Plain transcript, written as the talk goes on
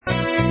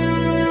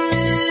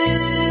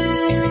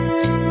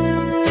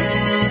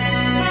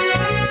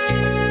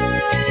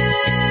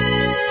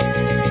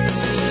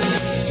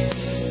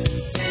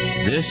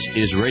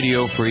is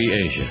Radio Free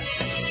Asia.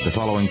 The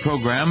following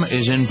program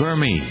is in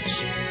Burmese.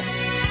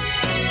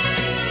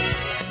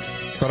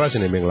 သရရှ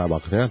င်နေမင်္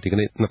ဂလာပါခင်ဗျာဒီက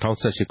နေ့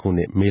2018ခု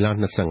နှစ်မေလ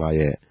25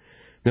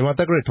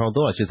ရက်မြန်မာတက္ကရာ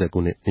1380ခု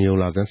နှစ်နေုံ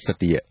လာဆန်း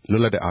17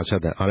ရက်လွတ်လပ်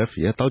တဲ့အာရှတန် RFA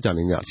ရဲ့တောက်ကြ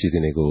နေညအစီအစ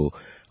ဉ်တွေကို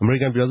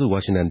အမေရိကန်ပြည်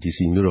ထောင်စုဝါရှင်တန် DC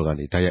မြို့တော်က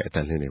နေတိုက်ရိုက်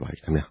အသံလွှင့်နေပါပြီ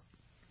ခင်ဗျာ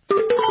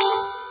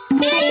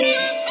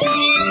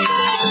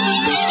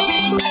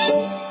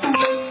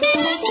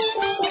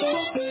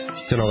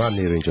ကျွန်တော်က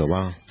နေရင်ကျော်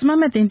ပါကျ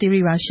မမသိ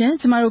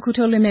န်းတီရီပါရှင်ကျမတို့ခုထု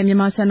တ်လွှင့်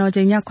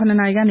မဲ့မြန်မာစံတော်ချိန်ည9:00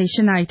နာရီကနေ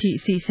10:00နာရီထိ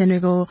အစီအစဉ်တွေ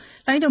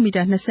ကိုလိုင်းဒိုမီ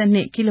တာ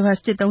22 kHz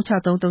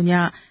 13633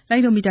ညလို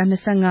င်းဒိုမီတာ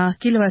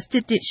25 kHz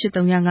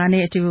 11835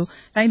နဲ့အတူ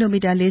လိုင်း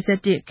ဒိုမီတာ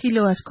41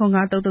 kHz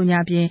 9533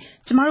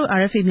ညပြင်ကျမတို့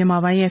RFA မြန်မာ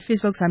ပိုင်းရဲ့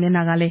Facebook စာမျက်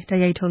နှာကလည်း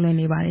တိုက်ရိုက်ထုတ်လွှင့်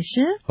နေပါ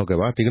တယ်ရှင်ဟုတ်ကဲ့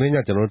ပါဒီကနေ့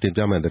ညကျွန်တော်တို့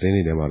တင်ပြမယ့်သတင်း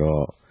တွေထဲမှာ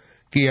တော့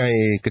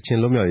KIA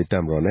ကချင်လွတ်မြောက်ရေး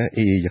တပ်မတော်နဲ့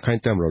AA ရခိုင်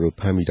တပ်မတော်တို့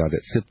ဖမ်းမိ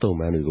ထားတဲ့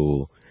စစ်သုံ့ပန်းတွေ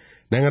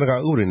ကိုနိုင်ငံ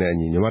တကာဥပဒေနဲ့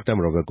အညီမြန်မာတပ်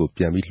မတော်ဘက်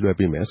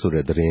ကိုပြန်ပြီးလွှဲပေးမယ်ဆို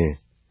တဲ့သတင်း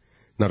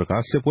နောက်တစ်ခါ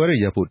စစ်ပွဲ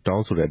တွေရပ်ဖို့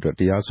တောင်းဆိုတဲ့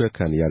အတွက်တရားစွဲ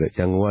ခံနေရတဲ့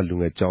ရန်ကုန်ကလူ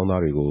ငယ်ကျောင်း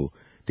သားတွေ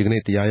ကိုဒီက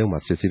နေ့တရားရုံးမှာ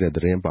စစ်ဆေးတဲ့သ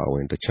တင်းပါ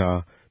ဝင်တခြား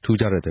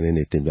ထူးခြားတဲ့သတ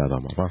င်းတွေ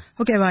တင်ပြသွားမှာပါ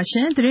ဟုတ်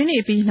ကဲ့ပါရှင်သတင်း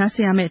တွေပြီးနား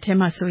ဆင်ရမယ့်အထက်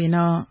မှာဆို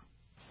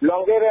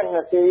ရင်တော့လွန်ခဲ့တဲ့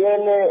20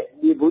ရက်နေ့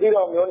ဒီ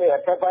ဘူးရီတော်မျိုးနဲ့အ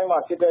ထက်ပိုင်းမှာ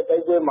ဖြစ်တဲ့တို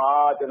က်ပွဲမှာ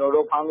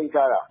ကျွန်တော်တို့ဖ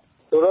မ်းမိထားတာ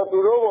သူ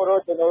တို့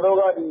ကိုတော့ကျွန်တော်တို့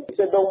ကဒီစ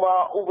စ်သုံးပါ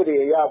ဥပဒေ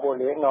အရပေါ့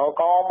လေနော်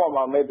ကောင်း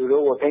အောင်မှမဲ့သူ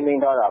တို့ကိုထိန်းသိ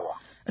မ်းထားတာ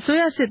ပါ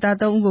အစိုးရစစ်သား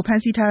3ဦးကိုဖ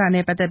မ်းဆီး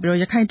ထားတာနဲ့ပတ်သက်ပြီး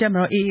ရခိုင်တပ်မ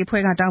တော် AA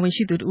အဖွဲ့ကတာ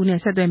ဝန်ရှိသူတို့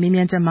နဲ့ဆက်သွယ်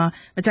မေးမြန်းချက်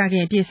မှာမကြ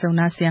ခင်အပြည့်စုံ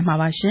နားဆင်ရမှာ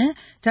ပါရှင်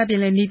။ဒါပြင်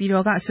လည်းနေပြည်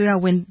တော်ကအစိုး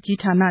ရဝန်ကြီး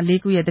ဌာန၄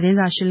ခုရဲ့သတင်း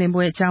စာရှင်းလ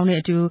င်းပွဲအကြောင်း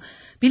နဲ့အတူ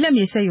ဘိ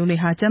လက်မြေစက်ရုံ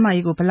တွေဟာကျန်းမာ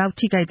ရေးကိုဘယ်လောက်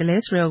ထိခိုက်တယ်လဲ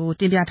ဆိုတော့ကို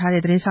တင်ပြထား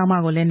တဲ့သတင်းဆောင်မ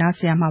ကိုလည်းနား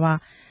ဆင်ရမှာပါ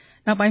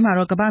။နောက်ပိုင်းမှာ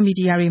တော့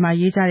ကမ္ဘာမီဒီယာတွေ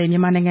မှာရေးကြ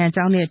တဲ့မြန်မာနိုင်ငံ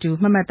အကြောင်းနဲ့အတူ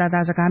မှတ်မှတ်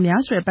သားသားစကား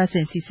များဆိုတဲ့ပတ်စ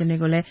ဉ်အစီအစဉ်တွေ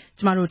ကိုလ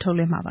ည်းကျမတို့ထုတ်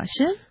လွှင့်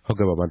မှာပါရှင်။ဟုတ်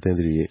ကဲ့ပါမ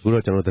တင်သီအခု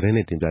တော့ကျွန်တော်သတင်း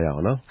တွေတင်ပြရအော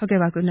င်နော်။ဟုတ်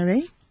ကဲ့ပါကို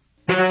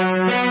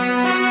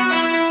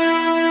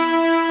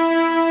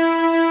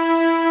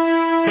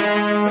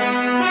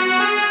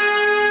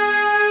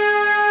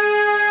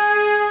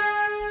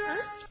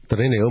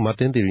တင်းတွေကို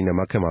မတင်တီရီ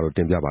နဲ့မခက်မာတို့တ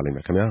င်ပြပါလိမ့်မ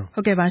ယ်ခင်ဗျာဟု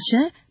တ်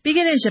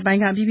ကဲ့ပါရှင်ပြီးခဲ့တဲ့ရက်ပိုင်း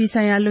ကပြည်ပ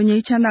ဆိုင်ရာလူင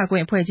င်းချမ်းသာခွ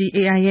င့်အဖွဲ့ကြီး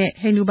AI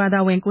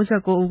ရဲ့ဟိန္ဒူဘာသာဝင်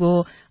69ဦး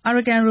ကိုအာရ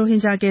ကန်ရို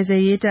ဟင်ဂျာကယ်ဆ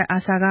ယ်ရေးတပ်အာ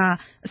ဆာကအ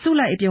စု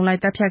လိုက်အပြုံ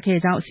လိုက်တပ်ဖြတ်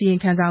ခဲ့ကြောင်းအစီရင်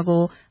ခံစာ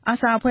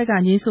ကိုအာဆာအဖွဲ့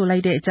ကညှင်းဆိုလို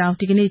က်တဲ့အကြော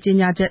င်းဒီကနေ့ကြေ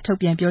ညာချက်ထုတ်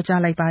ပြန်ပြော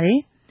ကြားလိုက်ပါတယ်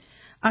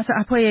အာဆာ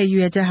အဖွဲ့ရဲ့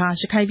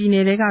ရည်ရွယ်ချက်ဟာရခိုင်ပြည်န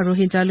ယ်ကရို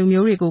ဟင်ဂျာလူ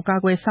မျိုးတွေ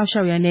ကိုကာကွယ်စော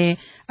င့်ရှောက်ရန်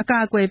နဲ့အ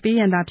ကာအကွယ်ပေး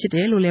ရန်သာဖြစ်တ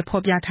ယ်လို့လည်း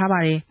ဖော်ပြ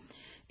ထားပါတယ်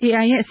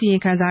AI ရဲ့အစီ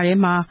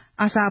ရင်ခံစာထဲမှာ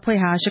အာဆာ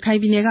အဖွဲ့ဟာရ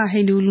ခိုင်ပြည်နယ်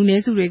ကဟိန္ဒူလူန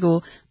ည်းစုတွေ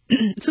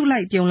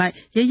ကိုစုလိုက်ပြုံ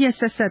လိုက်ရ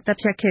ရက်ဆက်ဆက်တပ်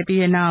ဖြတ်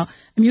ခဲ့ပြီးတဲ့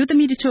နောက်အမျိုးသ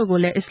မီးတချို့ကို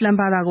လည်းအစ္စ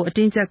လမ်ဘာသာကိုအတ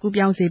င်းကျပ်ကူး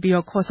ပြော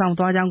င်းစေပြီးခေါ်ဆောင်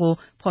သွားကြောင်းကို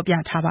ဖော်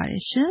ပြထားပါတယ်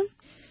ရှင်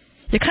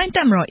။ရခိုင်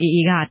တပ်မတော်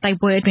AA ကတိုက်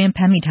ပွဲအတွင်းဖ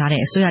မ်းမိထား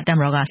တဲ့အစိုးရတပ်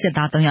မတော်က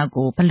စစ်သား3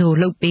ယောက်ကိုဘယ်လို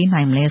လုပ်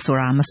ပေးနိုင်မလဲဆို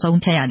တာ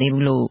မဆုံးဖြတ်ရ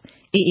သေးဘူးလို့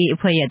AA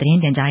အဖွဲ့ရဲ့သတ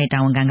င်းတင်ကြား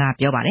ရေးတာဝန်ခံ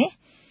ကပြောပါတယ်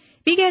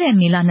။ပြီးခဲ့တဲ့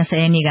မေလ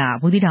20ရက်နေ့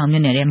ကဘူးသီးတောင်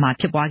မြို့နယ်ထဲ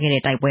မှာဖြစ်ပွားခဲ့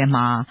တဲ့တိုက်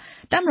ပွဲမှာ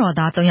တပ်မတော်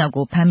သား3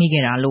ယောက်ကိုဖမ်းမိ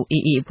ခဲ့တာလို့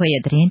AA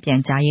အဖွဲ့ရဲ့သတ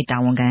င်းပြန်ကြားရေးတာ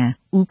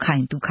ဝန်ခံဦးခို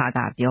င်ဒုက္ခက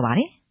ပြောပါ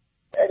တယ်။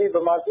အဲ့ဒီဗ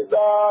မာ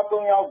စစ်သား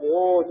3ယောက်ကို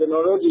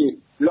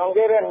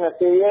ကျွန်တော်တို့ဒီလွန်ခဲ့တဲ့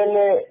20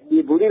ရက်နေ့ဒီ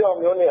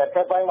ဘူးရီတော်မျိုးနဲ့အ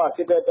ထက်ပိုင်းမှာဖြ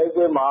စ်တဲ့တိုက်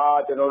ပွဲမှာ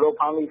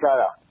ကျွန်တော်တို့ဖမ်းမိထား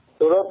တာ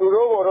သူ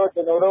တို့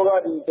ကိုတော့ကျွန်တော်တို့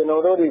ကဒီကျွန်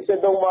တော်တို့ဒီ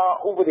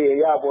စစ်သုံးပါဥပဒေအ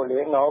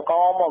ရပေါ့လေနော်ကော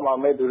င်းအောင်မှ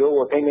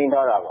မဲ့သူတို့ကိုထိန်းသိမ်း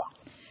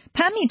ထားတာပါဖ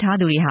မ်းမိထား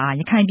သူ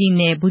တွေဟာရ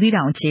ခိုင်ပြည်နယ်ဘူးသီး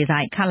တောင်အခြေဆို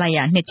င်ခလာရ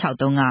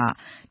263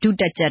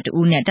ကဒုတက်ကြပ်2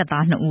ဦးနဲ့တပ်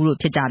သား2ဦးတို့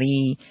ဖြစ်ကြပြီး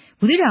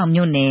ဘူးသီး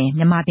တောင်မြို့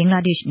နယ်မြန်မာဘင်္ဂ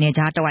လားဒေ့ရှ်နယ်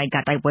ခြားတဝိုက်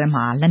ကတိုက်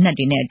ပွဲမှာလက်နက်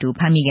တွေနဲ့အတူဖ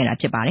မ်းမိခဲ့တာ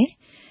ဖြစ်ပါ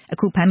တယ်အ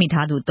ခုဖမ်းမိ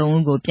ထားသူ3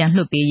ဦး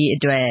ကိုပြန်လွှတ်ပေးရေး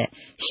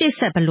အတွက်ရှေ့ဆ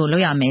က်ဘယ်လိုလု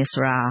ပ်ရမယ်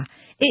ဆိုတာ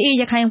AA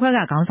ရခိုင်အဖွဲ့က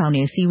ခေါင်း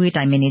ဆောင်တွေစီ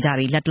ဝေးတိုင်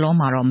ပင်နေကြပြီးလက်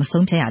တလုံးမှာတော့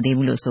မဆုံးဖြတ်ရ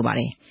သေးဘူးလို့ဆိုပါတ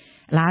ယ်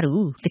အလား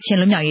တူ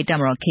ကချင်လွတ်မြောက်ရေး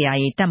တပ်မတော်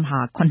KIA တပ်မဟာ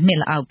9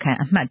လက်အောက်ခံ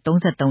အမှတ်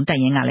33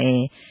တပ်ရင်းက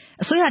လည်း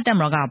အစိုးရ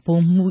တပ်မတော်ကဗို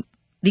လ်မှူး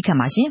ဒီ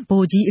ကမှာရှင်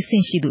ဗိုလ်ကြီးအ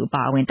ဆင့်ရှိသူအ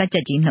ပါအဝင်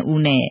တပ်ကြပ်ကြီး2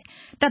ဦး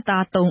နဲ့တပ်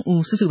သား3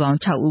ဦးစုစုပေါင်း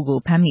6ဦး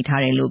ကိုဖ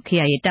မ်းမိထားတယ်လို့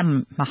KIA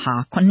တပ်မဟာ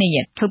9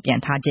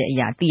ရက်ထုတ်ပြန်ထားချက်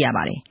အရသိ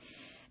ရပါတယ်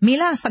မေ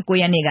လ19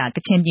ရက်နေ့ကက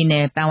ချင်ပြည်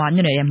နယ်ပန်ဝါ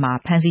မြို့နယ်ထဲ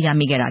မှာဖမ်းဆီး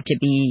ရမိခဲ့တာဖြစ်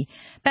ပြီး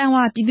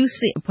ပန်ဝါပြည်သူ့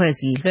စစ်အဖွဲ့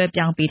စီလွှဲ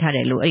ပြောင်းပေးထားတ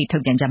ယ်လို့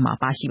အဲ့ဒီထုတ်ပြန်ချက်မှာ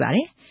ပါရှိပါတ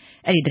ယ်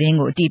အဲ့ဒီသတင်း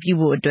ကိုအတည်ပြု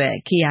ဖို့အတွက်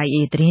KIA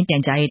သတ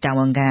င်းပြန်ကြားရေးတာ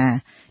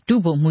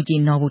ဝန်ခံဒုဗိုလ်မှူး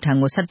ကြီးနော်ဘူထံ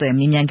ကိုဆက်သွယ်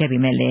မေးမြန်း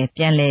ခဲ့ပေမဲ့လည်းပြ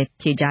န်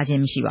လည်ဖြေကြားခြ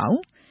င်းမ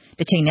ရှိပါဘူး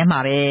တစ်ချိန်တည်း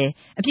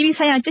မှာပဲအပြည်ပြည်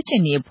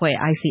ဆိုင်ရာကြက်ချင်နေအဖွဲ့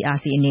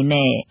ICRC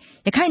အနေနဲ့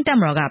ရခိုင်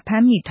တပ်မတော်ကဖ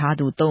မ်းမိထား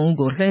သူ3ဦး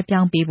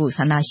ကိုလွှဲပြောင်းပေးဖို့ဆ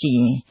န္ဒရှိ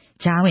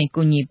ရင်ကြားဝင်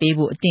ကူညီ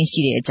ပေးဖို့အသင့်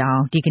ရှိတဲ့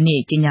အကြောင်းဒီကနေ့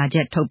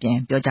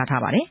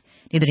ကြေညာချက်ထုတ်ပြန်ပြောကြားထားပါ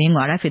တယ်ဒီသတင်း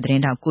ကို RFA သတ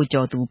င်းတောက်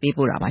ကိုကျော်သူ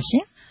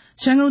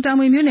ပေးပို့တာပါရှင်ရန်ကုန်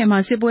တောင်ဝင်မြို့နယ်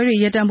မှာစစ်ပွဲတွေ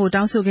ရပ်တ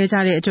န့်ဖို့တောင်းဆို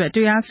ခဲ့ကြတဲ့အတွက်တ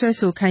ရားစွဲ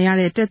ဆိုခံရ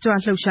တဲ့တက်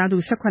ကြွလှုပ်ရှားသူ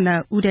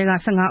18ဦးထဲက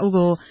15ဦး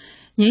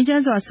ကိုငြိ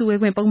မ်းချမ်းစွာစုဝေး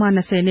ခွင့်ပုံမှန်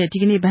20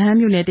နဲ့ဒီကနေ့ဗဟန်း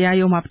မြို့နယ်တရား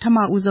ရုံးမှာပထမ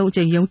ဦးဆုံး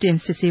အကြိမ်ရုံး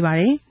တင်စစ်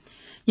ဆေးပါတယ်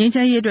ငြိမ်းချ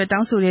မ်းရေးအတွက်တော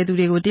င်းဆို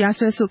တဲ့သူတွေကိုတ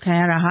ရားစွဲ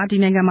ဆိုခံရတာဟာဒီ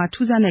နိုင်ငံမှာ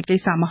ထူးဆန်းတဲ့ကိစ္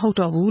စမဟုတ်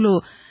တော့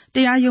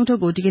ဘူးလို့တ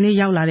ရားရုံးထုတ်ကိုဒီကနေ့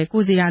ရောက်လာတဲ့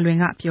ကိုစီရလွင်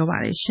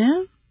ကပြောပါတယ်ရှင်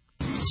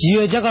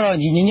ရည်ရွယ်ချက်ကတော့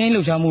ဒီငြိမ်းချ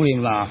မ်းလှုပ်ရှားမှုတွေ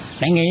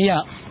မှာနိုင်ငံရေးက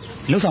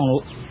လှုပ်ဆောင်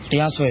လို့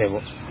တရားစွဲတယ်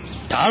ပေါ့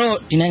ဒါ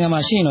ကတော့ဒီနိုင်ငံ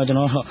မှာရှိရင်တော့ကျွန်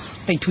တော်တို့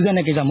တိတ်ထူးဆ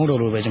န်းတဲ့ကိစ္စမဟုတ်တော့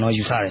လို့ပဲ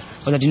ကျွန်တော်ယူဆတယ်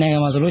။ဘာလို့ဒီ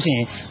နိုင်ငံမှာဆိုလို့ရှိ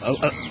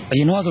ရင်အ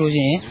ရင်တော့ဆိုလို့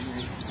ရှိရင်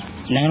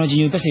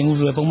နိုင်ငံတော်ကြီးညိုပတ်စင်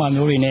မှုဆိုတဲ့ပုံမှန်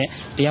မျိုးတွေ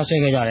နဲ့တရားစွဲ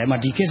ခဲ့ကြတယ်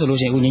။ဒီကိစ္စဆိုလို့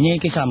ရှိရင်ငင်းငင်း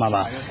ကိစ္စမှာ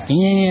ပါ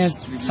ငင်းငင်း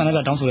ဆန္ဒပြ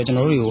တောင်းဆိုတဲ့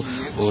ကျွန်တော်တို့တွေ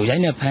ကိုရို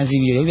က်နှက်ဖမ်း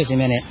ဆီးပြီးရုပ်ပြစ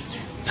င်းများနဲ့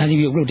ဖမ်း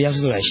ဆီးပြီးအခုလိုတ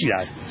ရားစွဲဆိုတာရှိလာ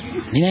တယ်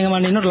။ဒီနိုင်ငံမှာ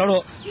နေတော့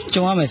တော့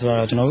ကြုံရမယ်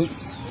ဆိုတော့ကျွန်တော်တို့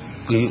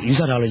ယူ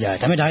ဆထားလို့ရတယ်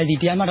။ဒါပေ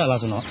မဲ့ဒါဒီတရားမှတ်တာလား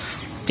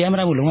ဆိုတော့တ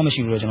ရားမှတ်တာကိုလုံးဝမ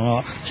ရှိဘူးလို့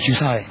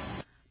ကျွန်တော်ယူဆတယ်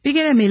။ပြီး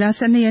ခဲ့တဲ့မေလ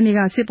12ရက်နေ့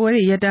ကစစ်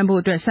ပွဲတွေရပ်တ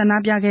န့်ဖို့အတွက်ဆန္ဒ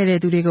ပြခဲ့တဲ့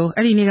သူတွေကို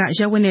အဲ့ဒီနေ့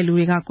ကရက်ဝက်တဲ့လူ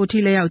တွေက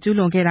ကိုထိလက်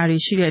ရောက်ကျူးလွန်ခဲ့တာ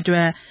တွေရှိတဲ့အတွ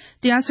က်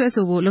တရား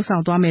စွဲဆိုဖို့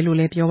လှုံ့ဆော်သွားမယ်လို့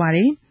လည်းပြောပါ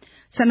တယ်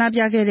။ဆန္ဒ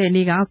ပြခဲ့တဲ့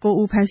နေ့က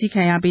9ဦးဖမ်း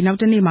ဆီးခံရပြီး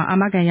နောက်တစ်နေ့မှာအာ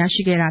မခံရ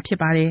ရှိခဲ့တာဖြစ်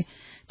ပါတယ်။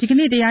ဒီ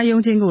ကနေ့တရား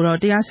ရုံးချင်းကိုတော့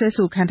တရား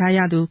စွဲဆိုခံ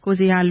ထားရသူ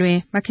ကိုစရာလွင်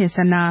မခင်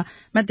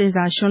စနာမ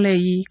တင်စာရွှွန်းလဲ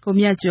ရီ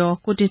ကိုမြတ်ကျော်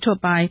ကိုတင်ထွတ်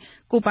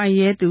ပိုင်ကို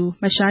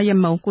ပိုင်ရဲသူမရှား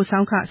ရမုံကိုဆော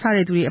င်းခ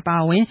စတဲ့သူတွေအပါ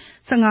အဝင်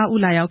15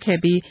ဦးလာရောက်ခဲ့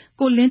ပြီး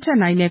ကိုလင်းထက်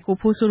နိုင်နဲ့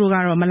ကိုဖိုးစိုးတို့က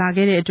တော့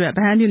မလာခဲ့တဲ့အတွက်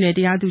ဗဟန်းမြို့နယ်တ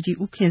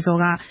ရားသူကြီးဦးခင်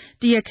စောက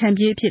တရားခံ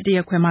ပြေးအဖြစ်တ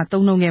ရားခွင်မှာ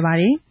သုံးနှုန်း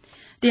ခဲ့ပါတယ်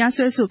။တရား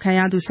စွဲဆိုခံ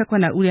ရသူ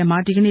18ဦးထဲ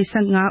မှာဒီကနေ့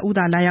15ဦး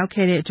သာလာ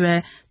ရောက်ခဲ့တဲ့အတွက်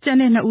ကျန်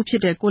တဲ့2ဦးဖြ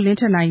စ်တဲ့ကိုလင်း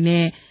ထက်နိုင်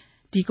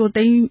နဲ့ကို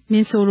သိန်းမ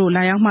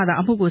င်းစိုးတို့လာရောက်မှသာ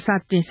အမှုကိုစ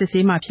တင်စစ်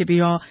ဆေးမှာဖြစ်ပြီး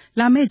တော့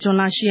လာမယ့်ဇွန်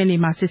လ10ရက်နေ့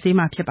မှာစစ်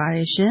ဆေးမှာဖြစ်ပါ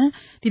တယ်ရှင်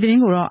။ဒီသတ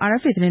င်းကိုတော့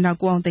RFA သတင်းတောက်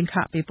ကိုအောင်သိန်းခ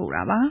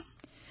ပေးပို့တာပါ။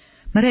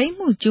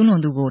မရိမှုကျူးလွ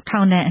န်သူကိုထော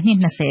င်ဒဏ်အနှစ်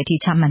20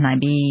အထိချမှတ်နိုင်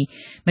ပြီး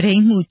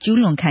မရိမှုကျူး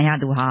လွန်ခံ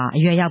ရသူဟာအ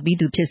ရွယ်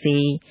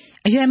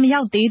ရောက်ပြီးသူဖြစ်စေအရွယ်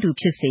မရောက်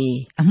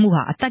သေးသူဖြစ်စေအ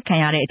မှုဟာအ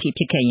သက်ခံရတဲ့အထိ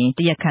ဖြစ်ခဲ့ရင်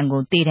တရားခံ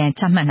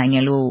ကိုတေတံချမှတ်နိုင်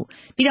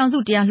တယ်လို့ပြည်ထောင်စု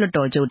တရား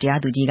လွှတ်တော်ချုပ်တရား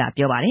သူကြီး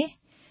ကပြောပါတယ်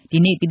။ဒီ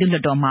နေ့ပြည်သူ့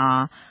လွှတ်တော်မှာ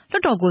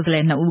လွှတ်တော်ကိုယ်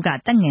စားလှယ်2ဦး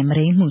ကတပ်ငယ်မ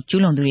ရိ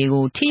မှုကျူးလွန်သူတွေ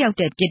ကိုထိရောက်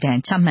တဲ့ပြစ်ဒဏ်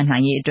ချမှတ်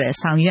နိုင်ရေး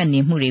အတွက်ဆောင်ရွက်နေ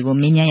မှုတွေ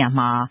ကိုမေးမြန်းရ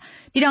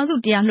မှာပြည်ထောင်စု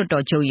တရား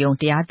လွှတ်တော်ချုပ်ရုံး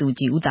တရားသူ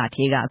ကြီးဦးသာ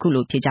ထေးက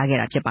အခုလိုဖြေကြားခဲ့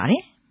တာဖြစ်ပါ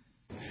တယ်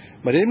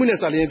။မရိမှု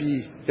နဲ့စလျ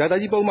င်းပြီးရာဇ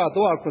ကြီးပုံမှန်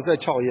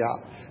386အရ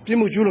ပြစ်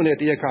မှုကျူးလွန်တဲ့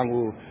တရားခံ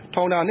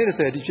ကိုထောင်ဒဏ်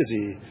20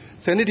အထိဖြစ်စေ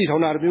10နှစ်ထိ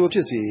ထောင်ဒဏ်တစ်မျိုးဖြ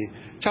စ်စေ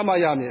ချမှတ်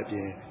ရမည်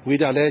အပြင်ငွေ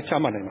ဒဏ်လ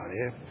ည်းချမှတ်နိုင်ပါ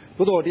တယ်။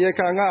သို့တော်တရား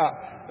ခံကအ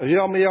ရွ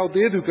ယ်မရောက်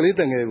သေးသူက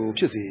လေးတငယ်ကို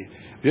ဖြစ်စေ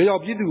ရွယ်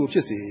ရောက်ပြီးသူကိုဖြ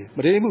စ်စေ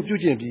မရိမှု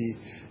ပြုကျင့်ပြီး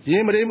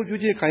ရင်းမရိမှု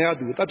ပြုကျင့်ခံ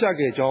ရသူတပ်ဖြတ်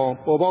ခဲ့ကြောင်း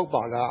ပေါ်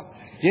ပေါက်ပါက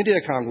ရင်း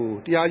တရားခံ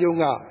ကိုတ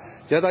ရားရုံးက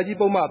ရာ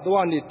ဇကြီးပုံမှန်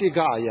301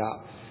ကအ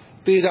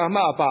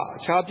ရတေဒံမှအပအ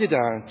ခြားပြစ်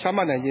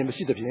ဒဏ်ချမှတ်နိုင်ခြင်းမ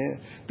ရှိသဖြ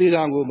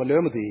င့်တေဒံကိုမလွဲ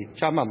မသွေ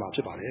ချမှတ်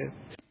မှာဖြစ်ပါတယ်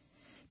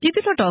။ပြည်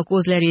သူ့လွှတ်တော်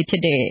ကိုယ်စားလှယ်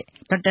တွေဖြစ်တဲ့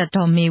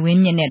ဒေါက်တာဒေါ်မေဝ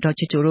င်းမြင့်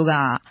နဲ့ဒေါ်ချိုချိုတို့က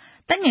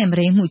တပ်ငယ်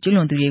မရိမှုကျူး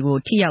လွန်သူတွေကို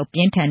ထိ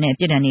ရောက်ပြင်းထန်တဲ့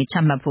ပြစ်ဒဏ်တွေချ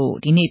မှတ်ဖို့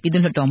ဒီ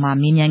နေ့ပြည်သူ့လွှတ်တော်မှာ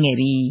မေးမြန်း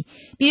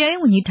ခဲ့ပြီးပြည်ထောင်စု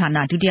ဝန်ကြီးဌာန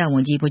ဒုတိယဝ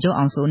န်ကြီးဗိုလ်ချုပ်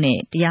အောင်စိုးနဲ့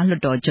တရား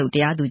လွှတ်တော်ချုပ်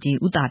တရားသူကြီး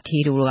ဦးသာ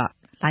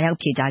ထေးတို့ကလာ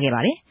ရောက်ဖြေကြား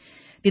ခဲ့ပါတယ်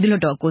။ပြည်သူ့လွှ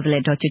တ်တော်ကိုယ်စားလှ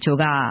ယ်ဒေါ်ချိုချို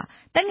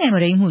ကတပ်ငယ်မ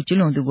ရိ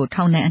မှုကျူးလွန်သူကို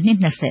ထောင်ဒဏ်အနှစ်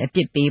20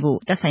အပြစ်ပေးဖို့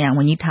သက်ဆိုင်ရာ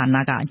ဝန်ကြီးဌာန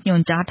ကညွှန်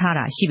ကြား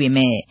ထားတာရှိပေ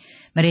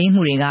မဲ့မရိ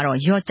မှုတွေ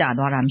ကတော့လျော့ကျ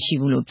သွားတာမရှိ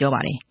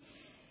ဘူးလို့ပြောပါတယ်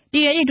။ပြ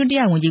ည်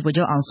ထောင်စုဒုတိယဝန်ကြီးဗိုလ်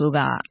ချုပ်အောင်စိုး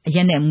ကအ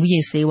ရက်နဲ့မူ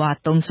ရည်ဆေး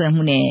ဝါးသုံးစွဲ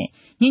မှုနဲ့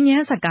ညဉ့်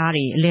ညမ်းစကား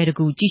တွေအလဲ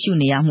တကူကြည့်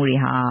ရှုနေရမှုတွေ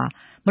ဟာ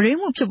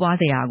မရိမှုဖြစ်ပွား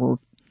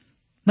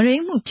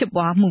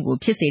မှုကို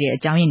ဖြစ်စေတဲ့အ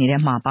ကြောင်းရင်းတွေထဲ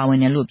မှာပါဝင်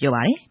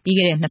တယ်လို့ပြောပါတယ်။ပြီး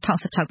ခဲ့တဲ့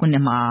2016ခုနှ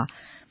စ်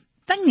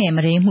မှာတပ်ငယ်မ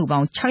ရိမှုပေါ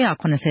င်း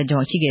680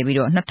ကျော်ရှိ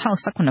ခဲ့ပြီးတော့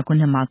2018ခု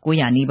နှစ်မှာ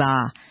900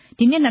နီးပါး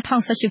ဒီနှစ်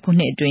2018ခု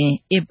နှစ်အတွင်း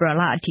ဧပြီ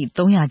လအထိ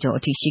300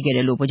ကျော်အထိရှိခဲ့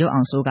တယ်လို့ဗိုလ်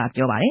ချုပ်အောင်စိုး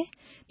ကပြောပါတယ်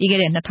။ပြီး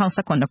ခဲ့တဲ့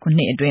2018ခု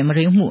နှစ်အတွင်း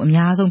မရိမှု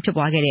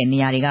အများဆုံးဖြစ်ပွားခဲ့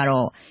တဲ့နေရာတွေ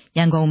ကတော့ရ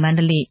န်ကုန်မန္တ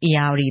လေးဧ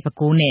ရာ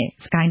ဝတီပဲခူး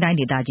နဲ့စကိုင်းတိုင်း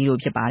ဒေ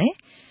သကြီးတို့ဖြစ်ပါတယ်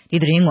။ဒီ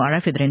သတင်းကို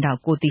RFA သတင်းတောက်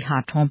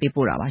ကိုတီဟာထွန်း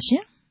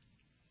ပေးပို့တာပါရှင်။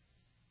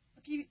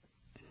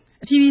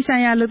အပြည်ပြည်ဆို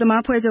င်ရာအလုပ်သ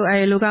မားဖွဲ့ချုပ်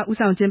ILO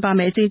ကဦးဆောင်ကျင်းပ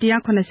မယ့်အကြိမ်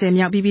190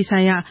မြောက်ပြည်ပြည်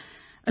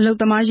ဆိုင်ရာအလုပ်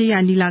သမား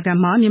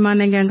ရေးရာညီလာခံမှာမြန်မာ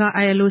နိုင်ငံက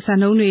ILO စံ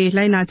နှုန်း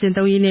တွေလိုက်နာကျ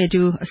င့်သုံးရေးနဲ့အ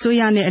တူ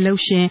အစိုးရနဲ့အလုပ်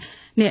ရှင်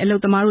နဲ့အလု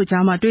ပ်သမားတို့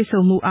ကြားမှာတွေ့ဆုံ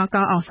မှုအား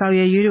ကောင်းအောင်ဆောင်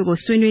ရွက်ရေးတို့ကို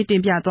ဆွေးနွေး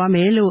တင်ပြသွားမ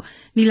ယ်လို့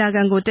ညီလာ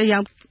ခံကိုတက်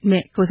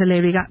ရောက်မဲ့ကိုယ်စားလှ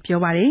ယ်တွေကပြော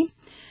ပါတယ်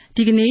။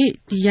ဒီကနေ့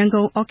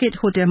ရန်ကုန် Orchid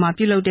Hotel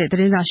မှာပြုလုပ်တဲ့သ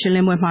တင်းစာရှင်းလ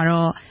င်းပွဲ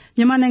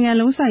မှာတော့မြန်မာနိုင်ငံ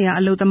လုံး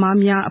ဆိုင်ရာအလုပ်သမား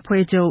များ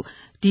အဖွဲ့ချုပ်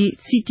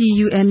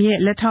CTUM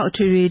ရဲ့လက်ထောက်အ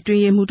ထွေထွေတွ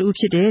င်းရေးမှူးတူ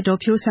ဖြစ်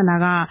တဲ့ဒေါ်ဖြိုး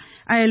စန္ဒာက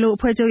ILO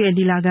အဖွဲ့ချုပ်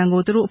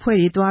ရဲ့ညီလာခံကိုသူတို့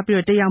အဖွဲ့တွေသွား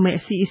ပြီးတက်ရောက်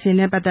မဲ့အစီအစဉ်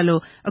နဲ့ပတ်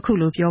သက်လို့အခု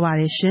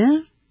လိုပြောပါတယ်ရှင်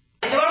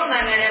။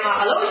ကျွန်တော်နိုင်ငံထဲ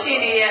မှာအလုပ်ရှင်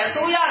တွေရဲ့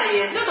အစိုးရ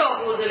တွေရဲ့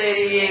လွှတ်တော်ကိုယ်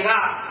စားလှယ်တွေက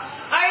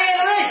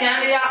ILO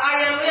ရဲ့ဂျန်တရား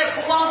ILO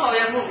ရဲ့ပူးပေါင်း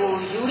ဆောင်ရွက်မှု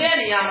ကိုယူတဲ့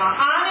နေရာ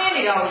မှာအားနည်း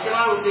နေတာကိုကျွန်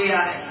တော်တို့တွေ့ရတ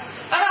ယ်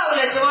။အဲ့ဒါကို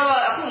လည်း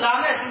ကျွန်တော်တို့အခုလာ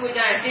မယ့်ဆွေးနွေးကြ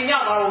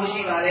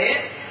ရင်ပြင်ပြသွားဖို့ရှိပါတယ်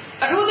။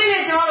အထူး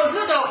သဖြင့်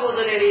ကျွန်တော်တို့လွှတ်တော်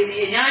ကိုယ်စားလှယ်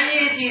တွေဒီအများ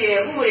ကြီးကြီးတဲ့ဥ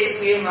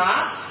ပဒေပြုရေးမှာ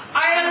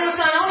ILO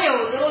စံနှုန်း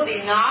တွေကိုသူတို့ဒီ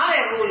နားလ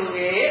ည်ဖို့လိုတ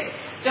ယ်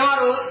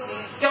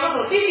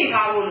ကျွန်တော်တို့သိရှိ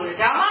ထားဖို့လို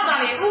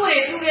တယ်ဒါမှသာလေဥ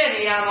ပဒေပြု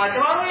တဲ့နေရာမှာ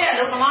ကျွန်တော်တို့ရဲ့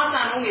အလုပ်သ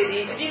မားစံနှုန်းတွေဒီ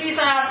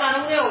အပြည်ပြည်ဆိုင်ရာစံ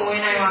နှုန်းတွေကို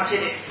ဝင်နိုင်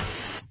မှာဖြစ်တယ်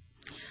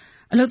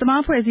အလုပ်သ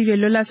မားဖွဲ့စည်းတွေ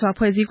လွတ်လပ်စွာ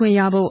ဖွဲ့စည်းခွ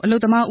င့်ရဖို့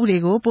အလုပ်သမားဥ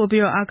ပဒေကိုပို့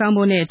ပြီးအားကော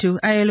င်းဖို့နဲ့အတူ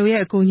ILO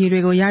ရဲ့အကူအညီတွေ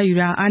ကိုရယူ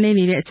တာအားန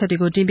ည်းနေတဲ့အချက်တွေ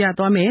ကိုတင်ပြ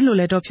သွား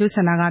မယ်လို့လည်းဒေါ်ဖြိုး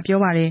စန္ဒာကပြော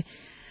ပါ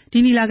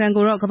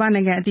တယ်ဒီနီလာခံကိုတော့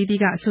ကမ္ဘာနိုင်ငံအသီး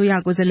သီးကအစိုးရ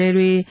ကိုယ်စားလှယ်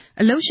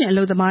တွေအလုပ်ရှင်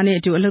အလုပ်သမားနဲ့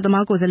အတူအလုပ်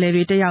သမားကိုယ်စားလှယ်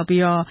တွေတက်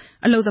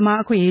ရောက်ပြီးတော့အလုပ်သမား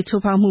အခွင့်အရေး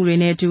ချိုးဖောက်မှုတွေ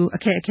နဲ့အတူ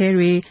အခက်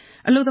အခဲတွေ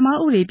အလုပ်သ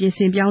မားဥပဒေပြင်ဆ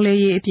င်ပြော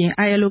င်းလဲရေးအပြင်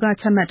ILO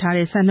ကချမှတ်ထား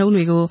တဲ့စံနှု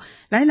န်းတွေ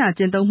ကိုလိုက်နာကျ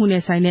င့်သုံးမှု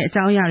နဲ့ဆိုင်တဲ့အ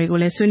ကြောင်းအရာတွေကို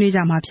လည်းဆွေးနွေးကြ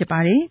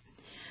မှာဖြစ်ပါတယ်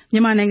မြ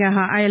န်မာ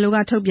နိုင်ငံဟာ ILO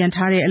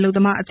ကထုတ်ပြန်ထားတဲ့အလုပ်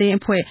သမားအသ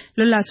င်းအဖွဲ့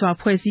လွတ်လပ်စွာ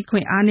ဖွဲ့စည်းခွ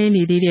င့်အားနည်း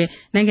နေသေးတဲ့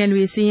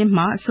နိုင်ငံတွေစာရင်း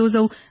မှာအဆိုး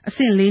ဆုံးအဆ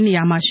င့် 4 နေ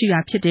ရာမှာရှိတာ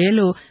ဖြစ်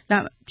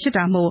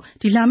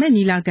တယ်လို့ဖြစ်တာမို့ဒီလာမ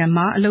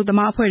ယ့်ညီလာခံမှာအလုပ်သ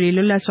မားအဖွဲ့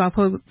တွေလွတ်လပ်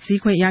စွာဖွဲ့စ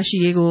ည်းခွင့်ရရှိ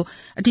ရေးကို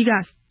အဓိက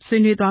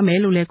ဆွေးနွေးသွား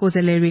မယ်လို့လည်းကိုယ်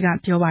စားလှယ်တွေ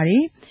ကပြောပါတ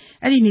ယ်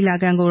။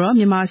အဲ့ဒီညီလာခံကိုတော့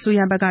မြန်မာ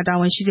အစိုးရဘက်ကတာ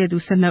ဝန်ရှိတဲ့သူ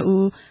12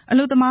ဦး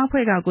အလုပ်သမားအ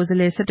ဖွဲ့ကကိုယ်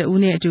စားလှယ်17ဦး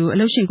နဲ့အတူ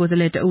အလုပ်ရှင်ကိုယ်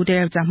စားလှယ်2ဦး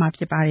တက်ရောက်ကြ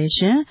မှာဖြစ်ပါတယ်ရှ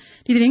င်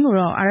။ဒီသတင်းကို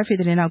တော့ RFA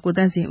သတင်းတောက်ကိုတ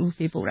န်းစင်ဦး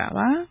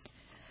ပေးပို့တာပါ။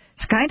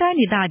စကိုင်းတို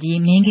င်းဒေသကြီး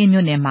မင်းကင်း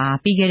မြို့နယ်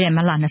မှာပြီးခဲ့တဲ့မ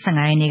တ်လ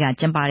25ရက်နေ့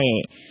ကကျင်းပတဲ့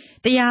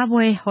တရား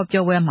ပွဲဟော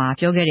ပြောပွဲမှာ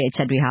ပြောခဲ့တဲ့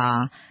အချက်တွေဟာ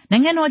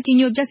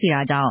နိုင်ငံတော်ကြီးညိုပျက်စေတာ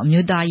ကြောင့်အ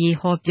မျိုးသား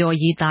ရေးဟောပြော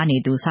ရေးသားနေ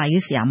သူစာ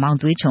ရေးဆရာ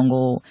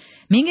မောင်သွေးချုံကို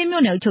မင်းကင်း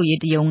မြို့နယ်အုပ်ချုပ်ရေး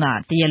တရုံးက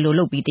တရား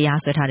လိုလုပ်ပြီးတ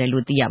ရားစွဲထားတယ်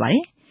လို့သိရပါတ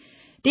ယ်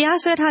။တရား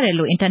စွဲထား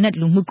တယ်လို့အင်တာ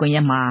နက်လူမှုကွန်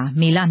ရက်မှာ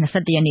မေလ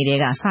21ရက်နေ့တည်း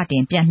ကစ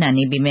တင်ပြန့်နှံ့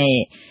နေပေ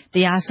မဲ့တ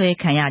ရားစွဲ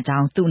ခံ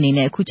ရကြောင်းသူ့အနေ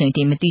နဲ့အခု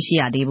ချိန်ထိမသိ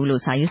ရှိရသေးဘူးလို့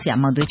စာရေးဆရာ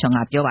မောင်သွေးချုံက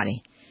ပြောပါတယ်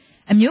။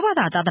အမျိုးဘာ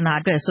သာသာ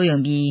သနာအတွက်စိုး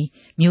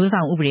ရုံပြီးမျိုး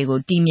ဆောင်ဥပဒေကို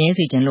တည်မြဲ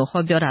စေခြ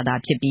င်းလို့ဟောပြောတာသာ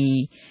ဖြစ်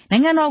ပြီး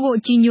နိုင်ငံတော်ကို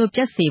အကြီးညိုပျ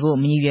က်စေဖို့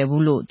မရည်ရွယ်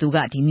ဘူးလို့သူက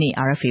ဒီနေ့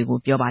RFA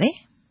ကိုပြောပါတယ်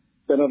။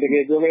ကျွန်တော်တ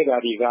ကယ်ပြောခဲ့တာ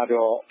ဒီ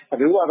ကတော့အ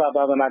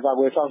မျိုးဘာသာသာသနာကာကွ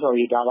ယ်စောင့်ရှောက်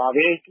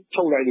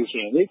ရေးဒါပါပဲထုတ်လိုက်လို့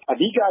ရှိရင်လေ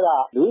အဓိက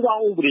မျိုးဆောင်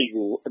ဥပဒေ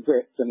ကိုအတွ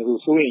က်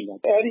ကျွန်တော်တို့စိုးရိမ်တ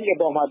ယ်အဲ့ဒီအ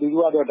ပေါ်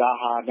မှာသူတို့ကတော့ဒါ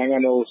ဟာ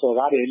နိုင်ငံတော်ကိုစော်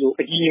ကားတယ်လို့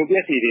အကြီးညိုပျ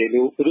က်စေ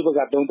တယ်လို့သူတို့ဘက်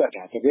ကသုံးသပ်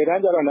တာတကယ်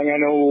တမ်းကျတော့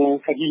နိုင်ငံတော်ကို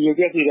အကြီးညို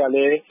ပျက်စေတာ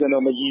လည်း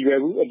ကျွန်တော်မ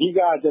ရည်ရွယ်ဘူးအဓိက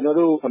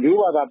ကျွန်တော်တို့အ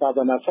မျိုးဘာသာသာသ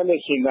နာဆက်လက်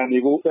ရှင်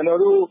သန်နေဖို့ကျွန်တော်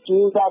တို့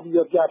ကြိုးစားပြီး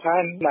တော့ပြဋ္ဌာ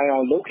န်းနိုင်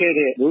အောင်လုပ်ခဲ့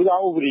တဲ့မျိုး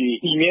ဆောင်ဥ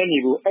ပဒေတည်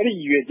မြဲနေဖို့အဲ့ဒီ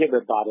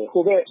ရည်ရွယ်ချက်ပဲပါတယ်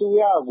ကိုပဲအစိုး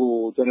ရကို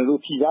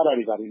ကျွန်တော်တို့ဖြီးသားတာ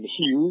တွေပါမ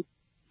ရှိဘူး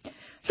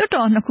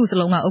လွှတ်တော်နှစ်ခုစ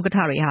လုံးကဥက္ကဋ္ဌ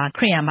တွေဟာခ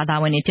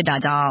ရစ်ယာန်ဘာသာဝင်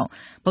တွေဖြစ်တာကြောင့်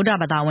ဗုဒ္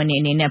ဓဘာသာဝင်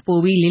တွေအနေနဲ့ပို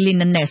ပြီးလေးလေး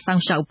နက်နက်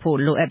စောင့်ရှောက်ဖို့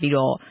လိုအပ်ပြီး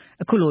တော့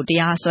အခုလို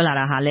တရား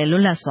စွဲလာတာဟာလ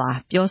ည်းလွတ်လပ်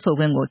စွာပြောဆို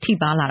ခွင့်ကိုထိ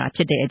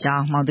ပါးလာတာဖြစ်တဲ့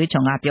အကြောင်း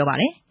မောင်သွေးချုံကပြောပါ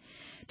တယ်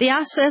။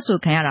တရားစွဲဆို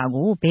ခံ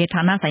ရတာကို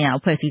ဘယ်ဌာန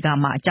ဆိုင်ရာအဖွဲ့အစည်းက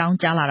မှအကြောင်း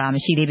ကြားလာတာ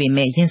မရှိ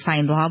သေးပေမဲ့ရင်ဆို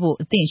င်သွားဖို့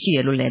အသင့်ရှိ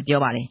တယ်လို့လ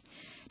ည်းပြောပါတယ်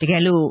။တကယ်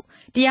လို့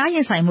တရား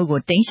ရင်ဆိုင်မှုကို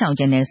တိ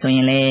မ်းရှောင်ခြင်းနဲ့ဆို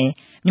ရင်လ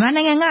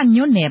ည်းမြန်မာနိုင်ငံ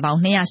ကမြို့နယ်ပေါင်း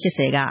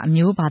280ကအ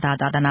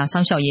မျိုးဘာသာသာသနာ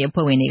စောင့်ရှောက်ရေးအ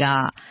ဖွဲ့ဝင်တွေ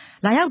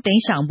ကလာရောက်တိ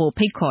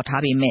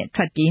မ်းရှောင်ဖို့ဖိတ်ခေါ်ထားပေ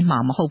မဲ့ထွက်ပြေးမှာ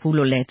မဟုတ်ဘူး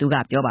လို့လည်းသူ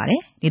ကပြောပါတယ်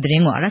။ဒီသတ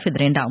င်းကို RFA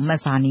သတင်းတောက်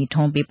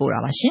မတ်စာနီထုံးပေးပို့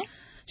တာပါရှင်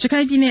။ရခို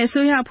င်ပြည်နယ်အ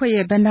စိုးရအဖွဲ့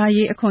ရဲ့ဗန္ဒာ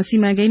ရေးအခွန်စီ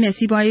မံကိန်းနဲ့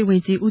စီးပွားရေး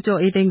ဝန်ကြီးဦးကျော်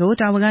အေးသိန်း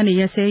ကိုတာဝန်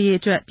ကနေရက်စဲ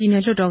ရေးအတွက်ပြည်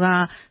နယ်လွှတ်တော်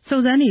ကစုံ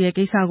စမ်းနေ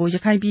တဲ့ကိစ္စကိုရ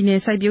ခိုင်ပြည်နယ်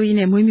စိုက်ပျိုး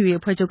ရေးနဲ့မွေးမြူရေး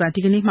အဖွဲ့ချုပ်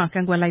ကဒီကနေ့မှက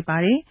န့်ကွက်လိုက်ပါ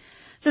တယ်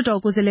။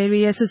လွှတ်တော်ကိုယ်စားလှယ်တွေ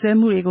ရဲ့ဆွဆွဲ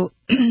မှုတွေ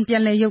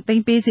ကိုပြန်လည်ရုပ်သိ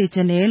မ်းပေးစေချ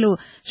င်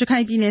တယ်လို့ရ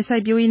ခိုင်ပြည်နယ်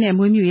စိုက်ပျိုးရေးနဲ့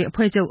မွေးမြူရေး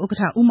အဖွဲ့ချုပ်ဥက္ကဋ္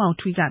ဌဦးမောင်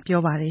ထွီး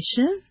ကပြောပါတယ်ရှ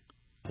င်။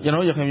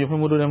ကျွန်တော်ရ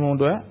ခိုင်ပြည်ဖွံ့ဖြိုးတိုးတက်မှု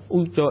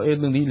အတွက်ဦးကျော်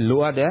အေးသိန်းဒီ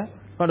လိုအပ်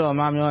တဲ့ဖတ်တော်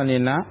အမမျိုးအနေ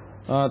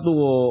နဲ့သူ့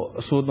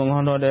ကိုအ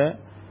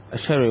ဆိုသုံးခေါ်တော့တဲ့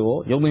အချက်တွေ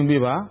ကိုရုပ်သိမ်း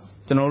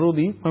ပေးပါကျွန်တော်တို့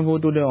ဒီဖွံ့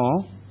ဖြိုးတိုးတက်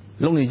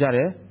အောင်လုပ်နေကြတ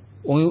ယ်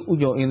ဦး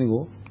ကျော်အေးသိ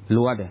န်းကို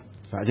လိုအပ်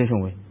တယ်ဒါအကျဉ်းချု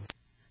ပ်ပဲ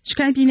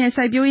ရခိုင်ပြည်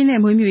နယ်စိုက်ပျိုးရေး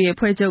နဲ့မွေးမြူရေးအ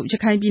ဖွဲ့ချုပ်ရ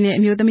ခိုင်ပြည်နယ်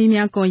အမျိုးသမီး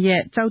များကွန်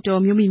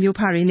ရက်ကြောက်တော်မြို့မိ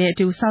မျိုးဖတွေနဲ့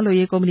အတူဆောက်လုပ်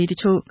ရေးကုမ္ပဏီ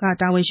တချို့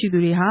ကတာဝန်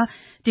ရှိသူတွေဟာ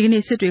ဒီ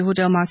ကနေ့စစ်တွေ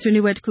ဟိုတယ်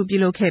မှာဆွေးနွေးပွဲတစ်ခုပြု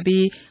လုပ်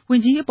ခဲ့ပြီးဝ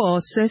န်ကြီး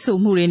အပေါ်ဆွဲ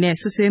ဆိုမှုတွေနဲ့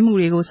ဆွဆွဲမှု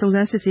တွေကိုစုံစ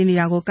မ်းစစ်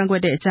ဆေးနေတာကိုကန့်ကွက်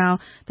တဲ့အကြော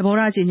င်းသ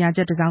ဘောထား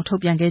ကြေညာချက်တစ်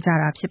စောင်ထုတ်ပြန်ခဲ့ကြ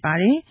တာဖြစ်ပါ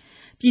တယ်။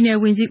ပြည်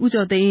နယ်ဝန်ကြီးဦး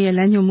ကျော်သိန်းရဲ့လ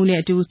မ်းညွှန်မှုနဲ့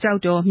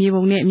အတူကြောက်တော်မြေ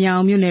ပုံနဲ့မြော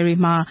င်မြို့နယ်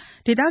တွေမှာ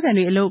ဒေ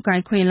သခံတွေအလုပ်အ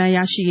ကိုင်ခွင့်လန်း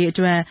ရရှိရေးအ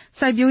တွက်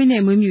စိုက်ပျိုး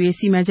ရေးနဲ့မွေးမြူရေး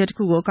စီမံချက်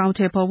တစ်ခုကိုအကော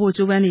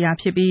င့်ထဲပေါ်ဖို့ကြိုးပမ်းနေတာ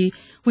ဖြစ်ပြီး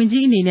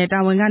ဝန်ကြီးအနေ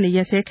နဲ့တာဝန်ကနေရ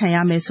က်စဲခံ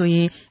ရမယ်ဆိုရ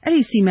င်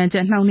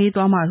အဲ့ဒီစီမံချက်နှောင့်နှေး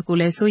သွားမှာကို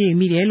လည်းစိုးရိမ်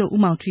မိ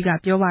တယ်လို့ဦးမောင်ထွီး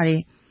ကပြောပါတယ်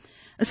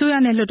။အစိုးရ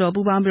နဲ့လွှတ်တော်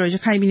ပူးပေါင်းပြီးရ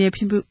ခိုင်ပြည်နယ်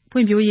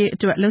ဖွံ့ဖြိုးရေး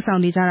အတွက်လှုံ့ဆော်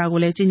နေကြတာ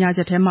ကိုလည်းကြေညာချ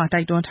က်ထဲ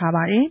မှာတိုက်တွန်းထားပါ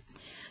တယ်။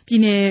ပြ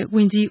ည်နယ်ဝ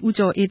န်ကြီးဦး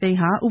ကျော်အေးသိ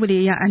န်းဟာဥ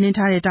ပဒေအရအနှ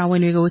င်းထားတဲ့တာဝ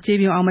န်တွေကို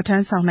ကျေပြွန်အောင်မ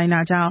ထမ်းဆောင်နိုင်တာ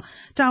ကြော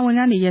င့်တာဝန်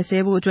ကနေရက်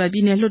စဲဖို့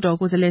အတွက်ပြည်နယ်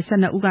လွှတ်တော်ကိုယ်စားလှယ်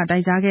12ဦးကတို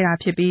င်ကြား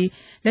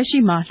ခဲ့တာဖြစ်ပြီးလက်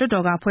ရှိမှာ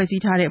လွှတ်တော်ကဖွဲ့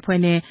စည်းထားတဲ့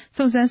အဖွဲ့နဲ့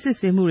စုံစမ်းစစ်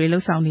ဆေးမှုတွေလှု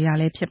ပ်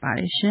ဆောင်နေတာလည်းဖြစ်ပါတ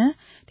ယ်ရှင်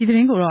။ဒီသတ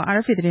င်းကိုတော့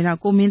RFA သတင်းတောက်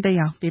ကိုမင်းသိန်း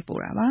အောင်ပေးပို့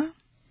တာပါ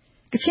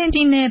။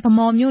ကချင်ပြည်နယ်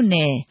ဗမော်မြို့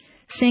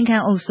နယ်စင်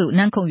ခန်းအုပ်စု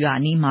နန်းခုံရွာ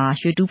အနီး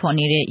မှာရွှေတူးဖော်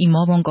နေ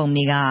တဲ့အီမောဘွန်ကုမ္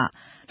ပဏီက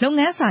လုပ်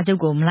ငန်းစာ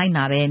ချုပ်ကိုမလိုက်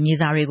နာဘဲ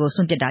မြေစာတွေ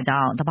ကိုစွန့်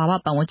ပစ်တာကြောင့်တဘာဝ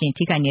ပတ်ဝ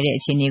န်းကျင်ထိခိုက်နေ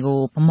တဲ့အခြေအနေ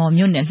ကိုဗမော်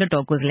မြို့နယ်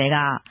လွှတ်တော်ကိုယ်စားလှယ်က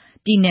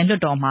ပြည်နယ်လွှတ်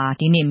တော်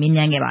မှာဒီနေ့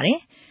မေးမြန်းခဲ့ပါတယ်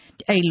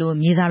။အဲ့လို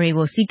မြေစာတွေ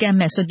ကိုစီးကမ်း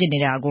မဲ့စွန့်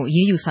ပစ်နေတာကို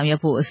အရေးယူ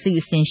ဆောင်ရွက်ဖို့အစီ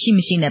အစဉ်ရှိမ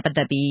ရှိနဲ့ပတ်သ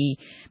က်ပြီး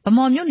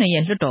ဗမော်မြို့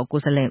နယ်ရဲ့လွှတ်တော်ကို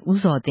ယ်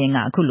စားလှယ်ဦးစောသိန်းက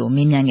အခုလို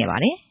မေးမြန်း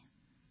ခဲ့ပါတယ်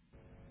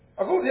။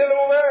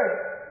အခုဒီလိုပဲ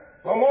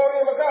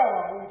ဗမော်တွေမက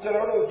ပါဘူးကျွန်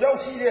တော်တို့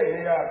ရောက်ရှိ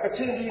တဲ့နေရာကချ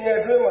င်ပြည်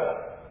နယ်အတွင်းမှာ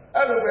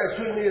အဲ့လိုပဲ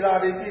ဆွေမြေစာ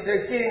တွေပြည့်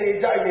တဲ့ကျင်းနေ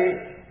ကြိုက်နေ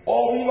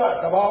ပေါ်ပြီးမှ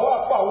တဘာဝ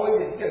ပတ်ဝ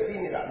န်းကျင်ပြည့်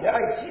စည်နေတာအများ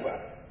ကြီးရှိပါတယ်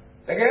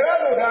။တကယ်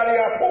တော့ဒါတွေက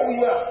ပို့ပြီး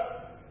မှ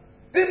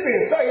တစ်ပင်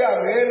စိုက်ရ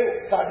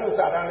မယ်လို့စာချုပ်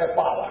စာတမ်း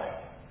နဲ့ပါပါတယ်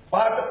။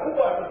ဘာ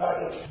တစ်ခုမှမ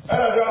ထားဘူး။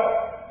အဲ့ဒါကြောင့်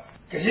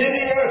ကရင်ပြ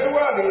ည်နယ်အစိုး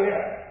ရအနေ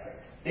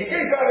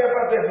နဲ့ဒီကိစ္စနဲ့ပ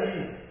တ်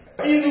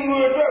သက်ပြီးပြည်သူတွေ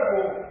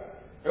အတွက်ကို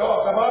တော့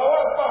တဘာဝ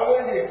ပတ်ဝ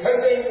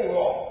န်းကျင်ထိန်းသိမ်းမှု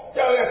တော့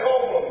ကြားလဲ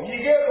ကောင်းတော့ညီ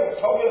ကဲလို့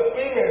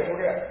ဆောင်ရွက်ပေးမယ်ဆို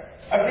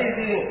တဲ့အစီအစ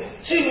ဉ်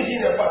ရှိမ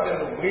ရှိနဲ့ပတ်သက်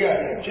လို့မေးရ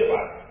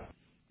တယ်ဖြစ်ပါတယ်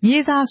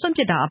မြေစာစွန့်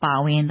ပစ်တာအပါ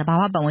အဝင်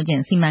သဘာဝပတ်ဝ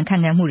န်းကျင်စီမံခ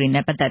န့်ခွဲမှုတွေ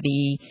နဲ့ပတ်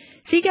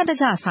သက်ပြီးစည်းကမ်းတ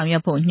ကျ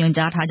ဆောင်ရွက်ဖို့ညွှန်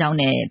ကြားထားကြောင်း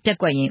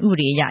နဲ့ပျက်ကွက်ရင်ဥပ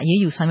ဒေအရအရေး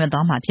ယူ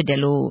ဆောင်ရွက်သွားမှာဖြစ်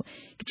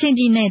တယ်လို့ကချင်ပြ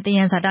ည်နယ်သ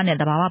ယံဇာတနဲ့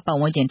သဘာဝ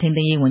ပတ်ဝန်းကျင်ထိန်း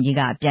သိမ်းရေး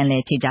ဝန်ကြီးကပြန်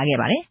လည်ဖြေကြား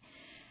ခဲ့ပါတယ်။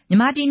မြန်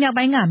မာပြည်မြောက်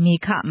ပိုင်း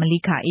ကမေခ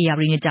မလိခအေယာ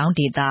ရီမြစ်ကြော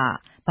င်းဒေသ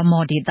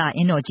ဗမော်ဒေသ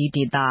အင်းတော်ကြီး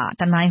ဒေ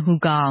သတနိုင်းဟူ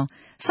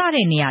ကောင်စ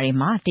တဲ့နေရာတွေ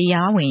မှာတ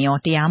ရားဝင်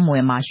ရောတရားမ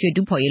ဝင်မှာရွှေ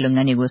တူးဖော်ရေးလုပ်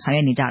ငန်းတွေကို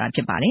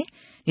ဆောင်ရွက်နေကြတာဖြစ်ပါတယ်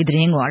။ဒီသတ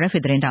င်းကို RFA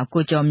သတင်းတောက်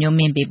ကိုကျော်မျိုးမ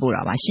င်းပေးပို့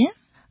တာပါရှင်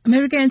။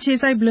 အမေရိကန်အခြေ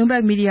စိုက်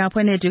Bloomberg Media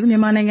အဖွဲ့နဲ့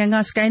အတူမြန်မာနိုင်ငံက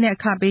Sky နဲ့အ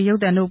ခပေးရုပ်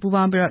သံတို့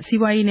ပူးပေါင်းပြီးစီး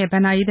ပွားရေးနဲ့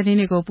ဘဏ္ဍာရေးသတ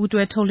င်းတွေကိုပူး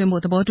တွဲထုတ်လွှ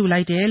င့်ဖို့သ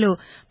ဘောတူလိုက်တယ်လို့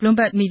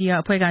Bloomberg Media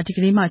အဖွဲ့ကဒီ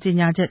ကနေ့မှ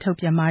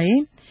ကြေညာချက်ထုတ်ပြန်ပါတယ်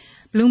။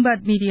 Bloomberg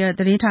Media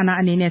သတင်းဌာန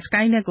အနေနဲ့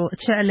SkyNet ကိုအ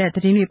ချက်အလက်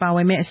သတင်းတွေပါ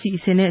ဝင်မဲ့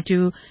အစီအစဉ်နဲ့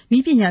အတူန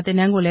ည်းပညာ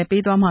သင်တန်းကိုလည်း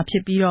ပေးသွားမှာဖြ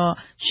စ်ပြီးတော့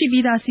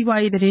ရှိပြီးသား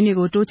စီးပွားရေးသတင်းတွေ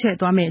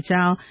ကိုတိုးချဲ့သွားမယ့်အ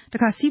ကြောင်းတ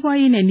ခါ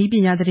စီးပွားရေးနဲ့နည်းပ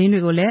ညာသတ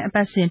င်းတွေကိုလည်းအ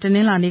ပတ်စဉ်တန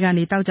င်္လာနေ့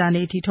ကနေတောက်ကြ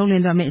နေ့အထိထုတ်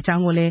လွှင့်သွားမယ့်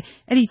အကြောင်းကိုလ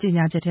ည်းအဲ့ဒီ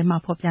ကြေညာချက်ထဲမှာ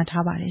ဖော်ပြ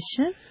ထားပါတယ်ရှ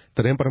င်။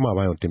သတင်းပထမ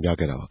ပိုင်းကိုတင်ပြ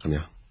ခဲ့တာပါခင်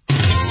ဗျာ။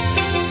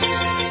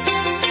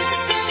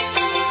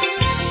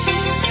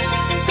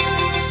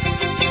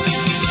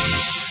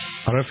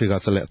 RFA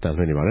ကဆက်လက်အ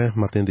တန်လှည့်နေပါတယ်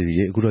။မသိန်းတီ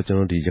ရေအခုတော့ကျွန်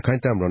တော်ဒီရခိုင်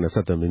တပ်မတော်နဲ့ဆ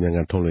က်သွယ်မြ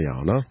င်းမြန်ထုတ်လွှင့်ရ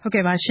အောင်နော်။ဟုတ်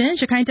ကဲ့ပါရှင်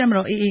။ရခိုင်တပ်မ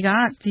တော် AA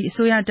ကဒီအ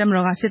စိုးရတပ်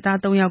မတော်ကစစ်သား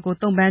3ယောက်ကို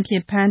တုံ့ပန်းဖြ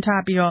င့်ဖ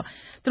မ်းထားပြီးတော့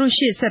သူတို့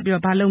ရှေ့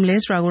ဆက်ပြီးတော့ဘာလုပ်မလဲ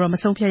ဆိုတာကိုတော့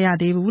မဆုံးဖြတ်ရ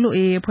သေးဘူးလို့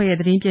AA အဖွဲ့ရဲ့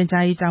သတ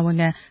င်းပြန်ကြားရေးတာ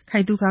ဝန်ခံခို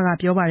င်သုခက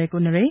ပြောပါတယ်ကို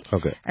နရိတ်။ဟု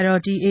တ်ကဲ့။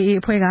အဲ့တော့ဒီ AA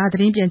အဖွဲ့ကသတ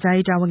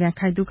င်းပြန်ကြားရေးတာ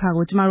ဝန်ခံခိုင်သု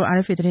ခကိုကျမတို့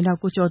RFA သတင်းတောက်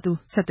ကိုကျော်သူ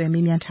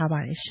ဆက်သွယ်မေးမြန်းထားပါ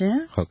တယ်ရှင်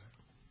။ဟုတ်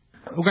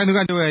ကဲ့ဦးကို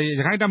င်းသူက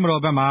ရခိုင်တပ်မ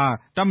တော်ဘက်မှာ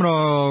တပ်မတော်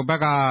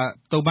ဘက်က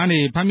တုံ့ပန်း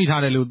တွေဖ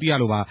မ်းမိထားတယ်လို့သိရ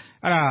လို့ပါ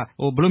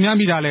အဲ့ဒါဘယ်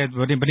လိုများမိထားလဲ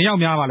ဘယ်နှစ်ယောက်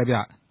များပါလဲဗျ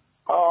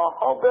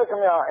ဟုတ်ကဲ့ခင်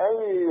ဗျ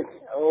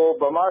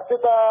အဲ့ဒီဗမာ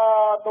စစ်သား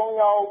3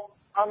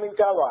ယောက်ဖ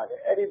မ်းမိကြပါတယ်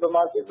အဲ့ဒီဗ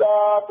မာ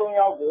စစ်သား3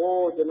ယောက်ကို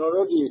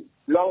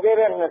ကျွန်တော်တို့ဒီလွန်ခဲ့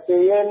တဲ့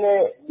20ရက်နေ့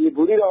ဒီ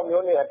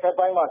ဘူးရီတော်မျိုးနဲ့အ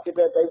ထက်ပိုင်းမှာဖြစ်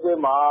တဲ့တိုက်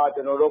ပွဲမှာ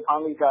ကျွန်တော်တို့ဖ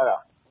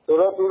မ်းမိကြတာဆို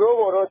တော့သူတို့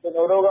ကိုတော့ကျွန်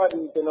တော်တို့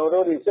ကဒီကျွန်တော်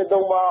တို့ဒီ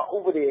စစ်တုံးမ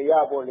ဥပဒေအရ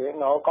ပေါ့လေ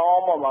နော်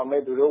ကောင်း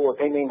အောင်မှမဲ့သူတို့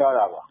ကိုထိန်းသိမ်းထား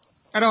တာပါ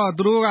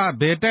အဲ့တော့သူတို့က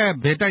ဘယ်တ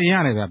က်ရင်ရ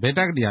လဲဗျဘယ်တ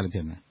က်တရားလဲဖြ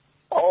စ်နေ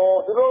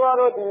သူတို့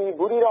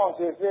ကတော့ဒီဘူးရီတော်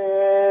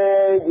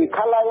စစ်ဒီခ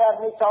လာရ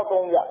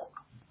263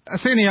ရအ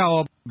ဆင့်နေ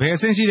ရောဘယ်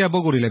အဆင့်ရှိတဲ့ပုံ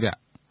ကိုယ်တွေလဲဗျ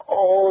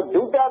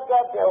ဒုတက်တက်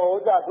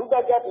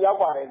တယောက်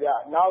ပါ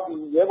တယ်ဗျနောက်ဒီ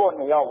ရဲဘော်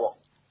2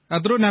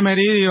ယောက်ပေါ့သူတို့နာမည်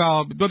တွေရော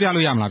ပြောပြ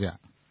လို့ရမ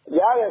လားဗျရ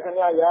တယ်ခင်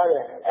ဗျရတ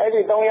ယ်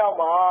အဲ့ဒီ3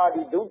ယောက်မှာ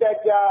ဒီဒု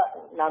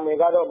တက်ကြနာမည်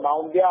ကတော့မော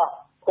င်ပြ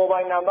ကိုပို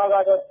င်နံပါတ်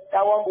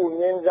ကတော့တာဝန်ပူ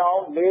မြင်းဆောင်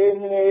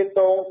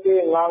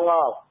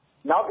423455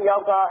နောက်တစ်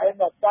ယောက်က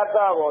အဲ့ဒါတက်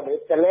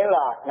ကပေါ့လေတလင်း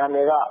လာနာ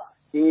မည်က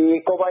ဒီ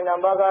ကိုပိုင်နံ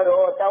ပါတ်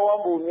ကတော့တာဝန်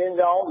ပူမြ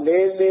င်းဆောင်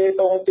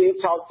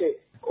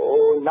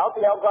443466နောက်တ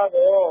စ်ယောက်က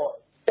တော့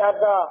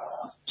တက်က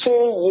ချ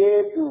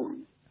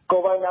င်းရဲသူကို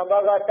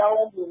ပိုင်နံပါတ်ကတာ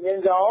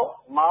ဝန်ပူမြင်းဆောင်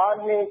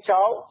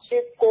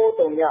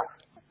526893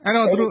ညအဲ့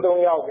တော့သူတို့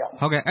3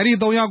ယောက်ဗျဟုတ်ကဲ့အဲ့ဒီ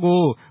3ယောက်ကို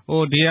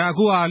ဒီ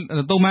အခုက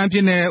တုံ့ပန်းဖြ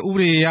စ်နေဥပ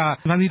ဒေအရ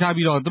ဖမ်းဆီးထား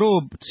ပြီးတော့သူတို့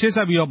ရှေ့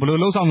ဆက်ပြီးတော့ဘယ်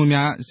လိုလှုပ်ဆောင်မှု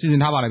များစီ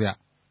စဉ်ထားပါလဲဗျ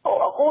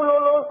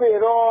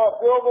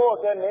အခုလုံးစေတော့ပြောဖို့အ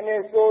တွက်နည်း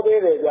နည်းစိုး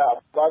သေးတယ်ဗျ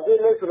ဘာဖြစ်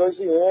လဲ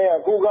ဆိုလို့ရှိရင်အ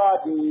ခု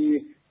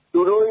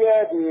ကဒီသူတို့ရဲ့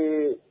ဒီ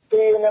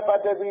တေးနဲ့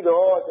ပတ်သက်ပြီး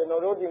တော့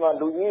ကျွန်တော်တို့ဒီမှာ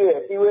လူကြီး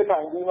တွေအစည်းအဝေး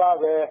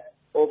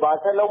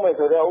ထိုင်ပြီးမှပဲဘာဆက်လုပ်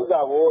မယ်ဆိုတဲ့ဥစ္စာ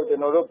ကိုကျွန်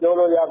တော်တို့ပြော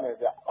လို့ရမယ်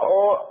ဗျ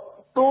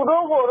သူ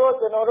တို့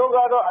ကိုတော့ကျွန်တော်တို့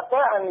ကတော့အ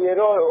သက်အန္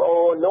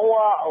တရာယ်တော့လုံးဝ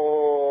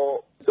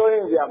စိုး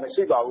ရင်ကြာမရှိ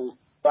ပါ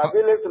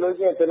ဘူးဘာဖြစ်လဲဆိုလို့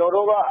ရှိရင်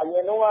ကျွန်တော်တို့ကအရ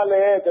င်တုန်းက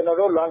လည်း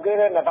ကျွန်တော်တို့လွန်ခဲ့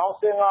တဲ့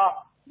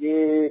2015ဒီ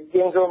ကျ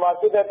င်းဆို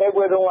မှာဖြစ်တဲ့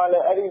တိုက်ပွဲတုန်းက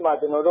လည်းအဲ့ဒီမှာ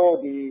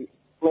ကျွန်တော်တို့ဒီ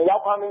2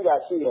ယောက်ဖ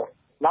မ်းမိတာရှိ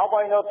တယ်နောက်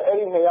ပိုင်းတော့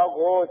အဲ့ဒီ2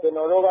ယောက်ကို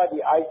ကျွန်တော်တို့ကဒီ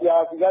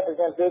ICRC ကတ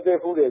ကယ်သေး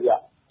ဖူးတယ်ဗျ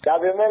ဒါ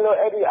ပေ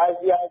မဲ့လို့အဲ့ဒီ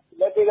ICRC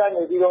လက်ထက်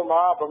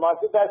ကနေပြီးတော့မှဗမာ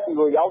စစ်တပ်စီ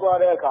ကိုရောက်သွား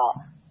တဲ့အခါ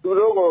သူ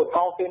တို့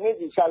ကိုထောင်10နှစ်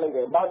ကြီးချလိုက်တ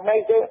ယ်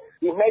နောက်နှိုက်တဲ့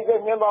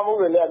ညှဉ်းပန်းမှု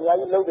တွေလည်းအများ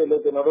ကြီးလုပ်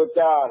တယ်လို့ကျွန်တော်တို့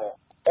ကြားရတယ်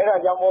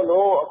အဲ့ဒါကြောင့်မို့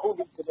လို့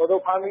အခုကျွန်တော်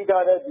တို့ဖမ်းမိ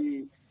ထားတဲ့ဒီ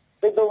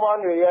စစ်သုံးပါး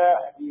တွေရဲ့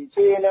ဒီ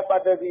ခြေရင်းနဲ့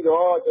ပတ်သက်ပြီး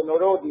တော့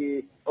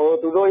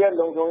ကျွန်တော်တို့ဒီသူတို့ရဲ့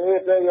လုံခြုံရေး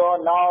အတွက်ရော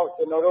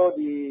နောက်ကျွန်တော်တို့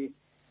ဒီ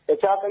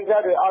တခြားကိစ္စ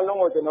တွေအားလုံး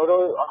ကိုကျွန်တော်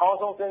တို့အကော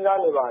င်းဆုံးစဉ်းစား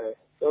နေပါ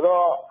တယ်ဆို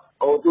တော့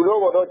သူတို့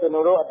ကတော့ကျွန်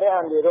တော်တို့အသက်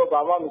အန္တရာယ်တော့ဘာ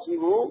မှမရှိ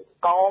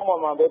ဘူးကောင်းအော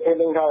င်မှပဲထိ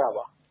န်းသိမ်း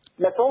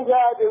ထားတာပါမဆုံးဖြတ်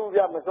ရသေး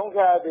ဘူးဗျမဆုံးဖြ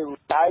တ်ရသေးဘူး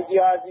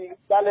ICRC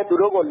ကလ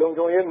ည်းသူတို့ကို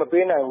လုံခြုံရေး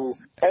မပေးနိုင်ဘူး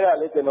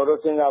အဲ့ဒါလေး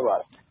ကျွန်တော်တို့စဉ်းစားပါ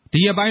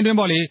တယ်ဒီရက်ပိုင်းတွ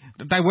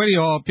င်းပေါ့လေတိုက်ပွဲတွေ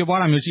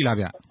ရောဖြစ်ပွားတာမျိုးရှိလား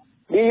ဗျ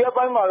ဒီ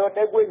ရက်ပိုင်းမှာတော့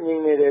တိုက်ပွဲ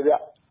ငြိမ်နေတယ်ဗျ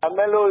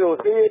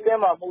အမဲလို့စစ်ရေးတ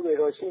င်းမာမှု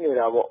တွေတော့ရှိနေ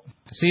တာပေါ့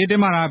စစ်ရေးတင်း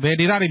မာတာ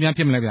ဘယ်ဒေသ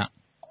တွေများဖြစ်မလဲဗျ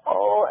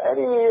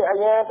အဲ့ဒီအ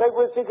ရင်တိုက်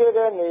ပွဲဖြစ်ခဲ့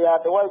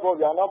တဲ့နေရာတ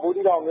ဝိုက်ပေါ့ဗျာနော်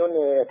ဘူးတီတောင်မျိုးန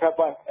ယ်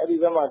ထပ်ပိုင်းအဲ့ဒီ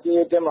ဘက်မှာ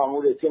စစ်ရေးတင်းမာ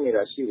မှုတွေဖြစ်နေ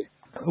တာရှိတယ်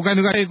ဟုတ်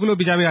ကဲ့ခုလို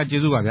ပြကြ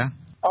ပေးတာကျေးဇူးပါ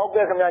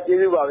ဗျာဟုတ်ကဲ့ခင်ဗျာကျေး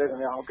ဇူးပါပဲခင်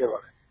ဗျာဟုတ်ကဲ့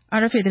ပါ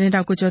RFA သတ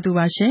င်းတောက်ကိုကျော်သူပါ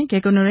ရှင်။ကေ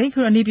ကိုနိုရိတ်ခု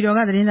နေပြည်တော်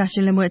ကသတင်းစာရှ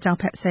င်းလင်းပွဲအကြောင်း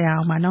ဖတ်ဆက်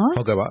ရအောင်ပါနော်။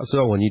ဟုတ်ကဲ့ပါအစိုး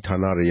ရဝန်ကြီးဌာ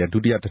နတွေ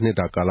ရဲ့ဒုတိယ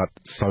တစ်နှစ်တာကာလ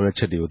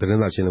ဆောင်ရွက်ချက်တွေကိုသတင်း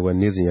စာရှင်းလင်းပွဲ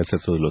နေ့စဉ်ရက်ဆ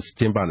က်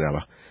ဆိုလို့ကျင်း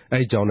ပနေတာပါ။အဲ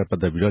ဒီအကြောင်းနဲ့ပတ်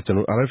သက်ပြီးတော့ကျွန်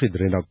တော် RFA သတ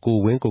င်းတောက်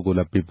ကိုဝင်းကို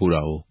လည်း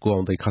ပေးပို့တာကိုကိုအော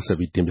င်သိခါ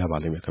ဆက်ပြီးတင်ပြပါ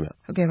လိမ့်မယ်ခင်ဗျ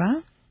။ဟုတ်ကဲ့ပါ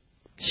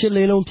။ရှစ်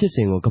လေးလုံးဖြစ်စ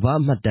ဉ်ကိုကမ္ဘာ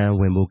မှတ်တမ်း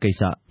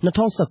ဝင်ဖို့ကိစ္စ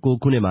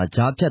2019ခုနှစ်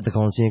မှာကြားဖြတ်သ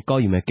န်းခေါင်စာရင်း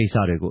ကောက်ယူမဲ့ကိစ္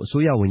စတွေကိုအ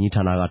စိုးရဝန်ကြီး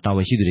ဌာနကတာ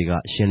ဝန်ရှိသူတွေက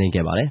ရှင်းလ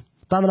င်းခဲ့ပါတယ်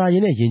။သာ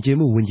သနာရေးနဲ့ယဉ်ကျေး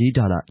မှုဝန်ကြီး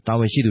ဌာ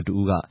နတာဝန်ရှိသူတ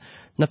ဦးက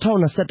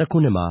 2021 ခု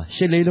နှစ်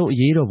မှာရှစ်လေးလုံး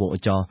အရေးတော်ပုံအ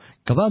ကြော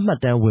င်းကမ္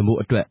ဘာ့မှတ်တမ်းဝင်ဖို့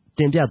အတွက်တ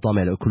င်ပြသွား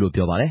မယ်လို့အခု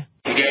လိုပြောပါတယ်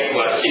။ဒီ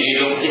ကရှစ်လေး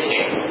လုံးဖြစ်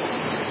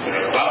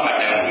စဉ်ကမ္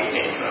ဘာ့မှတ်တမ်းဝင်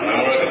တဲ့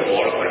Memorial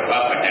Wall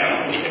ကမ္ဘာ့မှတ်တမ်း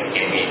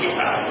ဝင်တဲ့ကိစ္စ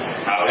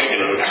။ဒါကိုလည်းကျွန်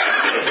တော်တို့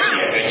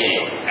ဒီ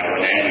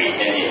နေ့နိုင်ငံ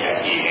ရေးစံချိန်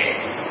အရှိတယ်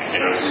။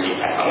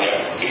ကျွန်တော်တို့ဒီအဆောင်ရ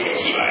ဒီ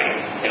ရှိပါတယ်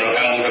။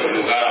ကျွန်တော်တို့က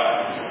ဘယ်လို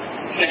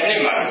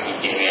ကတော့နှစ်မှာ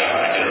ရှိကျင်ရ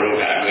တာ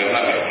ကျွန်တော်တို့ကတွေ့မှ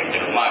တ်တယ်ကျွ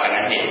န်တော်မှ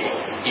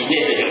ကနေဒီနေ့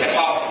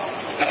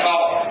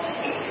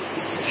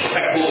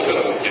ကျွန်တော်ကို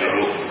တော့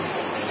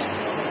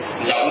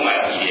ကျွန်တော်တို့ရောက်မှ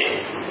ကြည့်တ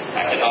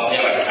ယ်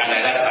ကျွန်တော်ပြောတာအနာ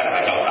ဂတ်ဆိုင်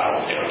မှာကြောက်တာကို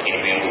ကျွန်တော်သင်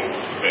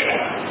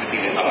ပေးဖို့တွေ့တာအစီ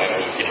အစဉ်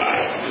ဆောင်ရွက်ပြီးရှိပါ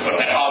တယ်။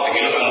ဆိုတော့တ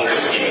ကယ်လို့အ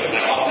မှုရှိ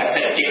ရင်တော့ဆ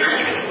က်ကြ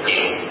ည့်တ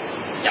ယ်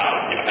။ကြောက်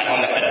တယ်။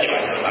ကျွန်တော်လည်းဆက်ကြ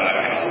ည့်ပါတယ်။ဆန္ဒခံ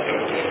မှုတွေ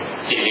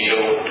စီလီ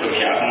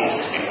လိုထူရှားမှုစီ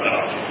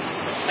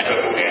စဉ်တော့အဲ့တော့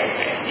ဒီ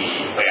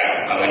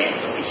ဘယ်အမှန်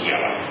ကိုသိရ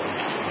ပါ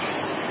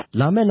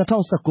လာမယ့်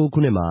2019ခု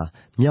နှစ်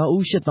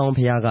မှာမြောက်ဦး8000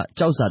ဖျား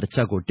ကကြောက်စာတစ်ချ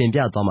က်ကိုတင်ပြ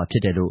သွား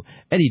မှာဖြစ်တယ်လို့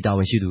အဲ့ဒီတာဝ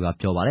န်ရှိသူက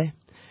ပြောပါတယ်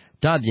။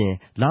ဒါ့အပြင်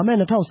လာမယ့်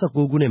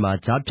2019ခုနှစ်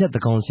မှာဂျားဖြတ်သ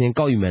ကောင်စ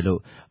င်းကောက်ယူ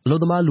မယ်လို့အလုပ်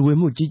သမားလူ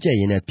ဝင်မှုကြီးကြပ်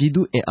ရေးနဲ့ပြည်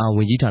သူ့အင်အားဝ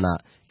န်ကြီးဌာ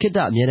နခေတ္တ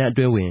အမြဲတမ်း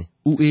အတွင်း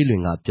ဝင်ဦးအေးလွင်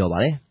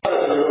ကပြောပါတယ်။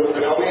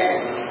ကျွန်တော်ရဲ့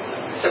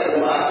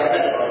စက်မှာဂျားဖြ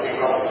တ်သကောင်စင်း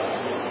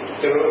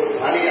ကောက်ကျွန်တော်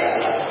မလေး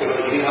ရတာကျွန်တော်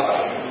ဒီဟာပါ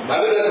။ဘာ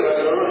လို့လဲ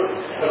ဆိုတော့ကျွန်တော်တို့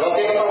သကောင်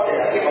စင်းကောက်တဲ့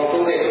ဒီပေါင်း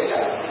30ကျော်ချာ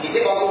ဒီ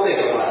တစ်ပေါင်း30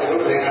ကျော်မှာ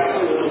ကျွန်တော်တို့လည်းအတူ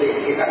တူ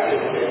လေးကိစ္စ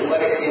တွေဒီမှာ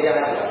လည်းစဉ်း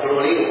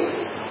စားကြတာတော်တော်လေး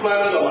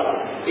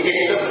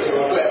ကိုမှန်ပြီးတော့မှဒီချိန်တော့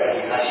ကျွန်တော်တွေ့တယ်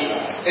ခါရှိတယ်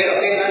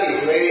အဲ့တော့သင်္ကန်းတွေ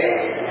တွေ့ရတယ်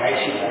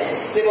အများကြီးရှိပါ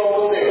တယ်ဒီပေါင်း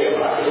30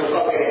ကျော်မှာ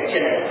ကျွန်တော်ကောက်ခဲ့တဲ့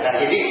အချက်နဲ့ဒါ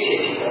ဒီ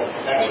အချက်ရှိတော့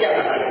ဒါတိကျတာ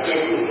လည်းစိ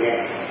တ်ကူ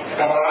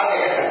နဲ့ကဘာ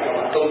နဲ့ဆက်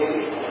တော့သုံး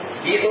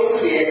ဒီသုံး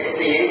ခု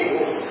ရဲ့စီရင်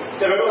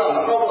ကိုကျွန်တော်တို့ကမ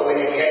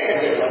ကောက်တော့ဘဲနဲ့ဒီ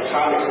အချက်တွေ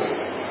ကိုထားလို့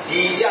ဒီ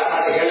ကြ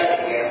အားတဲ့ရလက်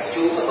တွေအ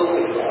ကျိုးအသုံး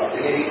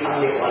တွေတော့ဒီနေ့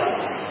အားနေသွားတယ်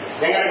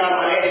နိုင်ငံသား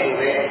မှလည်းဒီ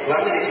လိုပဲ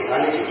1 minute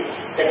 1 minute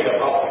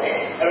ဆက်ပြီးတော့ပေါက်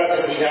တယ်အဲ့တော့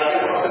ဒီကနေ့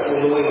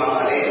ဆက်ကူလို့မှာ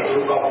လည်း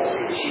ကျွန်တော်တို့ပေါက်ဖို့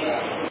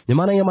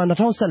ရှိတာမြန်မာနိုင်ငံမှာ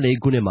2014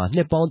ခုနှစ်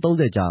မှာနှစ်ပေါင်း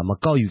30ကြာမ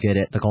ကောက်ယူခဲ့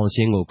တဲ့သကောင်စ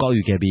င်းကို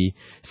ကောက်ယူခဲ့ပြီး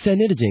10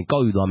နှစ်တစ်ကြိမ်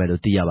ကောက်ယူသွားမယ်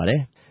လို့သိရပါတယ်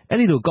။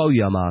အဲ့ဒီလို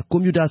ကောက်ယူရ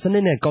မှာကွန်ပျူတာစန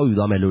စ်နဲ့ကောက်ယူ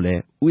သွားမယ်လို့လ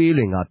ည်းဦးအေး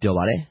လွင်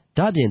ကပြောပါတယ်။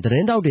ဒါ့အပြင်သတ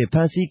င်းတောက်တွေဖ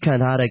မ်းဆီးခံ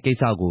ထားရ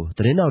တဲ့ကိစ္စကိုသ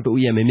တင်း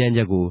တောက်တို့ရဲ့မေးမြန်းချ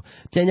က်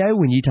ကိုပြန်ကြားရေး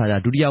ဝန်ကြီးဌာန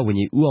ဒုတိယဝန်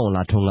ကြီးဦး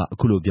အောင်လာထွန်းကအ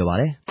ခု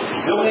လိုပြောပါတယ်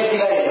။လုံနေကြည့်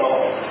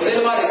လိုက်တော့သတင်း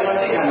သမားတွေဖ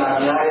မ်းဆီးခံတာ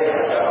များတဲ့အ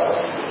ခါကျတော့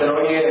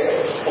ကျွန်တော်ရဲ့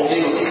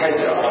ပုံလေးကိုထိခိုက်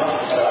စေတာပါ။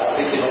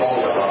အဲ့ဒါသိသိမဟုတ်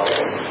ဘူးပါပဲ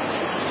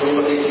။ဘု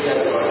ရားသိသိကြတ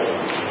ယ်ပါ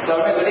။ဒါပေ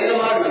မဲ့သတင်း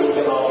သမားတွေကို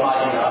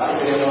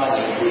ကျွန်တော်မှားနေတာသတင်းသမား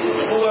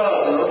တွေအခု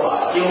ကတော့ကျွန်တော်ကအ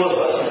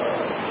ကျိုးဆိုတာရှိတယ်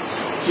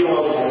။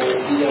ကျိုးကို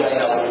ဒီကြ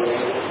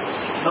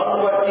လိုက်တာလို့နောက်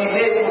တော့ဒီ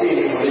လေးဥ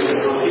ပဒေတွေကိုကျွန်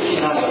တော်သိ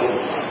ရှိထား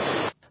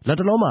တယ်လို့လက်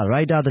တလုံးမှာ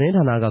ရိုက်တာသတင်း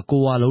ဌာနက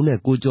ကိုဝါလုံးနဲ့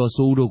ကိုကျော်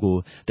စိုးဦးတို့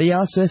ကိုတ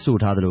ရားစွဲ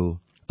ဆိုထားသလို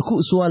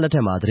အခုအစိုးရလက်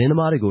ထက်မှာသတင်းသ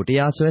မားတွေကိုတ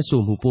ရားစွဲ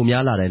ဆိုမှု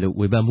ပိုများလာတယ်လို့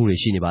ဝေဖန်မှု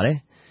တွေရှိနေပါတယ်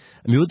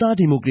။အမျိုး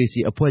သားဒီမို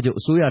ကရေစီအဖွဲ့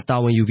ချုပ်အစိုး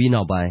ရတာဝန်ယူပြီး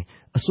နောက်ပို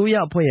င်းအစိုး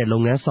ရအဖွဲ့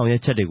ရဲ့လုပ်ငန်းဆောင်ရွက်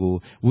ချက်တွေကို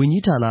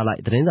ဝန်ကြီးဌာန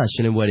လိုက်သတင်းစာရှ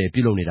င်းလင်းပွဲ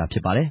တွေပြုလုပ်နေတာဖြ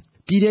စ်ပါတယ်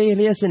။ပြည်ထရေး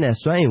လျှက်စစ်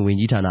နဲ့စွမ်းအင်ဝန်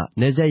ကြီးဌာန၊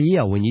နယ်စပ်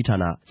ရေးရာဝန်ကြီးဌာ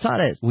နစ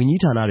တဲ့ဝန်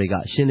ကြီးဌာနတွေ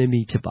ကရှင်းလင်း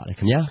ပြီးဖြစ်ပါ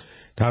တယ်ခင်ဗျာ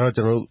။ဒါတော့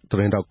ကျွန်တော်တို့သ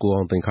တင်းတောက်ကို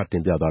အောင်သိန်းခတ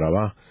င်ပြသွားတာပါ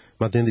။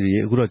မသိန်းတီ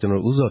အခုတော့ကျွန်တော်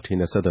ဦးစောထ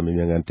င်းနဲ့ဆက်သွယ်မေး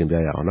မြန်းခန်းတင်ပြ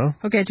ရအောင်နော်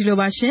။ဟုတ်ကဲ့ဒီလို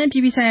ပါရှင်ပြ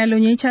ည်ပဆိုင်ရာလူ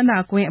ငင်းချ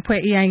မ်းသာကွင်းအဖွဲ့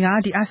AI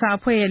ကဒီအာဆာအ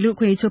ဖွဲ့ရဲ့လူ့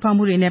အခွင့်အရေးချိုးဖောက်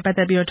မှုတွေနဲ့ပတ်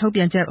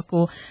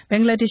သက်ပြီးတော့ထုတ်ပြန်ချက်ကို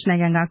ဘင်္ဂလားဒေ့ရှ်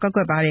နိုင်ငံကကွက်ကွ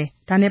က်ပါတယ်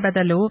။ဒါနဲ့ပတ်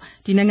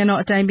သက်လို့ဒီနိုင်ငံတော်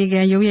အတိုင်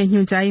ပင်ခံရုံးရဲ့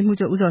ညွှန်ကြားရေးမှူး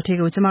ချုပ်ဦးစော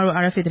ဌေးကိုကျမတို့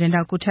RFA သတ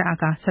င်းတောက်ကိုထက်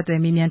အားက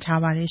ဆက်သွယ်မေးမြန်းထား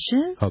ပါ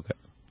တယ်ရှင်။ဟုတ်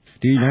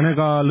ကဲ့ဒီနိုင်ငံ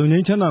ကလူင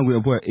င်းချမ်းသာကွ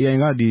င်းအဖွဲ့ AI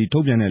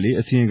ကဒီထုတ်ပြန်တဲ့လေ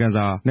အစီရင်ခံ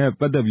စာ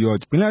နဲ့ပတ်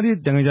သက်ပြီးတော့ဘင်္ဂလားဒေ့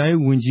ရှ်နိုင်ငံ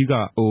ရေးဝန်ကြီး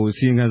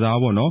ကစီရင်ခံစာ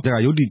ပေါ့နော်ဒါ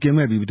ကရုပ်တည်ကင်း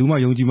မဲ့ပြီးဘယ်သူမှ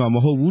ယုံကြည်မှာ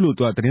မဟုတ်ဘူးလို့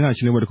သူကသတင်းစာရှ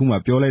င်းလင်းပွဲ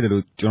တစ်ခုမှပြောလိုက်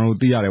တယ်လို့ကျွန်တော်တို့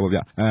သိရတယ်ပေါ့ဗျ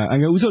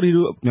အငယ်ဦး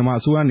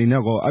စောဒီတို့မြန်မာအစိုးရအနေ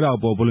နဲ့ကော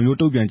အဲ့ဒါပေါ်ဘယ်လိုမျိုး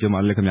တုံ့ပြန်ခြ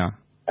င်းမှလဲခင်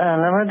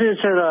ဗျာနံပါတ်1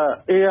ချက်က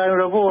AI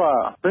report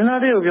ကဘင်္ဂ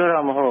လားဒေ့ရှ်ကိုပြောတာ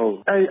မဟုတ်ဘူး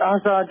အာ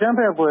ဆာအကြမ်း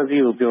ဖက်အဖွဲ့အစ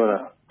ည်းကိုပြောတာ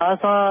အာ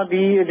ဆာ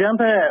ဒီအကြမ်း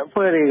ဖက်အ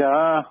ဖွဲ့တွေက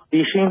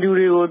ဒီရှင်သူ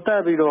တွေကို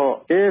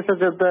တတ်ပြီးတော့ဆက်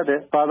တတ်တယ်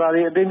ဘာသာ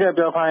တွေအတင်းကျပ်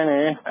ပြောခိုင်း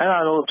တယ်အဲ့ဒါ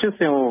တော့ဖြစ်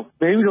စဉ်ကို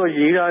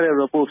မေးပြီးတော့ရေးထားတဲ့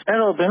report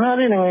အဲ့တော့ဘင်္ဂ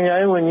လားဒေ့ရှ်နိုင်ငံ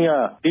ရေးဝန်ကြီး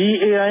ကဒီ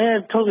AI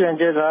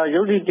ရဲ့ထုတ်ပြန်ချက်က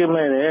ရုပ်တည်က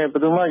င်းမဲ့တယ်ဘယ်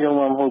သူမှ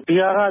ယုံမှာ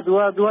မဟုတ်ဒီဟာက तू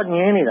ကင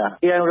င်းနေတာ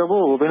AI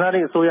report ကိုဘင်္ဂ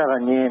လားဒေ့ရှ်အစိုးရက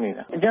ငင်းနေ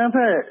တာအကြမ်း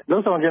ဖက်လုံ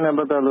ဆောင်ခြင်းနဲ့ပ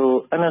တ်သက်လို့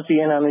Amnesty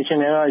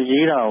International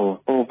ကရေးတာ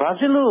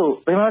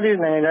ကိုဘာဖြစ်လို့ဘင်္ဂလားဒေ့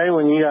ရှ်နိုင်ငံရေးဝ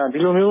န်ကြီး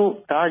ကဒီလို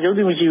မျိုးဒါရုပ်တ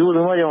ည်မရှိဘူးဘယ်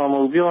သူမှယုံမှာ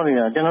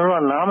မဟုတ်ပြောနေတာကျွန်တော်တို့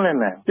ကနားမလည်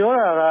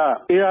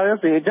နိုင်ပြောတာက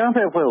ARSA အကြမ်း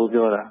ဖက်အဖွဲ့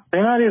ကိုပြောတာဘ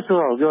င်္ဂလားဒေ့ရှ်ဆို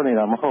တော့ပြောနေ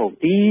တာ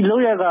မဟုတ်ဒီလော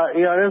က်ရက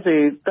ARSA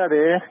တတ်တ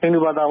ယ်ဟိန္ဒူ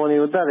ဘာသာ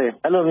ဝင်တွေကိုတတ်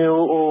တယ်အဲ့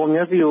လိုမျိုးမျ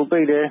က်စိ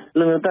ကိုပိတ်တယ်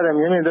အဲ့လိုမျိုးတတ်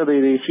တယ်မျက်မြင်သက်သေ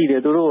တွေရှိ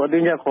တယ်သူတို့အ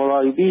တင်းကျပ်ခေါ်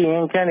သွားပြီး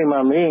ရင်ခန်းနေမှာ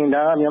မင်း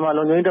ဒါ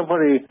ကမြန်မာလုံခြုံရေးတပ်ဖွဲ့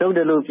တွေလုပ်တ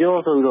ယ်လို့ပြော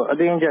ဆိုပြီးတော့အ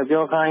တင်းကျပ်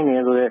ပြောခိုင်း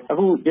နေဆိုတော့အ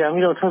ခုပြန်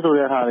ပြီးတော့ထွက်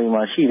ဆိုတဲ့ဟာ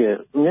တွေမှာရှိတယ်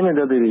မျက်မြင်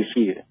သက်သေတွေ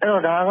ရှိတယ်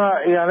အဲ့တော့ဒါက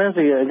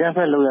ARSA ရဲ့အကြမ်းဖ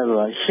က်လုပ်ရဆို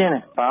တာရှင်းတ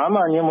ယ်ဘာမှ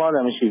ညှ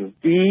င်းပွားတာမရှိဘူး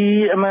ဒီ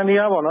အမှန်တ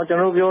ရားပေါ့နော်ကျွန်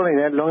တော်တို့ပြောနေ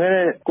တယ်လွန်ခဲ့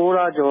တဲ့6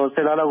လကျော်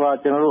10လလောက်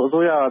ကကျွန်တော်တို့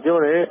အစိုးရ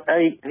ကပြောတယ်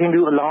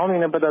အဲ့ဟိန္ဒူအလောင်း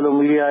တွေနဲ့ပတ်သက်လို့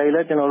မီဒီယာတွေလ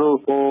ည်းကျွန်တော်တို့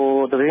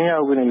သတင်းရ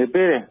ဥပဒေ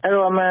တွေပေးတယ်အဲ့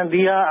တော့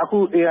အမှန်ဒီဟာအခု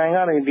AI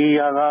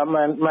ကနေဒီဟာက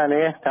အမှန်တ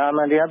ယ်ဒါ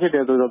အမှန်တရားဖြစ်တ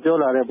ယ်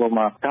ဆိုတော့ပြောလာတဲ့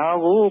ပုံမှာဒါ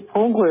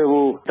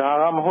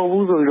ကိုဖုံးကွယ်ဖို့ဒါက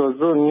မဟုတ်ဘူး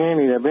ဆိုပြီးတော့သူည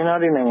င်းနေတယ်ဘင်္ဂလား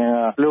ဒေ့ရှ်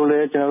နိုင်ငံကလို့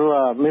လဲ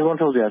ကျွန်တော်တို့ကမေးခွန်း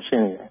ထုတ်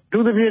စရာဖြစ်နေတယ်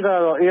သူသဖြင့်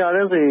ကတော့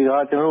ARSA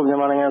ကကျွန်တော်တို့မြန်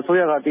မာနိုင်ငံအစိုး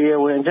ရကတရား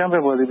ဝင်အကြမ်းဖ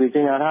က်ဖွဲ့စည်းပြီး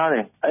ကြေညာထား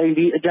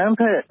တယ်ဒီအကြ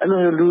မ်းဖက်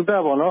အဲ့လိုလူ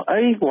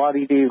သက်ပေါ့နော်အဲ့ဒီဝါ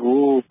ဒီ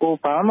တွေကို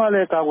ဘာမှ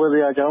လည်းကာကွယ်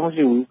စရာအကြောင်းမ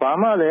ရှိဘူးဘာ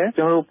မှလည်း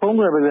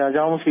ကျွန်တော်တို့ဖုံးကွယ်စရာ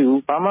အကြောင်းမရှိ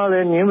ဘူးဘာမှလ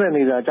ည်းငြင်း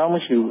ပယ်နေတာအကြောင်းမ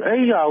ရှိဘူး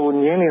အဲ့ဒီဟာကို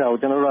ငြင်းနေတာကို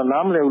ကျွန်တော်တို့က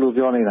နားမလည်ဘူးလို့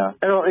ပြောနေတာ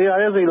အဲ့တော့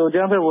ARSA လိုအကြ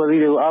မ်းဖက်ဖွဲ့စည်း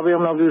တွေကိုအားပေး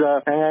အောင်ပြုတာ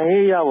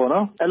နိုင်ငံရေး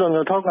ရပေါ့နော်အဲ့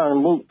လိုမျိုး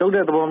ထောက်ခံမှုတုတ်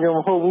တဲ့သဘောမျိုး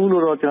မဟုတ်ဘူး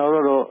လို့တော့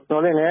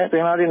ကျွန်တော်တို့တော့ပြောနေတယ်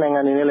ပင်လာသည့်နိုင်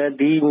ငံတွေနဲ့လည်း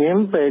ဒီ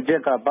ငင်း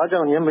ပယ်ချက်ကဘာကြော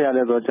င့်ငင်းပယ်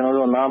ရလဲဆိုတော့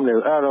ကျွန်တော်တို့နားမလည်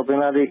ဘူးအဲ့တော့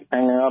ပင်လာသ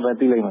ည့်နိုင်ငံ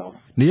ကပဲသိလိမ့်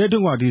မယ်နေရ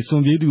တော့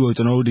ကဒီစွန်ပြေးသူကို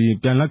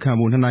ကျွန်တော်တို့ဒီပြန်လက်ခံ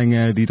ဖို့နှစ်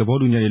နိုင်ငံဒီသ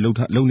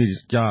ဘောတူညီချက်တွေလုပ်နေ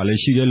ကြ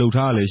ရလဲရှိတယ်လှုပ်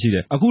ထားရလဲရှိတ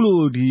ယ်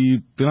အခုလို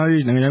ဒီဘင်္ဂလား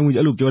ဒေ့ရှ်နိုင်ငံရေး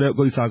ဝန်ကြီးအဲ့လိုပြောတဲ့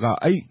ကိစ္စက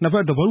အဲ့နှစ်ဖ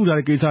က်သဘောတူ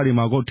ထားတဲ့ကိစ္စတွေ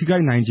မှာကိုထိ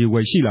ခိုက်နိုင်ခြေဝ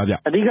ယ်ရှိလားဗျ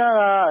အဓိက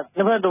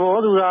နှစ်ဖက်သ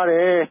ဘောတူထား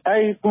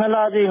တယ်အဲ့နှစ်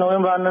လပြည့်နိုဝ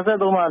င်ဘာ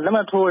23မှာလက်မှ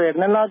တ်ထိုး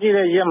တယ်နှစ်လပြ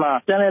ည့်တဲ့ရက်မှာ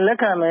ပြန်လည်လက်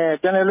ခံ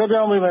မယ်ပြန်လည်လွှဲ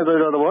ပြောင်းပေးမယ်ဆို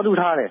တော့သဘောတူ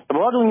ထားတယ်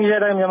သဘောတူညီချ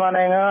က်တိုင်းမြန်မာ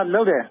နိုင်ငံက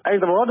လုပ်တယ်အဲ့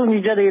သဘောတူညီ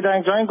ချက်တွေအ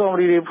တိုင်း joint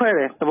committee တွေဖွဲ့တ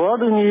ယ်သဘော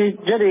တူညီ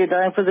ချက်တွေအ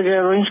တိုင်း physical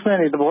arrangement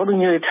တွေသ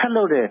ဘောတူညီချက်တွေ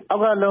ထပ်လုပ်တယ်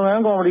အောက်ကလုပ်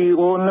ငန်းကော်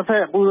မတီကိုနှစ်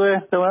ဖက်ပူး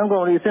တွဲလုပ်င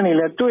န်းကော်မတီအဆင့်တွေ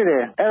လည်းတွေ့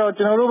တယ်အဲ့တော့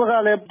ကျွန်တော်တို့ဘက်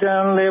ကလ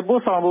ည်းပြန်လည်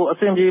ပို့ဆောင်ဖို့အ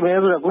ဆင်ပြေ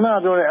မယ်ဆိုတော့ခုနက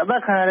ပြောတဲ့အ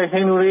သက်ခံရ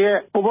တဲ့ဟိန္ဒူတွေ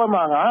ရဲ့ဟို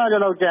ဘက်မှာ900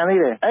ကျော်လောက်ကျန်နေ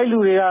တယ်အဲ့လူ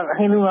တွေက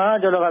ဟိန္ဒူ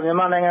900ကျော်လောက်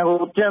ကမြန်မာနိုင်ငံ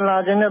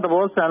ကိုပြန်လာခြင်းတဲ့သ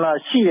ဘောဆန္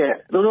ဒရှိ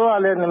တယ်သူတို့က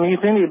လည်းမိ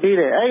စင်းတွေပေး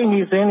တယ်အဲ့ဒီ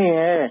မိစင်း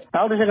တွေရဲ့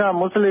နောက်တစ်ချက်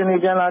ကမွတ်စလင်တွေ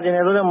ပြန်လာခြင်းတ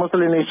ယ်ဆိုတဲ့မွတ်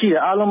စလင်တွေရှိ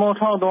တယ်အားလုံးပေါင်း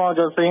1300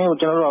ကျော်စင်းကို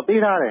ကျွန်တော်တို့က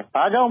ပေးထား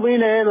တယ်ဘာကြောင့်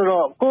ပေးလဲဆို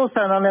တော့ကိုယ်ဆ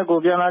န္ဒနဲ့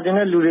ကိုပြန်လာခြင်း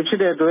တဲ့လူတွေဖြစ်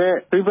တဲ့အတွက်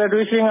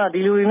repatriation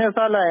ကဒီလူတွေနဲ့စ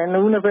လိုက်ရင်နှ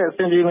စ်ဦးနှစ်ဖက်အ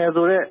ဆင်ပြေ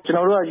မယ်ဆိုတော့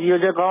ကျွန်တော်တို့က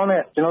ရည်ရွယ်ချက်ကော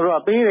င်းနဲ့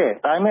ကျွန်တော်တို့ကပေးတယ်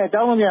ဒါပေမဲ့အကြော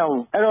င်းမပြန်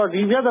ဘူးအဲ့တော့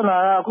ဒီပြ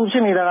ဿနာက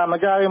အခုဖြစ်နေတာက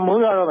မကြရင်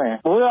မိုးရွာတော့မယ်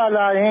မိုး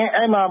ရွာလာရင်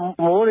အဲ့မှာ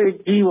မိုး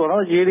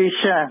တွေကြီးပေါ့နော်ရေတွေ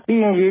ရှ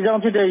မ်းပြီးရင်ရေကြော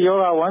င့်ဖြစ်တဲ့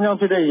ယောဂဝမ်းကြော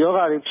င့်ဖြစ်တဲ့ယောဂ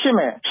တွေဖြစ်မ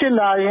ယ်ဖြစ်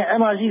လာရင်အဲ့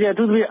မှာရှိ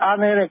တဲ့သူတွေ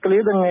အားနေတဲ့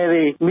ကလေး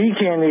ငယ်တွေမိ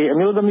ခင်တွေ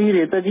အမျိုးသမီး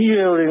တွေတက်ကြီးရွ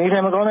ယ်တွေနေထို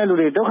င်မကောင်းတဲ့လူ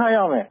တွေဒုက္ခ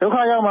ရောက်မယ်ဒုက္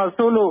ခရောက်မှ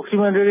ဆိုလို့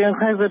humanitarian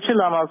crisis ဖြစ်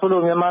လာမှ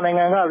ဆိုလို့မြန်မာနိုင်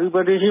ငံက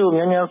repatriation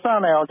ကိုမြန်မြန်စ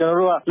နိုင်အောင်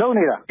ကျွန်တော်တို့ကလုပ်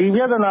နေတာဒီ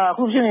ပြဿနာအ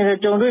ခုဖြစ်နေ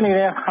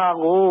တဲ့ကြုံတွေ့နေတဲ့ဟာ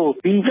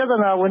ကိုဒီပြဿ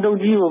နာ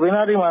ဝန်တုပ်ကြီးကိုဘင်္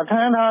ဂလားဒေ့ရှ်မှာထ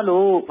မ်းထား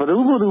လို့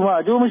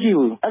ဘယ်သူမှအကျိုးမ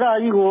ရှိဘူး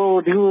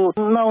အဲ့ဒါကြီးကိုဒီ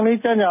ကိုနှောင့်နှေး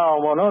ကြံ့ကြ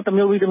အောင်ပေါ့နော်တစ်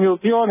မျိုးပြီးတစ်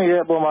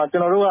မျိုးပြောနေတဲ့အပေါ်မှာ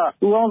ကျွန်တော်တို့က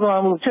ပူပေါင်း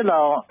ဆောင်မှုဖြစ်လာ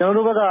အောင်ကျွန်တော်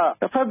တို့ဘက်က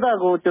တစ်ဖက်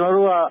သက်ကို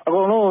ကျွန်တော်တို့က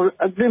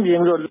အကုန်လုံးအသင့်ပြင်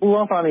ပြီးတော့ပူ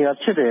ပေါင်း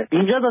ဆောင်နေတာဖြစ်တယ်ဒီ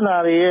ပြ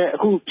ဿနာတွေရဲ့အ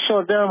ခု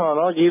short term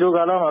မှာနော်ဂျီ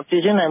ရိုကာလမှာဖြေ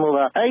ရှင်းနိုင်မှုက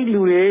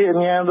အဲ့ဒီလူတွေ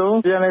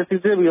အမြန်ဆုံးပြန်လည်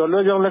စစ်စစ်ပြီးတော့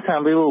လွှဲပြောင်းလက်ခံ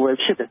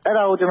ပေးဖို့ပဲဖြစ်တယ်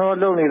အဲ့ဒါကို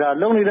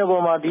ကျွန်တော်တို့လုပ်နေတဲ့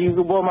ပုံမှာဒီ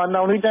ပုံမှာ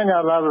နှော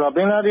င့်နှေးကြံ့ကြလားဆိုတော့ဘ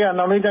င်္ဂလားဒေ့ရှ်က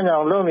နှော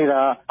င့်နှေးကြံ့ကြအောင်လုပ်နေ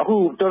တာ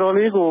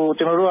အခုတော်တော်လေး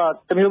ကိုကျွန်တော်တို့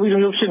ကတစ်မျိုးပြီးတစ်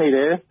မျိုးဖြစ်နေတ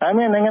ယ်ဒါပေ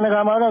မဲ့နိုင်ငံ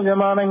တကာမှာတော့မြန်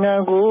မာ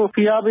နိုင်ငံကို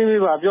ဖိအားပေး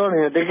ပါပြောနေ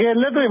တယ်တ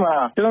ကယ်လက်တွေ့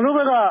မှာကျွန်တော်တို့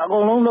ဘက်က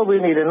အကုန်လုံးလုပ်ပေး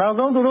နေတယ်နောက်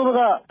ဆုံးသူတို့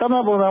ဘက်က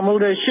တမပုံစံမဟုတ်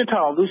တဲ့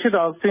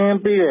8000စင်း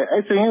ပေးတယ်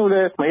အဲ့စင်းကို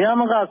လည်းမရ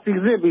မကစီ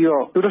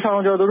စစ်ပြီးတော့သူ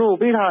1000ကျော်သူတို့ကို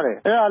ပေးထား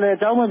တယ်အဲ့ဒါလည်း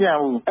အကြောင်း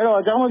မပြန်ဘူး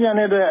အဲ့တော့အကြောင်းမပြန်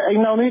တဲ့အတွက်အိမ်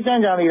နှောင်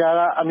လေးကြံ့ကြာနေတာ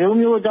ကအ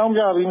မျိုးမျိုးအကြောင်းပြ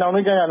ပြီးနှောင်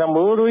လေးကြံ့ကြာ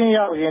တယ်မိုးရ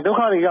င်းရောက်ရင်ဒုက္ခ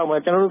တွေရောက်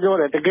မယ်ကျွန်တော်တို့ပြော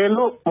တယ်တ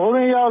ကယ်လို့မိုးရ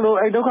င်းရောက်လို့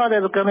အဲ့ဒုက္ခ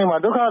တွေစကနေမှာ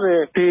ဒုက္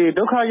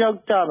ခရောက်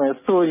ကြ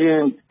မယ်ဆို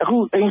ရင်အခု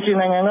အိမ်ရှင်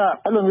နိုင်ငံက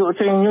အဲ့လိုမျိုးအ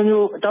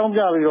ချိန်မျိုးအကြောင်းပြ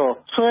ပြီးတော့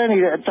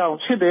ဆွဲနေတဲ့အကြောင်း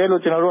ဖြစ်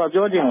တယ်လို့ကျွန်တော်တို့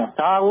ကပြောချင်တယ်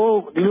ဒါ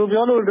ကိုဒီလို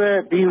ပြောလို့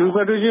အတွက်ဒီ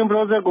repatriation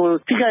process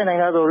ကိုထိခိုက်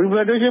နိုင်တာဆို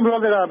repatriation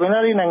process ကဘင်္ဂ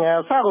လားဒေ့ရှ်နိုင်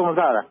ငံစကုန်မ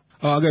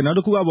စတာကဲနောက်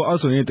တစ်ခုကပေါ့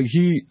အဲ့ဆို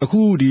ရင်အ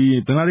ခု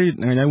ဒီဘင်္ဂလားဒေ့ရှ်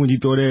နိုင်ငံရေး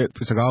ဝန်ကြီးပြောတဲ့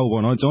စကား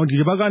ကိုပေါ့နော်ကျွန်တော်ဒီ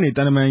တစ်ပတ်ကနေတ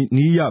န်တမန်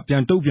နီးရပြ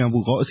န်တုတ်ပြန်ဖို့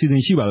အစီအ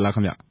စဉ်ရှိပါလားခ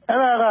င်ဗျ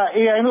အဲ့ဒါက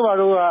AI တို့ဘာ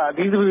လို့ကအ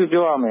ဒီသူ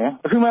တွေပြောရမယ်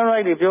human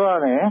right တွေပြောရ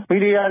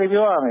မယ်မီဒီယာတွေ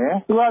ပြောရမယ်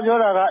သူ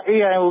ကပြောတာက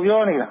AI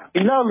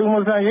ကိုပြောနေတာဒီလောက်လူ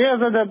မဆန်ရဲ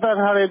စက်တတ်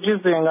ထားတဲ့ဖြစ်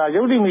စဉ်က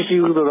ရုပ်တည်မ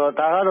ရှိဘူး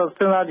ဆိုတော့ဒါကတော့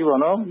စဉ်းစားကြည့်ပါ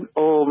နော်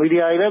မီဒီ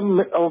ယာတွေလ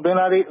ည်းဘင်္ဂ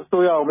လားဒေ့ရှ်အ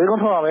စိုးရကို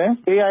မေးခွန်းထုတ်ရမယ်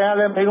AI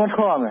ကလည်းမေးခွ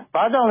န်းထုတ်ရ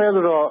မယ်ဘာကြောင့်လဲ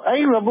ဆိုတော့အဲ့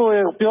ဒီ report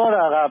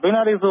ကိုပြောတာကဘင်္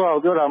ဂလားဒေ့ရှ်အစိုးရ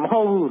ကိုပြောတာမဟု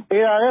တ်ဘူး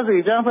ARS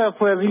တွေကျန်း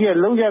ဖက်ဖွဲ့စည်းရဲ့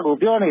လုံချက်ကို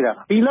ပြောနေတာ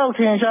ဒီလောက်ထ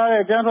င်ရှား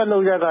တဲ့ကျန်းဖက်လုံ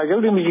ချက်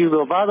ကရုပ်တည်မရှိဘူးဆို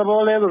တော့ဘာသဘော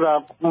လဲ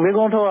ဆိုတာမေး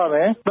ခွန်းထုတ်ရ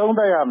မယ်သုံးသ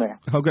ပ်ရမယ်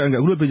ဟုတ်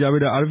ကဲ့အခုလိုပြကြပေး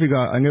တဲ့ RFA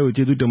ကအငယ်ကို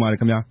ကျေးဇူးတင်ပါ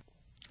တယ်ခင်ဗျာ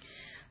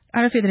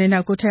RFA သတ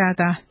င်းတော့ကို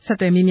ထက်က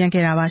ဆက်သွယ်မေးမြ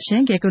န်းခဲ့တာပါရှ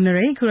င်ကဲကိုန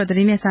ရိခုတော့သတ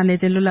င်းနဲ့စာ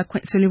နယ်ဇင်းလွတ်လပ်ခွ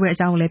င့်ဆွေးနွေးပွဲ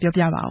အကြောင်းကိုလ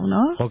ည်းပြောပြပါအောင်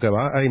နော်ဟုတ်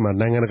ကဲ့ပါအဲ့ဒီ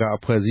မှာနိုင်ငံတကာအ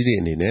ဖွဲ့အစည်းတွေ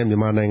အနေနဲ့မြန်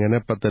မာနိုင်ငံနဲ့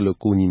ပတ်သက်လို့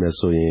ကူညီ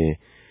မယ်ဆို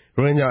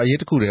ရင်ရိုဟင်ဂျာအရေး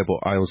တစ်ခုတ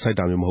ည်းပေါ့အာရုံ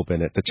စိုက်တာမျိုး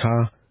မဟုတ်ဘဲနဲ့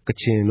တခြားက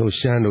ချင်တို့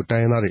ရှမ်းတို့တို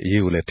င်းရင်းသားတွေအ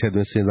ရေးကိုလည်းထည့်သွ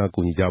င်းစဉ်းစားကူ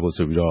ညီကြဖို့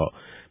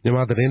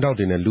ဆိုပြီးတော့မြန်မာသတင်း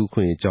တောက်တွေ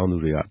နဲ့လူခွင့်အကြောင်းသူ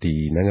တွေကဒီ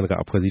နိုင်ငံတကာ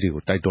အဖွဲ့အစည်း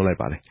တွေကိုတိုက်တွန်း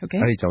လိုက်ပါတယ်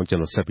အဲ့ဒီအကြောင်းကျွန်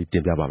တော်ဆက်ပြီးတ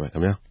င်ပြပါမယ်ခ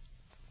င်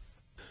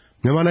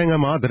ဗျာမြန်မာနိုင်ငံ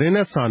မှာသတင်း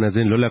နဲ့စာနယ်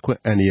ဇင်းလွတ်လပ်ခွင့်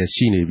အန္တရာယ်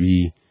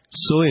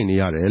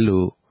ရှိနေပြီးစိုးရိမ်နေရ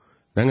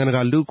တယ်လို့နိုင်ငံ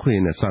တကာလူခွင့်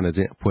နဲ့စာနယ်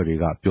ဇင်းအဖွဲ့တွေ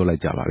ကပြောလိုက်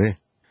ကြပါတယ်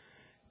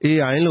။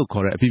 AI လို့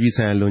ခေါ်တဲ့အပြည်ပြည်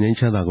ဆိုင်ရာလွတ်ငြိ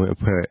မ်းချမ်းသာခွင့်အ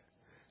ဖွဲ့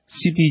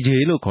CPJ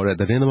လို့ခေါ်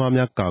တဲ့သတင်းသမား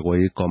များကာကွယ်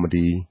ရေးကော်မ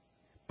တီ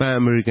Pan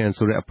American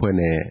ဆိုတဲ့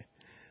အဖွဲ့နဲ့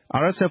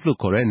RSF လို့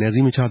ခေါ်တဲ့နယ်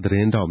စည်းမခြားသ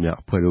တင်း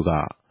တောက်များအဖွဲ့တို့ကအ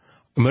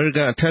မေရိ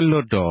ကန်အထက်လွှ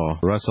တ်တော်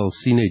Russell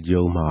Senate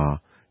ရုံး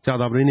မှာကြာ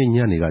သပတေးနေ့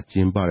ညနေကကျ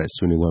င်းပ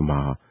တဲ့ဆွေးနွေးပွဲ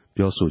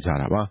မှာပြောဆိုကြ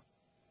တာပါ။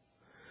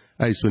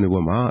အဲဒီဆွေးနွေး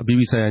ပွဲမှာ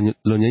အပြည်ပြည်ဆိုင်ရာ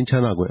လွတ်ငြိမ်းချ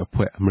မ်းသာခွင့်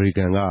အဖွဲ့အမေရိ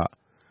ကန်က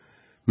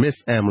Miss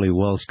Emily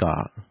Wells က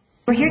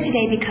We're here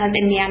today because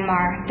in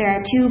Myanmar, there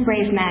are two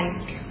brave men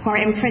who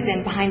are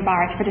imprisoned behind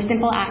bars for the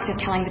simple act of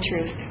telling the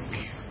truth.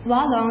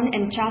 Wa Lone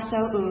and Cha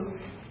So-u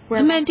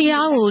အမှန်တ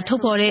ရားကိုထု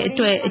တ်ဖော်တဲ့အ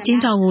တွက်အကျ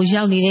ဉ်းထောင်ကို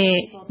ရောက်နေတဲ့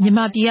မြန်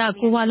မာပြည်က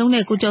ကိုဝလုံး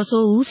နဲ့ကိုကျော်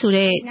စိုးဦးဆို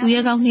တဲ့သူရဲ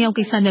ကောင်းနှစ်ယောက်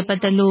ကိစ္စနဲ့ပတ်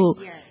သက်လို့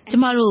ကျ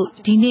မတို့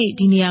ဒီနေ့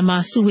ဒီနေရာမှာ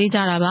စုဝေးကြ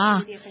တာပါ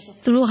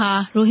သူတို့ဟာ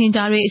ရိုဟင်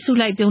ဂျာတွေအစု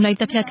လိုက်ပြုံလိုက်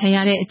တပ်ဖြတ်ခံရ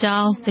တဲ့အကြော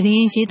င်းသတင်း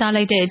ရေးသား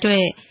လိုက်တဲ့အတွ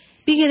က်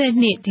ပြီးခဲ့တဲ့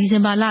နှစ်ဒီဇ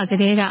င်ဘာလက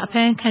တည်းကအဖ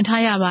မ်းခံ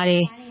ထားရပါတ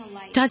ယ်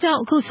ဒါကြောင့်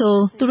အခုဆို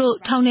သူတို့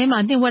ထောင်ထဲမှာ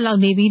2 ဝက်လောက်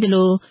နေပြီးတယ်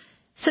လို့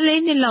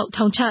14 နှစ်လောက်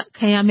ထောင်ချ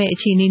ခံရမယ့်အ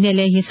ခြေအနေနဲ့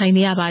လည်းရင်ဆိုင်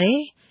နေရပါတယ်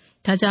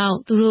ဒါကြောင့်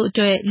သူတို့အ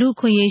တွက်လူ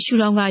ခွင့်ရေးရှု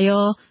ထောင့်က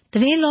ရောသ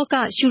တင်းလောက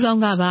ရှုထော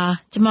င့်ကပါ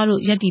ကျမ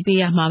တို့ရပ်တည်ပေး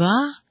ရမှာပါ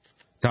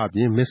ဒါပြ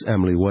င် Miss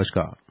Emily Walsh က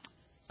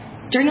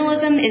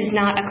Journalism is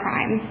not a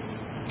crime.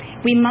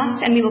 We must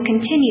and we will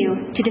continue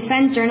to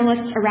defend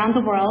journalists around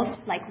the world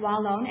like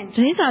Wallone and သ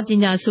တင်းစာပ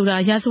ညာဆိုတာ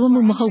ရာဇဝတ်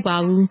မှုမဟုတ်ပါ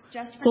ဘူး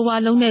ကိုဝ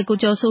လုံးနဲ့ကို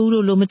ကျော်စိုးဦး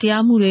တို့လိုမတ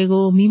ရားမှုတွေ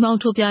ကိုမိမောင်း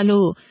ထုတ်ပြ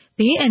လို့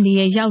ဘေးအန္တ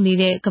ရာယ်ရောက်နေ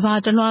တဲ့ကမ္ဘာ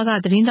တလွှားက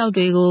သတင်းတောက်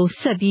တွေကို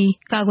ဆက်ပြီး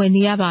ကာကွယ်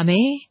နေရပါမ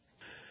ယ်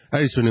အဲ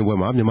ဒီဆွေးနွေးပွဲ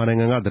မှာမြန်မာနိုင်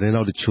ငံကသတင်း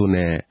တောက်တချို့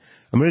နဲ့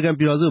အမေရိကန်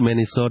ပြည်ထောင်စုမင်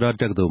နီဆိုးတာ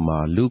တက္ကသိုလ်မှာ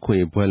လူခွ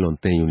င့်ဘွဲလွန်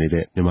သင်ယူနေ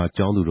တဲ့မြန်မာ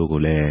ကျောင်းသူတို့ကို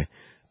လည်း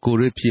ကို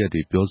ရစ်ဖြစ်ရ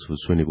တွေပြောဆို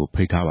ဆွေးနွေးဖို့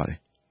ဖိတ်ထားပါတယ်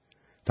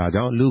ဒါ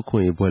ကြောင့်လူခွ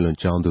င့်ဘွဲလွန်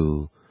ကျောင်းသူ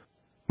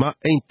မ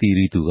အိမ်တီ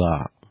ရီသူက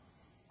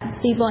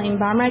People in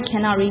Burma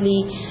cannot really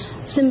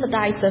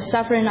sympathize the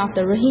suffering of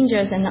the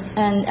Rohingyas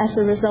and as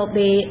a result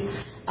they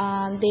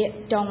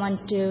don't want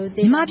to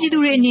မြန်မာပြည်သူ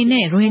တွေအနေ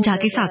နဲ့ရိုဟင်ဂျာ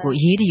ကိစ္စကို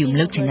အရေးတယူမ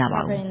လုပ်ချင်ကြ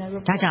ပါဘူး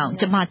။ဒါကြောင့်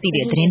ကျမသိ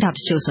တဲ့သတင်းထောက်တ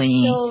ချို့ဆိုရ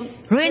င်ရို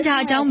ဟင်ဂျာ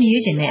အကြောင်းမ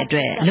ရေးချင်တဲ့အတွ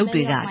က်အလုပ်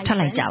တွေကထွက်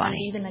လိုက်ကြပါတ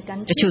ယ်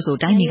။တချို့ဆို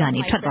တိုင်းပြည်က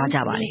နေထွက်သွားကြ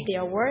ပါတယ်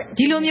။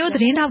ဒီလိုမျိုးသ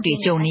တင်းထောက်တွေ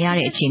ကြုံနေရ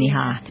တဲ့အခြေအနေ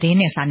ဟာသတင်း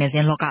နဲ့စာနယ်ဇ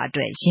င်းလောကအ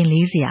တွက်ရင်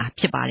လေးစရာ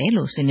ဖြစ်ပါတယ်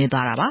လို့ဆွေးနွေး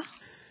သွားတာပါ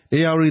။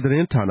 ARD သတ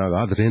င်းဌာနက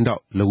သတင်းထော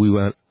က်လဝီဝ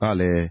မ်က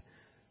လည်း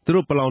သူ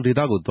တို့ပလောင်ဒေ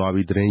သကိုသွား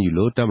ပြီးသတင်းယူ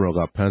လို့တပ်မတော်က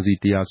ဖမ်းဆီး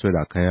တရားစွဲ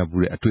တာခံရမှု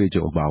တဲ့အတွေ့အ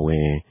ကြုံအပါအဝ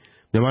င်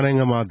မြန်မာနိုင်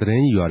ငံမှာသတ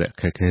င်းယူရတဲ့အ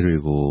ခက်အခဲတွေ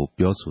ကို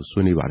ပြောဆို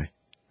ဆွေးနွေးပါတယ်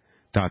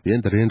။ဒါပြင်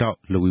သတင်းတောက်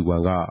လဝီဝ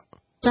မ်က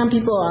Some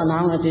people are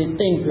now they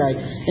think like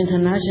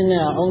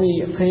international only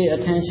pay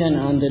attention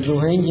on the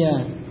Rohingya.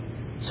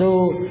 So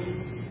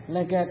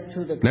like get to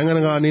the နိုင်ငံတ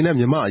ကာအနေနဲ့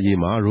မြန်မာအရေး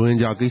မှာရိုဟင်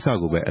ဂျာကိစ္စ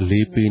ကိုပဲအ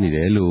လေးပေးနေတ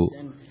ယ်လို့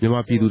မြန်မာ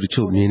ပြည်သူတ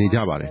ချို့မြင်နေကြ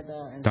ပါတယ်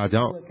။ဒါ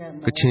ကြောင့်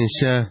ကချင်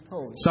ရှမ်း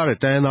စတဲ့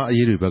တိုင်းရင်းသားအ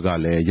ရေးတွေဘက်က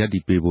လည်းရပ်တ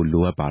ည်ပေးဖို့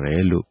လိုအပ်ပါတ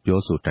ယ်လို့ပြော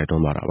ဆိုတိုက်တွ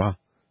န်းသွားတာပါ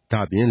။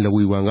ဒါပြင်လ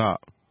ဝီဝမ်က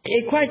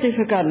It's quite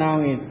difficult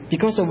now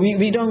because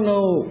we don't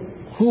know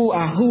who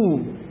are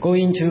who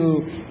going to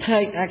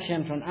take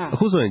action from us. အ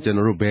ခုဆိုရင်ကျွန်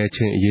တော်တို့ဘယ်အ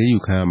ချိန်အရေးယူ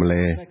ခံရမ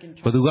လဲ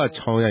ဘယ်သူက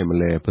ချောင်းရိုက်မ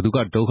လဲဘယ်သူက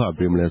ဒုက္ခ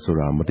ပေးမလဲဆို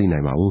တာမသိနို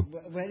င်ပါဘူး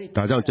။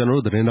ဒါကြောင့်ကျွန်တော်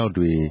တို့သတင်းတောက်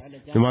တွေ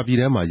မြန်မာပြည်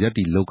ထဲမှာရပ်တ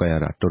ည်လုပ်ကြရ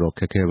တာတော်တော်ခ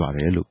က်ခဲပါတ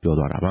ယ်လို့ပြော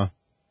သွားတာပါ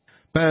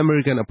။ Pan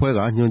American အဖွဲ့က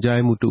ညွှန်ကြား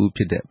ရေးမှူးတူ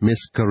ဖြစ်တဲ့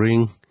Miss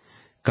Karin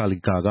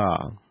Kalika က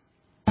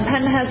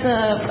PEN has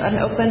an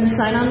open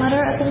sign-on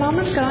letter at the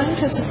moment going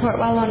to support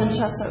Wallone and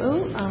Chasa'u.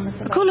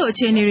 အခုလိုအ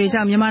ခြေအနေတွေ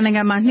ကြောင့်မြန်မာနိုင်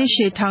ငံမှာနှစ်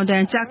ရှည်ထောင်ဒ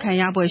ဏ်ကြခံ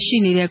ရပွဲရှိ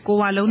နေတဲ့ကို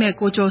ဝလုံးနဲ့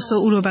ကိုကျော်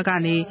စိုးဦးတို့ဘက်က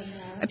နေ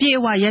အပြည့်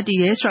အဝရပ်တည်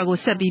တယ်ဆိုတာကို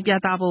ဆက်ပြီးပြ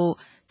သဖို့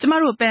ကျမ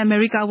တို့ Pan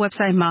America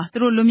website မှာသူ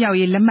တို့လွတ်မြောက်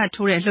ရေးလက်မှတ်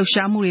ထိုးတဲ့လှုပ်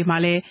ရှားမှုတွေမှာ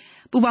လည်း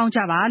ပူးပေါင်းကြ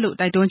ပါလို့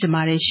တိုက်တွန်းချင်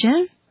ပါတယ်ရှင်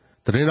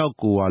။သတင်းတောက်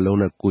ကိုဝလုံး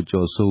နဲ့ကို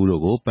ကျော်စိုးဦး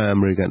တို့ကို Pan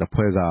American အ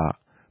ဖွဲ့က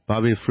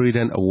Barbie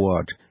Freedom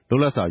Award လွ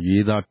တ်လပ်စွာ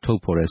ရေးသားထု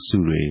တ်ဖော်တဲ့ဆု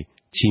တွေ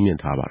ချီးမြှင့်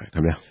ထားပါတယ်ခ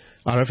င်ဗျာ။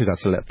 RFA က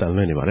ဆက်လက်တန်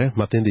လွှင့်နေပါတယ်။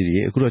မသိသေးတ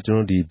ယ်အခုတော့ကျွန်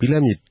တော်ဒီဘီလ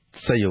က်မြေ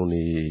စက်ယုံ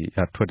တွေ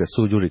ထွက်တဲ့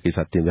ဆိုးကျိုးတွေကိစ္စ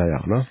တင်ပြရ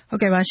အောင်နော်ဟု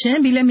တ်ကဲ့ပါရှင်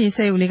ဘီလက်မြေစ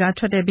က်ယုံတွေက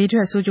ထွက်တဲ့ဘေးထွ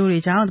က်ဆိုးကျိုးတွေ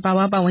ကြောင့်တဘာဝ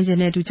ပတ်ဝန်းကျင်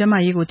နဲ့အတူကျန်းမာ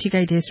ရေးကိုထိ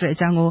ခိုက်တယ်ဆိုတဲ့အ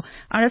ကြောင်းကို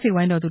RFA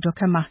ဝိုင်းတော်သူဒေါက်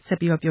ခတ်မှဆက်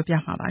ပြီးတော့ပြောပြ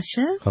မှာပါရှ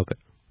င်ဟုတ်ကဲ့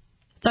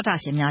တော်တာ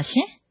ရှင်များရှ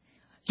င်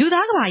လူ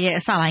သားကဘာရဲ့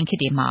အစပိုင်းခေ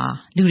တ်တွေမှာ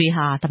လူတွေ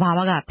ဟာတဘာဝ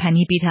ကဖန်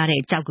တီးပေးထားတဲ့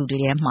ကြောက်ကူတွေ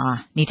ထဲမှာ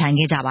နေထိုင်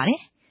ခဲ့ကြပါတယ်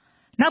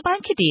နောက်ပို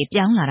င်းခေတ်တွေ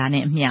ပြောင်းလာတာ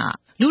နဲ့အမျှ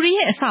လူတွေ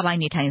ရဲ့အစပိုင်း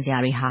နေထိုင်စရာ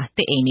တွေဟာတ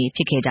စ်အိမ်တွေဖြ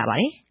စ်ခဲ့ကြပါ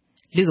တယ်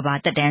လူကဘာ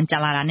တက်တန်းကြာ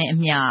လာတာနဲ့အ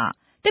မျှ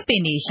တစ်ပ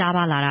င်တွေရှား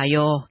ပါလာတာ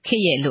ရောခေ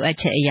တ်ရဲ့လိုအပ်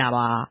ချက်အရာ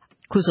ပါ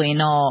ခုဆိုရင်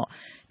တော့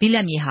ဘီလ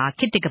က်မြေဟာ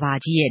ခေတ်တစ်ကဘာ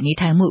ကြီးရဲ့နေ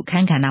ထိုင်မှုအခ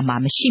န်းကဏ္ဍမှာ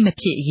မရှိမ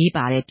ဖြစ်အရေး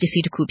ပါတဲ့ပစ္စ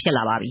ည်းတစ်ခုဖြစ်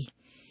လာပါပြီ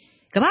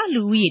ကဘာ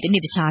လူဦးရေတစ်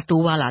နေ့တစ်ခြား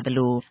တိုးပွားလာသ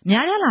လို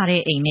များရလာ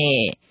တဲ့အိမ်နဲ့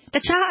တ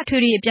ခြားအထွေ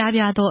ထွေအပြား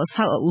ပြားသောအ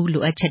ဆောက်အဦ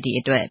လိုအပ်ချက်တွေ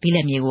အတွက်ဘီလ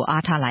က်မြေကို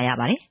အားထားလာရ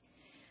ပါတယ်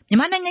မြန်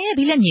မာနိုင်ငံရဲ့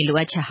ဘီလက်မြေလို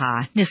အပ်ချက်ဟာ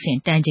နှစ်စဉ်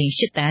တန်ချိန်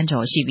8 သန်း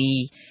ကျော်ရှိ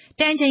ပြီး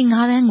တန်ချိန်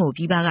9 သန်းကို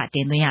ပြည်ပကတ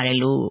င်သွင်းရတယ်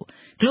လို့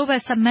Global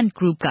Cement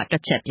Group ကတွ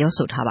က်ချက်ပြော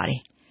ဆိုထားပါတ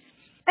ယ်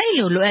။အဲဒီ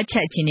လိုလိုအပ်ချ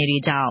က်အခြေအနေတွေ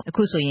ကြောင့်အ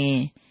ခုဆိုရင်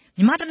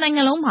မြန်မာတနိုင်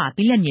ငံလုံးမှာ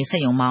ဘီလက်မြေစ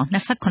က်ရုံပေါင်း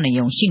28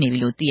ရုံရှိနေပြီ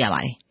လို့သိရပါ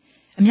တယ်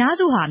။အများ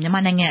စုဟာမြန်မာ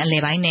နိုင်ငံအလ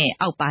ယ်ပိုင်းနဲ့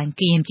အောက်ပိုင်း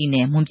ကရင်ပြည်န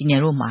ယ်မွန်ပြည်နယ်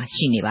တို့မှာ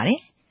ရှိနေပါတယ်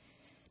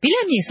။ဘီလ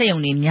က်မြေစက်ရုံ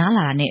တွေများ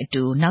လာတာနဲ့အ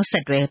တူနောက်ဆ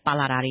က်တွဲပါ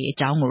လာတာတွေအ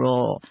ကြောင်းကို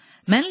တော့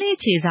မန္တလေး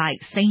ခြေဆိုင်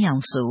စိမ်းရော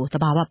င်စုသ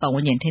ဘာဝပတ်ဝ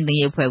န်းကျင်ထိန်းသိမ်း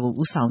ရေးအဖွဲ့ကို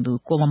ဦးဆောင်သူ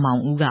ကိုမောင်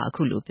ဦးကအ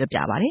ခုလိုပြောပြ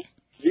ပါတယ်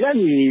။ဒီက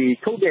နေ့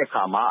ထုတ်တဲ့အ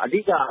ခါမှာအဓိ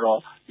ကတော့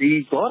ဒီ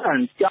ဂေါ်ရန်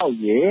ကြောက်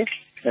ရဲ့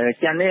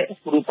ကျန်တဲ့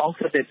ပူပေါင်းဆ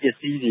က်တဲ့ပစ္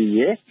စည်းတွေ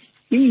ရဲ့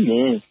ပြီးရ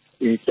င်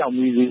ကြောက်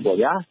မီးလေးပေါ့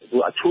ဗျာသူ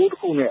အချိုးတစ်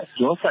ခုနဲ့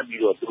ရောဆက်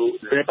ပြီးတော့သူတို့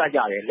လဲပတ်ကြ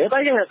တယ်လဲပ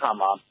တ်တဲ့အခါ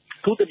မှာ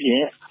သူတပြ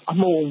င်းအ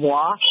မှုံ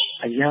မွား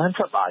အရန်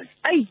ထွက်ပါတယ်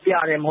အဲ့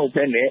ကြားတယ်မဟုတ်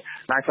ဘဲနဲ့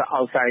nitric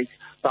oxide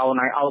ကာဗွန်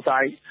ဒိုင်အောက်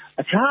ဆိုက်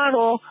အခြား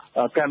သော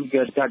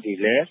chemical ဓာတ်တွေ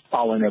လည်း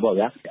ပါဝင်တယ်ပေါ့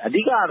ဗျာအ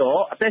ဓိက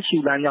တော့အသက်ရှူ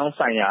လမ်းကြောင်း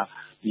ဆိုင်ရာ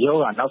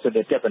ယောဂနောက်ဆက်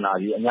တဲ့ပြဿနာ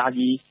ကြီး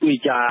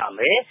အများကြီးတွေ့ကြရ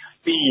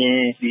မယ်ပြီးရ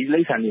င်ဒီလိ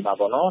မ့်ဆန်တွေမှာ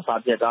ပေါ့နော်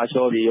စားပြတ်သား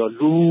လျှောတွေ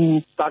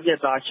ရောလူစားပြတ်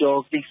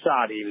သားလျှောကိစ္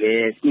စတွေ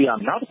လည်းတွေ့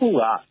ရမယ်နောက်တစ်ခု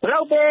ကဘယ်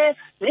တော့ပဲ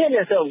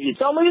နေ့နဲ့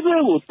ဆက်ပြီးတောင်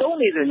မီးသွေးကိုတုံး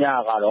နေတဲ့ည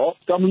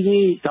ကတော့တောင်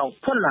မီးသွေးကြောင့်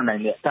ထွက်လာ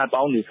နိုင်တဲ့ဓာတ်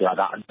ပေါင်းတွေဆိုတာ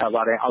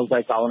ကပါတယ်အောက်ဆို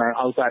င်ကောင်းတိုင်း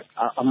အောက်ဆိုင်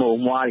အမုံ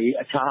မွား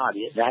တွေအခြားဟာ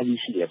တွေအများကြီး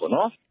ရှိတယ်ပေါ့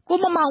နော်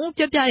ကိုမ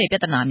မောင်ဦးပြောပြတဲ့ပြ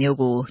ဿနာမျိုး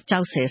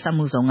ကိုကြောက်ဆယ်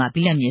စက်မှုဆောင်က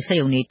ဘီလက်မြေ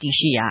စက်ရုံတွေတည်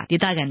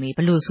ရှိရာဒေသခံတွေဘ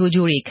လို့ဆိုး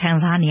ကျိုးတွေခံ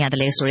စားနေရ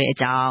တယ်လဲဆိုတဲ့အ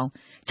ကြော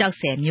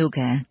င်းကြောက်ဆယ်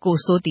မြို့ခံကို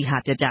စိုးတီဟာ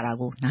ပြောပြတာ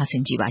ကိုနား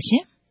ဆင်ကြည့်ပါရှ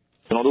င်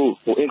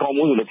ကျွန်တော်တို့အင်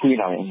ကောင်မိုးဆိုလည်းဖွေး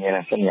လာတယ်အများ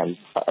နဲ့ဆက်နေရပြီ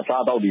အစား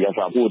အသောက်တွေအ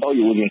စားကို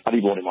တောက်ယူရင်းအဲ့ဒီ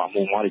ပေါ်တွေမှာ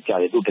မုံမွားတွေကြား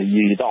တယ်တို့တ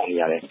ရေ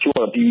တောက်နေရတယ်ချို့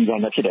တော့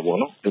တီးပြီးတော့ဖြစ်တယ်ပေါ့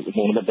နော်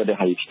မုံနဲ့တက်တဲ့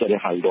ဟာကြီးဖြစ်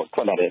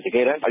တဲ့ဟာကြီးတော့ထွက်လာတယ်တက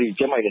ယ်တမ်း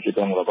အဲ့ဒီကျမိုက်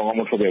တဲ့ဖြစ်တော့ကောင်းကော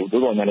င်းမထွက်ခဲ့ဘူးတို့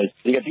တော့လည်း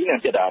ဒီကတီး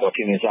နဲ့ပြတ်တာတော့ထ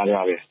င်နေရှား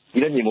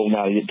ရပဲဒီလည်းမြေ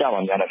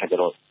မုံများကြီးကြပါများတဲ့ခါကျ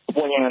တော့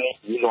အပေါ်ညာနဲ့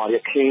ဒီလွာတွေ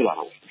ခဲလာ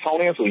တော့ဆောင်း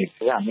နေဆိုရင်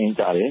ညနှင်း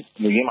ကြ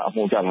တယ်မြေကြီးမှာအ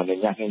မှုကြတာလ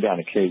ည်းညနှင်းကြတ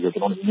ယ်ခဲပြီးတော့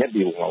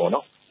ကျွန်တော်မျက်တွေပုံမှာပေါ့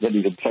နော်မျက်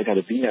တွေစိုက်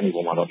ထားတဲ့တီးနဲ့နေ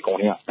ပုံမှာတော့ကောင်း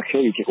နေကအခဲ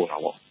ကြီးဖြစ်ကုန်တာ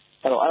ပေါ့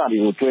အဲ့တော့အဲ့ဒါ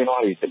တွေကိုကျွဲ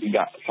နွားတွေတတိ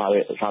ကစား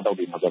တဲ့အစားတောက်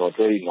တွေမှာကျတော့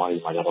ကျွဲနွား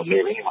တွေမှာကျတော့လေ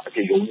ဘင်းတွေမှာအခြေ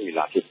ရုံးကြီး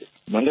လာဖြစ်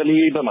တယ်မန္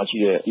တလေးဘက်မှာ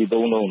ရှိတဲ့ဒီ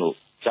သုံးလုံးတို့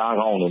ကြား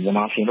ကောင်းတို့မြန်မာ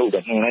ရှင်တို့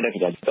ကနှင်လိုက်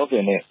တဲ့ခါကျတော့တ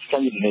ယ်နဲ့စ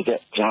က်ကြီးနေ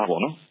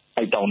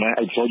တဲ့ကြားပေါ့နော်အဲ့တောင်နဲ့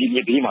အဲ့စောကြီး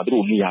မြေကြီးမှာသူ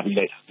တို့နေရာပြီး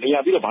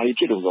လိုက်တာနေရာပြီးတော့ဘာတွေ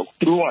ဖြစ်လို့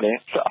ဆိုတော့သူတို့ကလည်း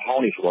စက်အ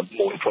ဟောင်းတွေဆိုတော့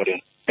မုံထွက်တယ်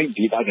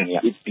အဲ့ဒီသား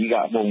ကနေဒီက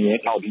မုံရဲ့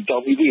နောက်ဒီတော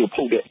င်ပြီး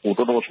ကိုဖုတ်တဲ့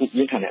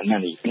ဟိုတော်တော်ဆူပြင်းထန်တဲ့အနံ့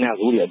တွေအများ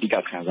စိုးတွေအဓိ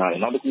ကခံစားရတယ်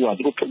နောက်တစ်ခု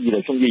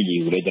ကသူတို့ထုတ်ပြီးတဲ့စွန့်ရည်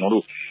ကိုလည်းကျွန်တော်တို့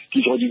ဒီ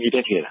စောကြီးမြေ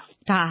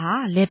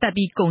တက်ထဲတာဒါဟာလဲပတ်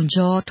ပြီး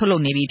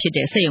ကုံကြောထုတ်လုပ်နေပြီဖြစ်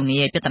တဲ့စက်ရုံတွေ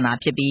ရဲ့ပြဿနာ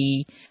ဖြစ်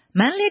ပြီး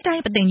မန္တလေးတို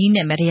င်းပသိမ်ကြီး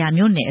နဲ့မ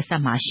ရယာမြို့နယ်အ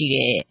စပ်မှာ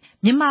ရှိတဲ့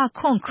မြန်မာ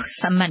ခွန်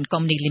ဆမ်မန်ကု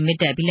မ္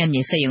ပဏီလီမိတက်ဘီ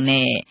လက်မြေစက်ရုံ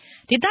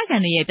နဲ့ဒေသခံ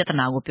တွေရဲ့ပြ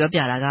ဿနာကိုပြောပြ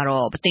တာ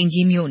ကတော့ပသိမ်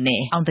ကြီးမြို့နယ်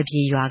အောင်တ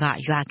ပြေရွာ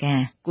ကရွာ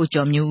ကန်ကို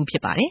ကျော်မျိုးဦးဖြ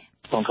စ်ပါ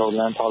တယ်ကွန်ထရိုလ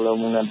န်ဖော်လို့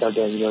မှုနဲ့ပတ်သ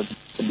က်ပြီးတော့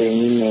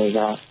ပသိမ်ကြီးနယ်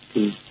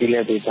ကဒီလ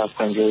က်ဒေတာ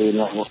ဖွံ့ဖြိုးရေး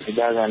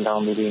နဲ့ဒေသခံ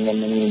တောင်သူတွေ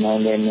နဲ့မညီ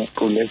နိုင်တဲ့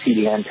နဲ့ကို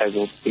လက်စီလန်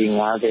ထက်ကိုปี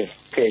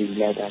50ထည့်ယူ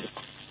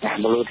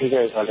လိုက်တာဘလို့ထိ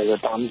ခိုက်သွားလဲဆို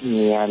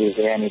တောင်မြေယာ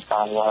တွေပဲအနေပါ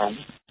သွား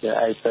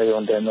တယ်အဲ့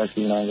စရုံတယ်မ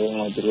ရှိနိုင်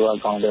ဘူးသူတို့အ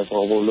ကောင့်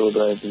တွေပေါ်ဖို့လို့အ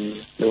တွက်ဒီ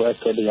လိုအပ်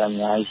ချက်တွေအ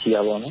များကြီးရှိရ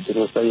ပါတော့သူ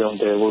တို့စရုံ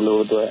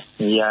တယ်ဖို့လို့အတွက်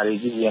မြေယာတွေ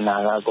ကြီးနေတာ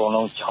ကအကုန်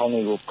လုံးချော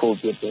င်းတွေ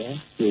ကိုဖို့ပစ်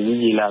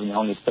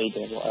တယ်ဒီကြီးလာမြောင်းတွေပိတ်တ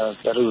ယ်ပေါ့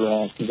အဲ့ဒါတို့က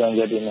စီကံချ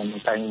က်တွေနဲ့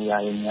တိုင်း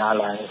မြေယာတွေများ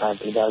လာတဲ့အခါ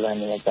ဒေ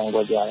သခံတွေကတ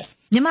န်းကွက်ကြတယ်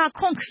မြန်မာခွ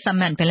န်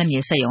ဆမ်မန်ဘီလက်မြေ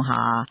စက်ရုံဟာ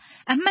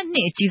အမှတ်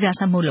2အကြီးစား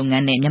စက်မှုလုပ်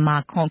ငန်း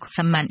နဲ့မြန်မာခွန်ဆ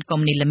မ်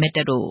မန်ကုမ္ပဏီလီမိ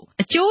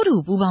တက်တို့အ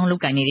ကျိုးတူပူးပေါင်းလု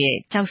ပ်ကိုင်နေတဲ့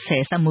ကြောက်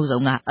ဆယ်စက်မှုဆော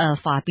င်ကအယ်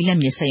ဖာဘီ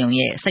လက်မြေစက်ရုံ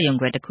ရဲ့စက်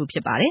ရုံခွဲ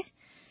တစ်ခုဖြစ်ပါတယ်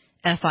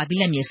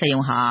အယ်ဖာဘီလက်မြေစက်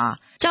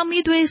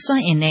ရုံဟာကြောင်မီးသွေးစွ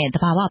မ်းအင်နဲ့သ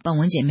ဘာဝပတ်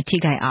ဝန်းကျင်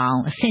မထိခိုက်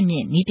အောင်အဆင့်မြ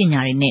င့်နည်းပညာ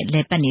တွေနဲ့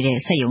လည်ပတ်နေ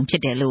တဲ့စက်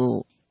ရုံဖြစ်တယ်လို့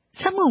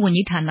စက်မှု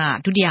ဝန်ကြီးဌာန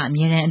ဒုတိယအ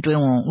မြဲတမ်းအတွ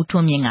င်းဝန်ဦးထွ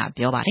န်းမြင့်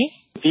ကပြောပါတယ်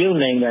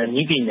တရုတ်နိုင်ငံ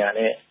နည်း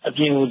ပညာနဲ့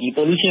အပြင်ကိုဒီ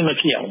pollution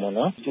မဖြစ်အောင်ပေါ့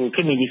နော်ဒီ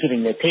ခေတ်မီဒီစတွေ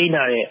နဲ့ထိန်း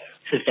ထားတဲ့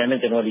system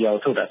နဲ့ကျွန်တော်ဒီ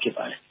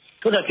အောင်ထုတ်တာဖြစ်ပါတယ်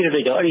ထုတ်တာဖြစ်တဲ့အတွ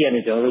က်ကြောင့်အဲ့ဒီ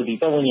ကနေကျွန်တော်တို့ဒီ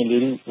ပတ်ဝ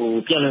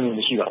န်းကျင်လူထုပြန့်လွင့်မှု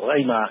မရှိပါဘူးအဲ့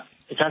ဒီ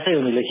မှာတခြား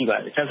စက်ရုံတွေလည်းရှိပါ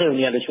တယ်တခြားစက်ရုံ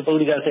တွေကလည်း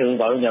ချိုးပုတ်လိကစက်ရုံ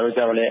ဘာလို့ညာလို့ကြ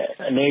တော့လဲ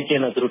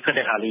အနေချင်းတော့သူတို့ထွက်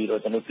တဲ့ဟာလေးတော့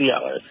ကျွန်တော်သိရ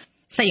ပါ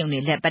တယ်စက်ရုံတွေ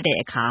လက်ပတ်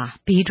တဲ့အခါ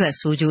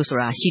ဘေးထွက်ဆိုးကျိုး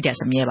ဆိုတာရှိ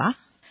တတ်စ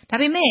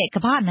မြဲပါဒါပေမဲ့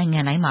ကမ္ဘာနိုင်ငံ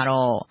တိုင်း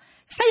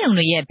မှာတော့စက်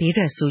ရုံတွေရဲ့ဘေးထွ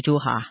က်ဆိုး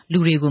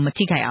ကျိုးဟာလူတွေကိုမ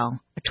ထိခိုက်အောင်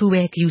အထူး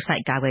ပဲဂရုစို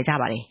က်ကာကွယ်ကြ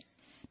ပါတယ်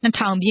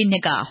2000ပြ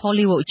ည့်နှစ်က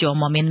ဟောလိဝုဒ်အ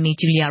ကျော်မော်မင်းသ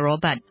မီးဂျူလီယာ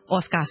ရောဘတ်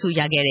အော်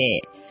စကာဆုရခဲ့တဲ့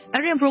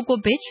Erin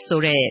Brockovich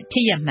ဆိုတဲ့ဖြ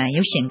စ်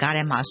ရပ်မှန်ရုပ်ရှင်ကား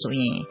ထဲမှာဆို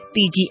ရင်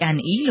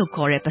PG&E လို့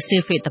ခေါ်တဲ့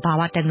Pacific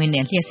သဘာဝဓာတ်ငွေ့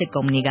နဲ့လျှပ်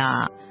စစ်ကုမ္ပဏီ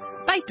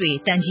ကပိုက်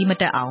တွေတန်ကြီး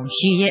မတက်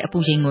အောင်ရေရဲ့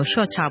အပူချိန်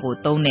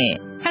ကိုလျှော့ချဖို့သုံးတဲ့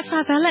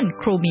hexavalent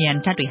chromium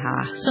ဓာတ်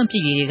တွေဟာစွန့်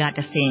ပစ်ရည်တွေက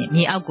တဆ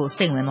င့်မြေအောက်ကို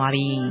စိမ့်ဝင်သွား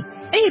ပြီး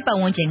အဲ့ဒီပတ်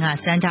ဝန်းကျင်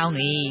ကစမ်းချောင်း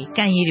တွေက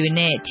န်ရည်တွေ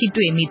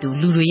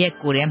နဲ့ထိတွေ့မိသူလူတွေ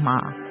ရဲ့ကိုယ်ထဲ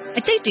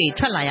မှာအကျိတ်တွေထွ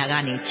က်လာရက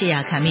နေ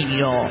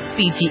ခြေရာခံမိပြီးတော့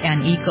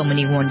PG&E ကုမ္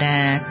ပဏီဝန်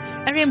ထမ်း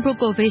Erin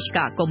Brockovich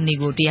ကကုမ္ပဏီ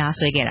ကိုတ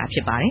ရားစွဲ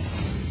ခဲ့တာဖြစ်ပါတယ်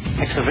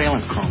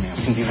Hexavalent chromium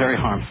can be very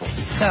harmful.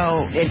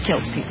 So it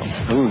kills people.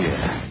 Oh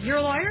yeah. You're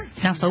a lawyer?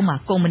 နောက်ဆုံးမှာ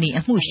ကုမ္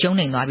ပဏီအမှုရှုံး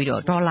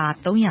နိုင်သွားပြီးတော့ဒေါ်လာ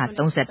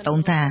333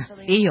သန်း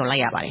ပေးရော်လိုက်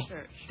ရပါတယ်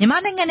။မြန်မာ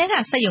နိုင်ငံထဲက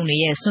စက်ရုံ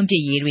တွေရဲ့စွန့်ပစ်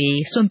ရည်တွေ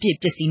စွန့်ပစ်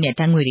ပစ္စည်းနဲ့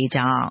ဓာတ်ငွေတွေ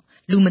ကြော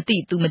င့်လူမသိ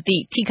သူ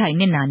မသိထိခိုက်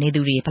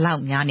နစ်နာနေသူတွေဘလောက်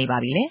များနေပါ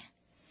ပြီလဲ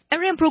။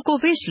 Erin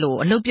Brockovich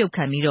လိုအလုပ်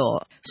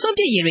ပြုတ်ခံပြီးတော့စွန့်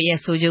ပစ်ရည်တွေရဲ့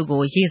ဆိုး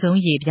ကျိုးကိုရေ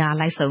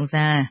စုံရေပြားလိုက်စုံစ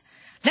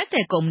မ်းလက်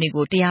တဲ့ကုမ္ပဏီ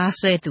ကိုတ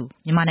ရားစွဲသူ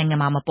မြန်မာ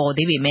နိုင်ငံမှာ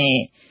မပေါ်သေးပေ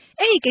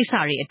မဲ့အဲ့ဒီကိစ္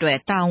စတွေ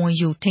အတွက်တာဝန်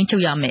ယူထိန်းချု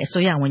ပ်ရမယ့်အ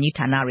စိုးရဝန်ကြီး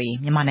ဌာနတွေ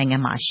မြန်မာ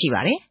နိုင်ငံမှာ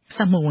ရှိပါတယ်။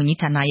စက်မှု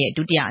ဝန်ကြီးဌာန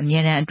ရဲ့ဒုတိယအမြဲ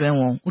တမ်းအတွင်း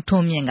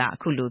ဝန်ဦးထွန်းမြင့်က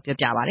အခုလိုပြော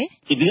ပြပါတယ်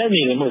။ဒီ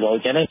လက်မြေတွေမဟုတ်ပါဘူး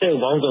။ကျန်တဲ့စက်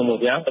ရုံပေါင်းစုံပေါ့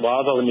ဗျာ။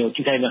တဘာဝပတ်ဝန်းကျင်ကို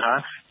ထိခိုက်မဲ့ဟာ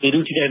ဒေတု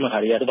ထိခိုက်မဲ့ဟာ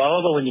တွေက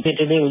တဘာဝပတ်ဝ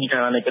န်းကျင်တင်းတင်းဝန်ကြီးဌာ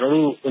နနဲ့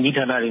ကျွန်တော်တို့ဝန်ကြီး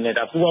ဌာနတွေ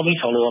နဲ့ဒါပူးပေါင်းပြီး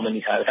ဆောင်ရွက်ရမယ့်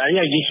အနေအထား။ဒါတွေက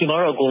ရေရှည်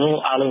မှာတော့အကုန်လုံး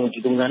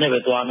အားလုံးဒီပုံစံ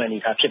နဲ့ပဲသွားမယ့်အနေ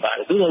အထားဖြစ်ပါ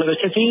တယ်။သို့တော်လည်း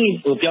ချက်ချ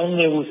င်းပြောင်း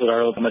လဲဖို့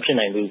ဆိုတာတော့မဖြစ်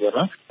နိုင်ဘူးပေါ့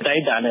နော်။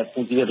တိုင်းတာ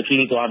နဲ့ပူပြီးတော့တစ်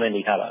ပြေးသွားမယ့်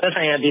အနေအထားပါ။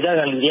သက်ဆိုင်ရာဒေ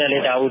သခံလူတွေကလ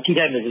ည်းဒါကိုထိ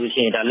ခိုက်မယ်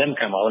ဆိုလို့ရှိရင်ဒါလက်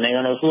မခံပါဘူး။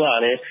နိုင်ငံတော်ဆို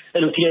ကလ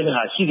ည်းအဲ့လိုထိခိုက်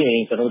မဲ့ဟာရှိခဲ့ရ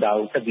င်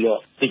ကျွန်တော်တို့ဒါကို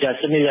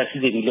ဆက်ပြီးတော့ဒေတာစနစ်ရစီ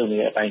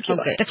စဉ်ပြီးလုပ်နေတဲ့အပို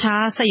င်းဖြစ်ပါတယ်။တ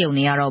ခြားစက်ရုံ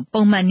တွေကတော့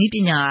ပုံမှန်နည်းပ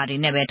ညာ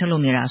တွေနဲ့ပဲထုတ်လု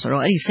ပ်နေတာ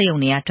ဆိုတော့အဲ့ဒီစက်ရုံ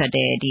တွေကထွက်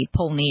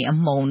တဲ့ဒီဖုန်တွေ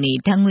အမုံ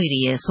တွေဓာတ်ငွေ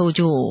တွေရဲ့ဆိုး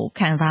ကျိုးကို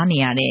ခံ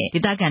စားနေရ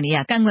တဲ့ဒေသခံတွေက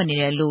ကန့်ကွက်နေ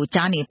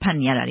တယ်လို့ကြားနေဖတ်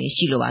နေရတာတွေ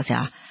ရှိလို့ပါဆ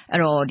ရာ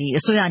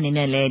အဲ့တော့ဒီအစိုးရအနေ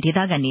နဲ့လည်းဒေသ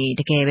ခံ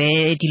တွေတ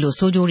ကယ်ပဲဒီလို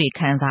ဆိုးကျိုးတွေ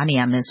ခံ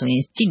စားနေရမယ်ဆို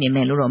ရင်ကြည့်နေ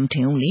မယ်လို့တော့မ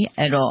ထင်ဘူးလေ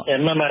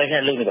အဲ့တော့မှန်ပါတယ်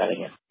ခင်ဗျလုပ်နေပါတယ်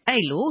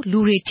ခင်ဗျအဲ့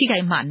လိုလူတွေထိ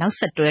ခိုက်မှနောက်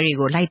ဆက်တွဲ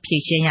တွေကိုလိုက်ဖြေ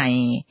ရှင်းရ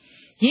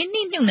ရင်ရ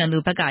င်းနှီးမြှုပ်နှံ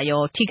သူဘက်က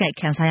ရောထိခိုက်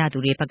ခံစားရ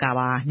သူတွေဘက်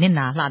ကပါနစ်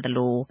နာလှ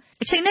သလို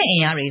အချိန်နဲ့အ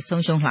င်အားတွေ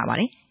ဆုံး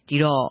ရှုံးလှပါတယ်ဒီ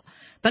တော့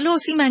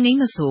ဘလို့စီမံကိန်း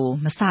မဆို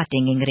မစ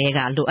တင်ခင်ကတည်းက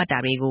လိုအပ်တာ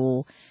တွေကို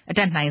အတ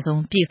က်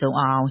နိုင်ဆုံးပြည့်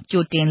စုံအောင်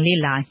ကြိုတင်လေ့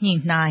လာ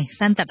ညှိနှိုင်း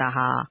စမ်း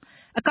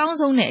သပ်တာဟာအကောင်း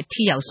ဆုံးနဲ့အ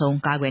ထီ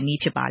ရောက်ဆုံးကာကွယ်န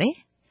ည်းဖြစ်ပါတယ်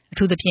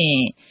အထူးသဖြင့်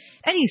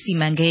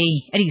အဲ့ဒီစီမံကိန်း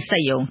အဲ့ဒီစ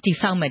က်ရုံတည်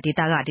ဆောက်မဲ့ဒေ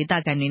သကဒေ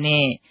သခံတွေ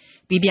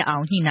နဲ့ပြီးပြအော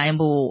င်ညှိနှိုင်း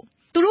ဖို့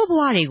သူတို့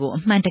ဘဝတွေကို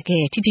အမှန်တ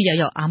ကယ်ထိထိရောက်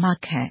ရောက်အာမ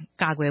ခံ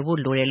ကာကွယ်ဖို့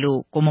လိုတယ်လို့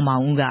ကိုမ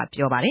မောင်ဦးက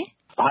ပြောပါ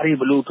တယ်ဘာတွေ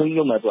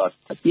ဘလို့ထုံးရုံနဲ့ဆိုတော့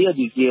ကြေး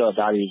ရည်ကြေးရ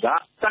သားတွေ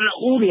ကတ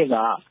နအူးတွေက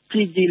ကြ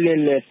ည်ကြည်လဲ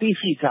လဲသိ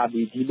ရှိထား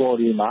ပြီးဒီပေါ်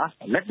တွေမှာ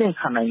လက်တင်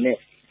ခံနိုင်တဲ့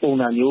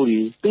ပုံစံမျိုး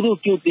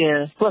တွေသူတို့ကြိုတင်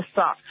ဖွက်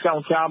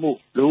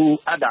ဆရှောင်ရှားဖို့လို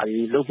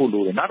အပ်တာတွေလုပ်ဖို့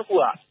လိုတယ်နောက်တစ်ခု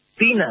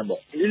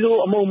ကပြီးနံပေါ့ဒီလို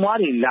အမုံမွား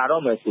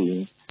တွေလာတော့မယ်ဆိုရ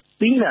င်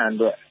ပြီးနံ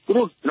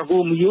အတွက်သူတို့င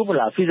ကိုမယိုး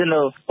ပလား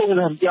seasonal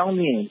ပုံစံပြောင်း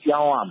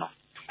ရင်ပြောင်းရမှာ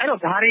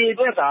အဲ့တော့ဒါတွေ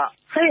အတွက်က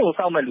စိတ်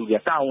ကိုစောက်မဲ့လူတွေ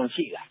ကတာဝန်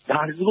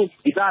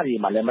ရှိတာဒါသူတို့ဒီသား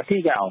တွေမှာလည်း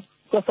မထိကြအောင်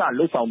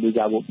သက်သာလှုပ်ဆောင်ပေးကြ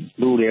ဖို့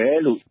လိုတ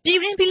ယ်လို့ပြည်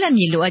တွင်းပြည်လက်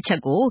မြေလို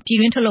အပ်ချက်ကိုပြည်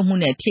တွင်းထုတ်လုပ်မှု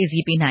နဲ့ဖြည့်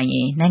ဆည်းပေးနိုင်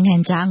ရင်နိုင်ငံ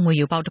ခြား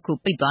ငွေရုပ်ပေါက်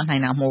တစ်ခုပိတ်သွားနို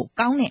င်တာမို့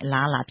ကောင်းတဲ့အ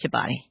လားအလာဖြစ်ပါ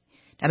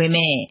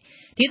တယ်ဒါပေမဲ့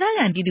ဒေ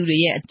သခံပြည်သူတွေ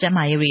ရဲ့အကျ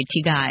န်းမာရေး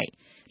တွေထိခိုက်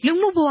လူ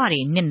မှုဘဝတွေ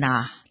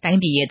နစ်နာတို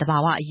င်းပြည်ရဲ့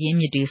သဘာဝအရ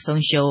င်းမြစ်တွေဆုံး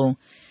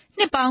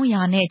ရှုံးနှစ်ပေါ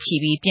င်းရာနဲ့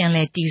ချီပြီးပြန်လ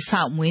ည်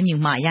တည်ဆောက်မွေး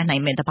မြူမှရ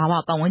နိုင်မဲ့သဘာဝ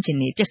ပတ်ဝ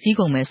န်းကျင်တွေပျက်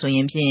စီးကုန်မယ်ဆိုရ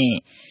င်ဖြ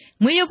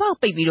င့်ငွေရုပ်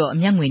ပေါက်ပိတ်ပြီးတော့အ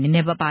မျက်ငွေနည်းန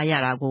ည်းပါး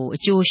ရတာကို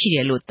အကျိုးရှိတ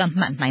ယ်လို့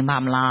သတ်မှတ်နိုင်ပါ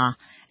မလား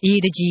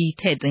အရေး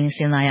တကြီးထည့်သွင်း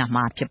စဉ်းစားရ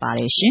မှာဖြစ်ပါတ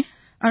ယ်ရှင်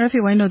RFA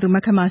ဝိုင်းတော်သူ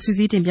မခမစူး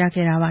စီးတင်ပြ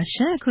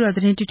ခဲ့တာပါရှင်အခုတော့သတ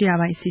င်းဒုတိယ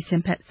ပိုင်းအစီအ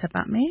စဉ်ဖက်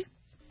ဆက်ပါမယ်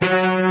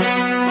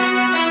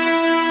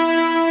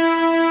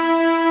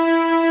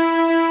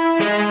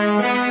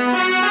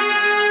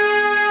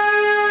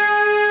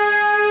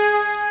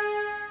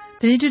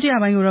သတင်းဒုတိယ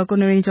ပိုင်းကိုတော့ကို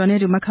နရိန်ကျော်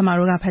နဲ့တူမခမ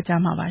တို့ကဖတ်ကြား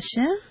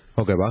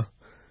မှာပါရှင်ဟုတ်ကဲ့ပါ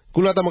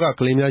ကုလသမဂ္ဂ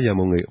ကလေးများ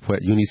ရန်ပုံငွေအဖွဲ့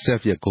UNICEF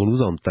ရဲ့ဂုဏ်ထူး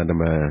ဆောင်တန်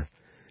တမန်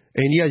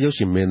အိန္ဒိ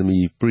ယရုပ်ရှင်မင်းသ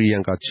မီး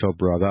Priyanka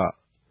Chopra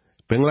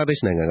ကဘင်္ဂလားဒေ့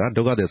ရှ်နိုင်ငံ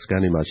ကဒုက္ခသည်စ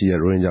ခန်းတွေမှာရှိတဲ့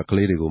ရိုဟင်ဂျာက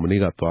လေးတွေကိုမ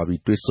နေ့ကသွား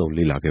ပြီးတွေ့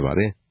ဆုံလေ့လာခဲ့ပါတ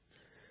ယ်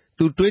။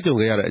သူတွေ့ကြုံ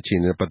ခဲ့ရတဲ့အ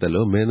ခြေအနေနဲ့ပတ်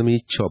သက်လို့မင်းသမီး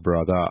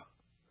Chopra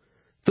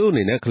ကသူ့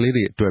အနေနဲ့ကလေး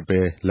တွေအတွက်ပဲ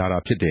လာတာ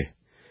ဖြစ်တယ်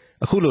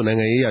။အခုလို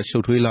နိုင်ငံရေးအရ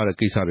ရှုပ်ထွေးလာတဲ့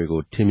ကိစ္စတွေ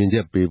ကိုထင်မြင်ချ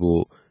က်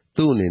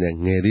ပေးဖို့သူ့အနေနဲ့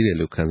ငယ်သေး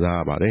တယ်လို့ခံစား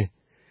ရပါတယ်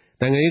။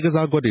နိုင်ငံရေး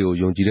ကစားကွက်တွေကို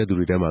ယုံကြည်တဲ့သူ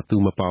တွေထဲမှာသူ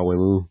မပါဝင်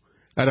ဘူး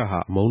။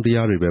အဲ့ဒါဟာအမုန်းတ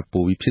ရားတွေပဲ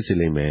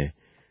ပိုပြီးဖြစ်စေလိမ့်မယ်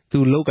။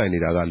သူလောက်ကင်နေ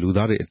တာ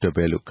ကလူသားတွေအတွက်ပဲ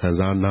လို့ခံ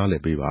စားနား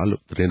လည်ပေးပါလို့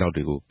သတင်းတောက်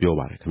တွေကိုပြော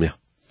ပါတယ်ခင်ဗျာ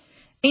။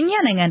အိန္ဒိ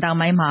ယနိုင်ငံ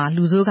တောင်ပိုင်းမှာ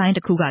လူဆိုးကိုင်း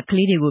တစ်ခုက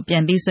ကလေးတွေကိုပြ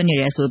န်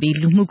ပေးဆွနေတယ်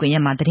ဆိုပြီးလူမှုကွန်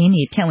ရက်မှာသတ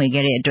င်းတွေဖြ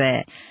န့်ဝေခဲ့တဲ့အတွက်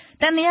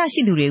တန်တ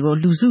ရားရှိသူတွေကို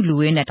လူစုလူ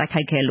ဝေးနဲ့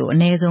တိုက်ခိုက်ခဲ့လို့အ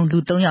နည်းဆုံးလူ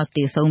3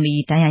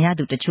ယောက်သေဆုံးပြီးဒဏ်ရာ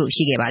ရသူတ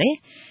ချို့ရှိခဲ့ပါတယ်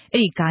။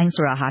အဲ့ဒီကို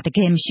င်းဆိုတာဟာတက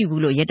ယ်မရှိ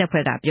ဘူးလို့ရဲတပ်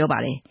ဖွဲ့ကပြောပါတ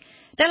ယ်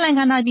။တလန်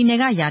ခါနာပြည်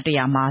နယ်ကရာ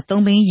တရာမှာ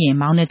3ဘင်း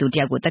ရင်မောင်းတဲ့သူ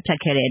တယောက်ကိုတပ်ဖြတ်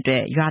ခဲ့တဲ့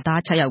အတွက်ရွာသား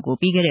6ယောက်ကို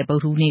ပြီးခဲ့တဲ့ဗု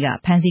ဒ္ဓဟူးနေ့က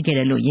ဖမ်းဆီးခဲ့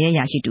တယ်လို့ရဲအ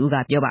ရာရှိတူက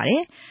ပြောပါ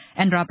တယ်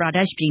။ Andhra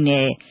Pradesh ပြည်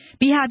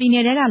နယ်ဘီဟာပြည်န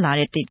ယ်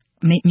ကလာတဲ့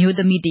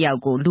မျိုးသမီးတ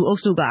ယောက်ကိုလူအုပ်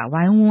စု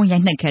ကဝိုင်းဝန်းရို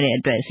က်နှက်ခဲ့တဲ့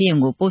အတွက်ဆေး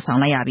ရုံကိုပို့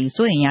ဆောင်လိုက်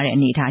ရပြီးစိုးရိမ်ရတဲ့အ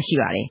နေအထား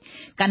ရှိပါတယ်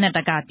။ကန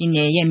တကပြည်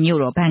နယ်ရဲ့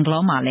မြို့တော်ဘန်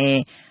ဂလောမှာလ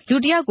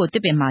ည်းလူတယောက်ကို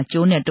တစ်ပင်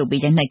မှာကျိုး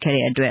နဲ့တုပ်ပြီးရိုက်နှက်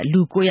ခဲ့တဲ့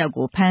အတွက်လူ9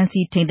ယောက်ကိုဖမ်း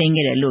ဆီးထိန်းသိ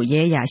မ်းခဲ့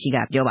တယ်လို့ရဲအရာရှိက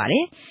ပြောပါ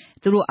တယ်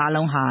။သူတို့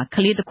အားလုံးဟာက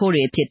လေးတခိုး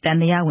တွေအဖြစ်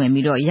တန်တရားဝင်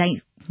ပြီးတော့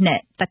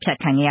ရိုက်နှက်တပ်ဖြတ်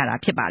ခံခဲ့ရတာ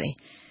ဖြစ်ပါတယ်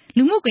။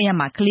လူမှုကွန်ရက်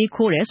မှာက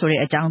လေးခိုးတယ်ဆိုတဲ့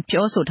အကြောင်း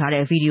ပြောဆိုထား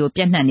တဲ့ဗီဒီယိုပြ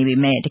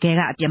န့်နှံ့နေပေမဲ့တကယ်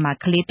ကအပြင်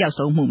မှာက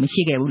လေးပျောက်ဆုံးမှုမရှိ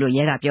ခဲ့ဘူးလို့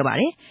ရဲကပြောပါတ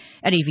ယ်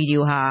။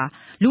အဲ့ဒီဗီဒီယိုဟာ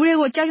လူ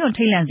တွေကိုကြောက်ရွံ့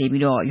ထိတ်လန့်စေ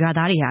ပြီးတော့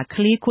ရွာသားတွေဟာက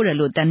လေးခိုးတယ်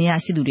လို့တန်တ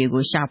ရားရှိသူ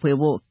တွေကိုရှာဖွေ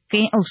ဖို့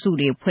ကင်းအုပ်စု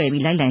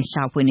တွေဖွဲ့ပြီးလိုက်လံ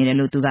ရှာဖွေနေ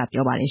တယ်လို့သူက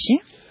ပြောပါတယ်ရှင်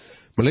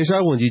။မလေး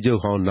ရှားဝန်ကြီးချုပ်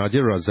ဟောင်းနာဂျစ်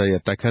ရာဇတ်ရဲ့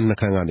တိုက်ခ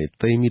န်းနှခမ်းကနေ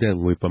သိမ်းမိတဲ့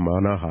ငွေပမာ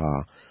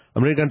ဏဟာအ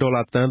မေရိ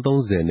ကန်ဒေါ်လာသန်း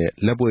30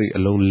နဲ့လက်ပွေအ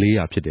လုံး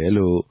400ဖြစ်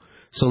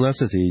တယ်လို့စုံစမ်း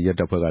စစ်ဆေးရဲ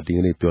တပ်ဖွဲ့ကဒီ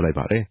ကနေ့ပြော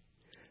လိုက်ပါတယ်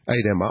။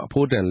အဲ့ဒီထဲမှာ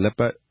အဖိုးတန်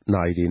လက်ပတ်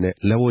နိုင်တွေ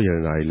နဲ့လက်ဝတ်ရ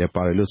တနာတွေလည်းပါ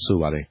တယ်လို့ဆို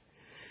ပါတယ်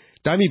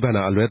။တိုင်းပြည်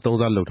ဘဏ္ဍာအ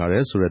လွဲသုံးစားလုပ်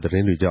ထားတဲ့ဆိုတဲ့သတ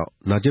င်းတွေကြော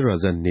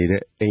င့်နာဂျစ်ရာဇတ်နေ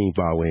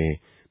တဲ့အိမ်ပါဝင်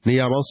နေ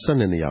ရာပေါင်း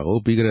12နေရာ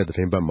ကိုပြီးခဲ့တဲ့သ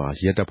တင်းပတ်မှာ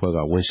ရဲတပ်ဖွဲ့က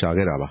ဝင်ရှာ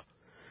ခဲ့တာပါ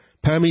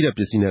။ဖမ်းမိတဲ့ပ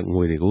စ္စည်း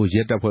နဲ့ငွေတွေကို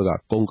ရဲတပ်ဖွဲ့က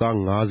ကုန်ကား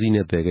5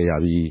စီးနဲ့တည်ခဲ့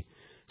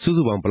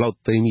ရပြီးစုစုပေါင်းဘယ်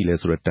လောက်သိမ်းမိလဲ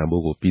ဆိုတဲ့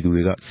တန်ဖိုးကိုပြည်သူ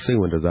တွေကစိတ်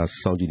ဝင်စား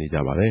စောင့်ကြ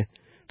ည့်နေကြပါတယ်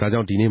။ဒါကြော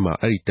င့်ဒီနေ့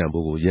မှာအဲ့ဒီ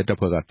တန်ဖိုးကိုရဲ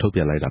တပ်ဖွဲ့ကထုတ်ပြ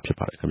န်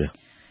လိုက်တာဖြစ်ပါတယ်ခင်ဗျာ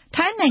။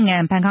ထိုင်း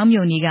နိုင်ငံဘန်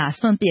ကောက်မြို့နီးက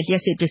စွန့်ပစ်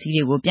လျှက်စစ်ပစ္စ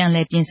ည်းတွေကိုပြန်လ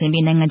ည်ပြင်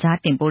ဆင်ပြီးနိုင်ငံခြား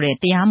တင်ပို့တဲ့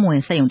တရားမဝ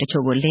င်စက်ရုံ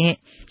တချို့ကိုလ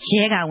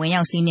ည်းရဲက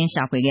ဝင်ရောက်စီးန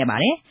င်းရှာဖွေခဲ့ပါ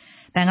တယ်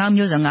။ဘန်ကောက်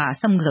မြို့စုံ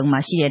ကစက်မှုစုံ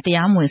မှာရှိတဲ့တ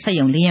ရားမဝင်စက်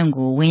ရုံ4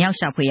ရုံကိုဝင်ရောက်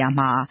ရှာဖွေ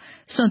ရမှာ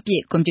စွန့်ပ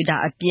စ်ကွန်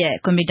ပျူတာအပြက်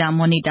ကွန်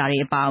ပျူတာမော်နီတာတွေ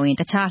အပါအ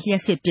ဝင်တခြား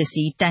လျှက်စစ်ပစ္စ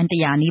ည်းတန်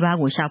100နီးပါး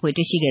ကိုရှာ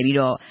ဖွေတွေ့ရှိ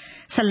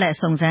ခဲ့ပြီးတော့ဆက်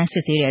လက်စုံစမ်း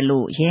စစ်ဆေး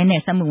တယ်လို့ရဲနဲ့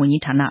စက်မှု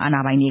ဝန်ကြီးဌာနအာဏာ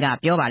ပိုင်တွေ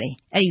ကပြောပါတယ်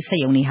။အဲ့ဒီစက်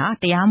ရုံတွေဟာ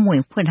တရားမဝ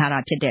င်ဖွင့်ထားတာ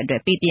ဖြစ်တဲ့အတွ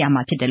က်ပေးပြရ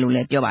မှာဖြစ်တယ်လို့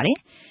လည်းပြောပါတယ်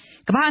။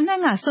 ကမ္ဘာအနှံ့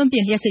ကစွန့်ပ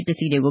စ်လျှပ်စစ်ပစ္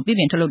စည်းတွေကိုပြု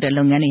ပြင်ထုတ်လုပ်တဲ့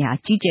လုပ်ငန်းတွေဟာ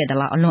ကြီးကျယ်သ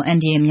လောက်အလွန်အန္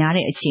တရာယ်များ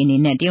တဲ့အခြေအနေ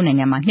နဲ့တရုတ်နိုင်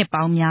ငံမှာနှစ်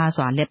ပေါင်းများ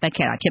စွာလက်ပတ်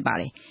ခဲ့တာဖြစ်ပါ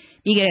တယ်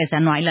။ပြီးခဲ့တဲ့ဇ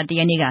န်နဝါရီလ1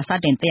ရက်နေ့ကစ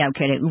တင်သက်ရောက်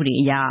ခဲ့တဲ့ဥပဒေ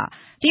အရ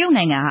တရုတ်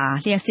နိုင်ငံဟာ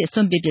လျှပ်စစ်စွ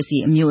န့်ပစ်ပစ္စ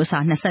ည်းအမျိုးအ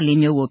စား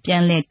24မျိုးကိုပြ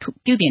န်လည်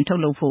ပြုပြင်ထု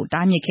တ်လုပ်ဖို့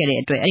တားမြစ်ခဲ့တဲ့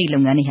အတွက်အဲ့ဒီလု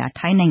ပ်ငန်းတွေဟာ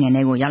ထိုင်းနိုင်ငံ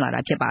ထဲကိုရောက်လာ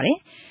တာဖြစ်ပါတယ်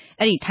။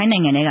အဲ့ဒီထိုင်းနို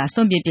င်ငံထဲက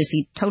စွန့်ပစ်ပစ္စ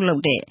ည်းထုတ်လု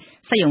ပ်တဲ့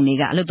စက်ရုံတွေ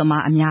ကအလုပ်သ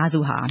မားအများစု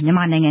ဟာမြန်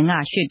မာနိုင်ငံက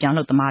ရွှေ့ပြောင်း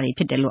လုပ်သမားတွေ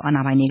ဖြစ်တယ်လို့အာ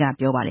ဏာပိုင်တွေက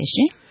ပြောပါတယ်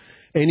ရှင်။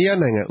အိန္ဒိယ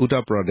နိုင်ငံဥတ္တ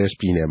ပရဒေ့ရှ်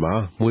ပြည်နယ်မှာ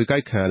မွေကို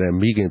က်ခံရတဲ့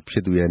မိခင်ဖြ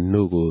စ်သူရဲ့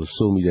နှုတ်ကို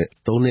စိုးမိတဲ့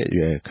3နှစ်အ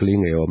ရွယ်ကလေး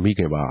ငယ်ရောမိ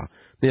ခင်ပါ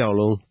2ယောက်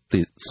လုံးသေ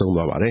ဆုံး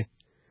သွားပါတယ်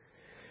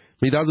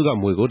။မိသားစုက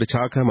မွေကိုတ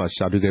ခြားအခန်းမှာ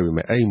ရှာတွေ့ခဲ့ပေ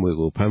မဲ့အဲ့ဒီမွေ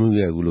ကိုဖမ်းမိ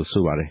ခဲ့ဘူးလို့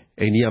ဆိုပါတယ်။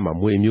အိန္ဒိယမှာ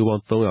မွေအမျိုးပေါ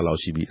င်း300လောက်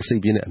ရှိပြီးအစိ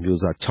ပ်ပြင်းတဲ့အမျိုး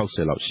အစား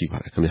60လောက်ရှိပါ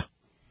တယ်ခင်ဗျာ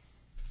။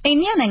အိန္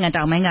ဒိယနိုင်ငံ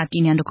တောင်ပိုင်းကပြ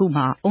ည်နယ်တစ်ခု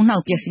မှာအုံနော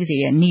က်ပျက်စီးစေ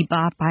တဲ့နီ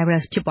ပါဗိုင်းရ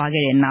ပ်စ်ဖြစ်ပွား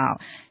ခဲ့တဲ့နောက်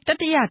တ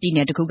တိယပြည်န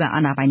ယ်တစ်ခုကအာ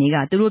ဏာပိုင်တွေက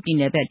သူတို့ပြည်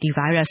နယ်ဘက်ဒီ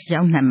ဗိုင်းရပ်စ်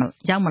ရောက်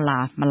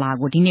မလာ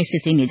ကိုဒီနေ့စ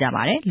စ်ဆေးနေကြ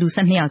ပါတယ်လူ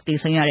12ယောက်သေ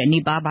ဆုံးရတဲ့နီ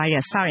ပါဗိုင်းရ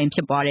ပ်စ်စရင်ဖြ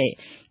စ်ပွားတဲ့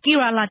ကီ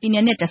ရာလာပြည်န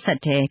ယ်နဲ့တစ်ဆက်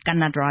တည်းက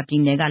နဒါပြ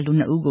ည်နယ်ကလူ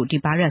2ဦးကိုဒီ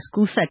ဗိုင်းရပ်စ်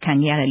ကူးစက်ခံ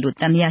ခဲ့ရတယ်လို့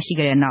သံသယရှိ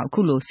ခဲ့တဲ့နောက်အခု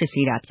လိုစစ်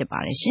ဆေးတာဖြစ်ပါ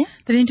တယ်ရှင်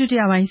သတင်းဒုတိ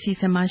ယပိုင်းစီ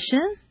စဉ်ပါရှ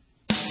င်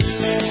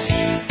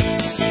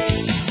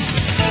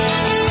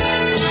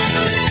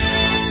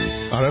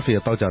RFA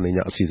ရဲ့တောက်ကြနေည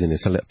အစီအစဉ်တွေ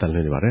ဆက်လက်တင်လွှ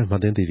င့်နေပါတယ်။မ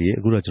သိသေးတယ်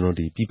အခုတော့ကျွန်တော်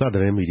ဒီပြပသ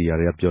တင်းမီဒီယာ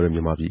တွေကပြောတဲ့မြ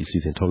န်မာပြည်အစီ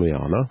အစဉ်ထုတ်လွှင့်ရ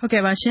အောင်နော်။ဟုတ်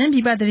ကဲ့ပါရှင်။ပြ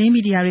ပသတင်း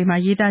မီဒီယာတွေမှာ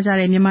ရေးသားကြ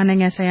တဲ့မြန်မာနို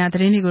င်ငံဆိုင်ရာသ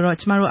တင်းတွေကိုတော့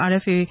ကျမတို့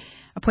RFA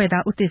အဖွဲ့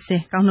သားဦးသစ်စ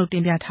င်ကောင်းနှုတ်တ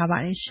င်ပြထားပါ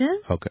တယ်ရှင်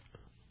။ဟုတ်ကဲ့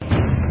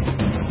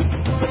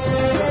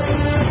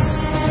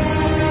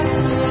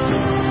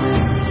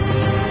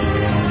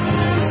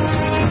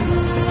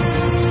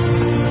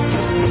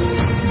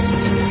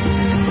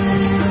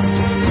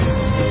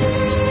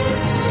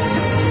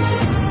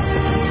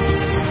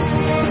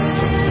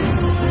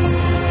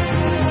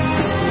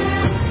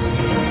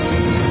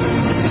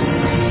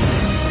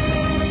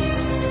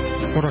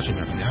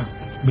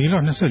မေလ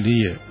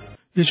24ရက်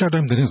အေရှာတို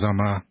င်းသတင်းစာ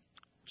မှာ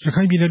ရ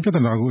ခိုင်ပြည်နယ်ပြည်ထ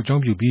နာကိုအကြော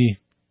င်းပြုပြီး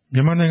မြ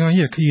န်မာနိုင်ငံ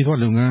ရဲ့ခရီးသွား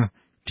လုပ်ငန်း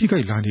ထိခို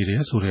က်လာနေတ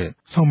ယ်ဆိုတဲ့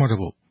ဆောင်းပါးတစ်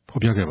ပုဒ်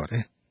ဖော်ပြခဲ့ပါတ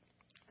ယ်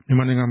။မြန်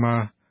မာနိုင်ငံမှာ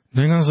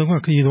နိုင်ငံစုံက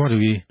ခရီးသွား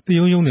တွေတ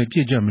ရုံရုံနဲ့ပြ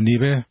ည့်ကျပ်မနေ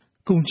ပဲ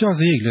ကုန်ကျစ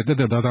ရိတ်လည်းတက်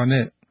တက်သားသား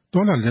နဲ့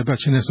တွာလာလည်ပတ်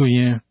ခြင်းနဲ့ဆိုရ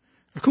င်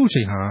အခု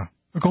ချိန်ဟာ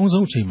အကောင်း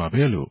ဆုံးအချိန်ပါ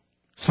ပဲလို့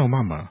ဆောင်း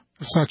ပါးမှာ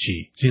အစချီ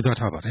ရေးသား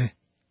ထားပါတယ်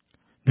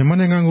။မြန်မာ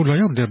နိုင်ငံကိုလာ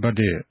ရောက်လည်ပတ်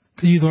တဲ့ခ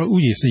ရီးသွားဥ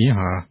ယျာဉ်စည်ရင်း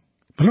ဟာ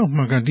ဘယ်လောက်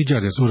မှန်ကန်တိကျ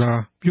တယ်ဆိုတာ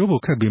ပြော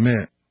ဖို့ခက်ပေ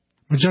မဲ့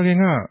မကြာခင်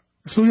က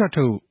အစိုးရ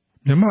ထုတ်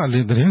မြန်မာအလ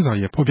င်းသတင်းစာ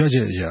ရဲ့ဖော်ပြချ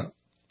က်အရ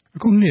အ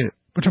ခုနှစ်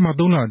ပထမ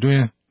3လအတွ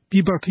င်းပြ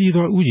ည်ပခရီး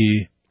သွားဥ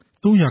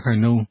ယျာဉ်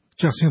3%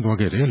ကျဆင်းသွား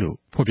ခဲ့တယ်လို့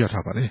ဖော်ပြ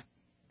ထားပါတယ်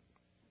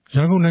။ရ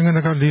န်ကုန်နိုင်ငံတ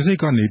ကာလေဆိပ်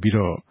ကနေပြီး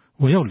တော့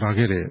ဝင်ရောက်လာ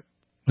ခဲ့တဲ့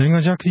နိုင်ငံ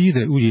ခြားခရီးသ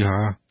ည်ဥယျာ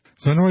ဉ်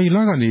ဟာဇန်နဝါရီလ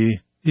ကနေ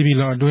ဧပြီ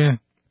လအတွင်း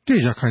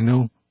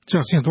1%ကျ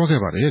ဆင်းသွား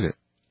ခဲ့ပါတယ်တဲ့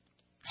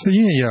။စည်ရ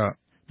င်အရ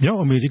မြောက်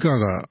အမေရိက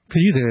ခ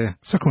ရီးသည်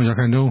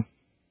19%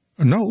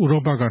အနောက်ဥ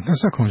ရောပက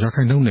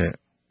29%နဲ့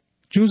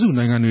ကျွန်းစု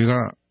နိုင်ငံတွေက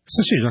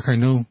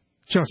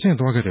18%ကျဆင်း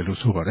သွားခဲ့တယ်လို့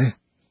ဆိုပါတယ်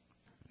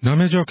။နာ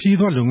မည်ကျော်ခရီး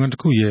သွားလုပ်ငန်းတ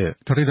စ်ခုရဲ့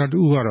ဒါရိုက်တာတူ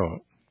ကတော့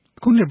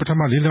အခုနှစ်ပထ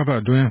မ4လပတ်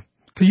အတွင်း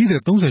ခရီးသ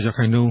ည်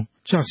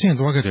30%ကျဆင်း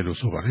သွားခဲ့တယ်လို့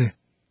ဆိုပါတယ်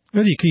။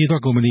အဲဒီခရီး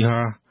သွားကုမ္ပဏီဟာ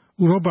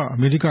ဥရောပအ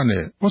မေရိက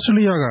နဲ့ဩစ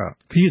တြေးလျက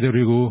ခရီးသည်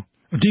တွေကို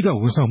အဓိက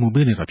ဝန်ဆောင်မှု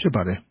ပေးနေတာဖြစ်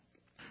ပါတယ်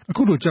။အ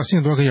ခုလိုကျဆ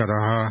င်းသွားခဲ့ရတာ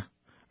ဟာ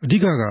အဓိ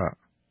က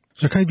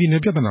ရခိုင်ပြည်န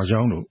ယ်ပြဿနာကြော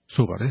င့်လို့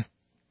ဆိုပါတယ်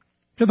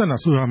။ပြဿနာ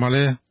ဆိုတာမှာ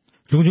လဲ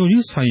လုံခြုံ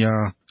ရေးဆိုင်ရာ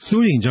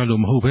စိုးရိမ်ကြ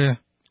လို့မဟုတ်ပဲ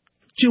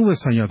ကျင့်ဝတ်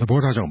ဆိုင်ရာသဘော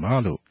ထားကြောင့်ပါ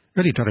လို့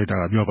အဲ့ဒီဒါရိုက်တာ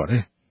ကပြောပါတ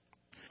ယ်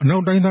။အနော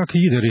က်တိုင်းသားခ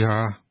ရီးသည်တွေဟာ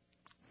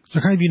ရ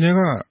ခိုင်ပြည်နယ်က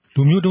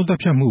လူမျိုးတုံးတပ်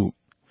ဖြတ်မှု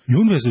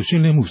မျိုးနွယ်စုရှ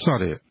င်းလင်းမှုစ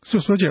တဲ့ဆွ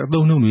ဆွဲချက်အ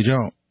သုံးနှုန်းတွေကြော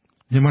င့်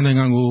မြန်မာနိုင်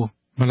ငံကို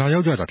မလာရော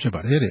က်ကြတာဖြစ်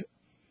ပါတယ်တဲ့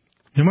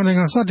။မြန်မာနိုင်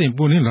ငံစတင်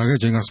ပွင့်လင်းလာခဲ့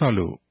ချိန်ကစ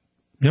လို့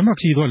မြန်မာ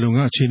ခရီးသွားလုပ်င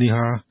န်းအခြေအနေ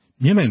ဟာ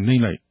မြင့်လိုက်နှိ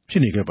မ့်လိုက်ဖြ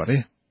စ်နေခဲ့ပါတ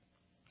ယ်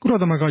။ကုလ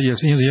သမဂ္ဂရဲ့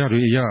စီရင်စရာတွေ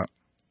အရ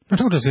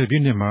2010ပြ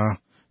ည့်နှစ်မှာ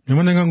မြန်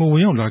မာနိုင်ငံကိုဝ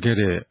င်ရောက်လာခဲ့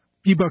တဲ့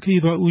ပြည်ပခ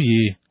ရီးသွားဦး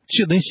ရေ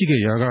8သိန်းရှိ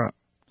ခဲ့ရာက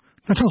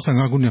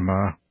2015ခုနှစ်မှာ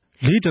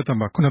 4.7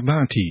 သ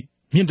န်းအထိ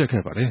မြင့်တက်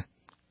ခဲ့ပါတယ်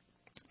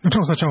။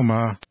2016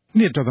မှာ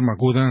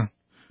 2.9 သန်း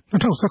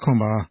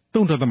2019မှာ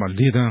 3.4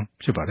 သန်း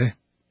ဖြစ်ပါတယ်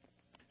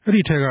။အဲ့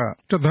ဒီထက်က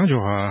1သန်း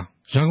ကျော်ဟာ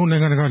ရန်ကုန်နို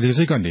င်ငံတကာလေ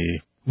ဆိပ်ကနေ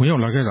ဝင်ရော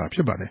က်လာခဲ့တာဖြ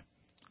စ်ပါတယ်။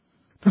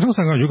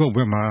2015ရွေးကောက်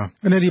ပွဲမှာ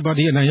NLD ပါ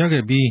တီအနိုင်ရ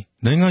ခဲ့ပြီး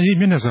နိုင်ငံရေး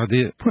မျက်နှာစာသ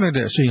စ်ဖွင့်လိုက်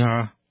တဲ့အချိန်ဟာ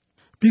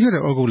ပြီးခဲ့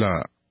တဲ့ဩဂုတ်လ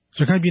ရ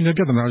ခိုင်ပြည်နယ်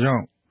ပြဿနာကြော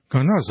င့်က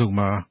ဏ္ဍစုံ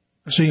မှာ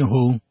အရှိန်အ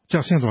ဟုန်ကျ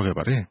ဆင်းသွားခဲ့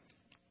ပါတယ်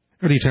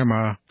။အဲ့ဒီထဲမှာ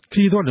ခ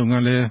ရီးသွားလုပ်င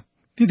န်းလည်း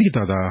တိတိတ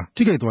သာ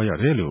ထိခိုက်သွားရ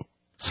တယ်လို့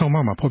ဆောင်း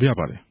ပါးမှာဖော်ပြ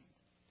ပါတယ်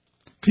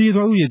။ခရီး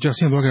သွားဥယျာဉ်ကျဆ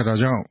င်းသွားခဲ့တာ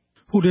ကြောင့်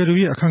ဟိုတယ်တွေ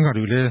ရဲ့အခန်းက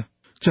တွေလည်း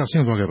ကျဆ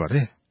င်းသွားခဲ့ပါတ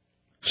ယ်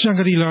။ရှန်ဂ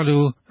ရီလာ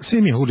လိုအဆ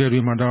င့်မြင့်ဟိုတယ်တွေ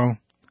မှာတောင်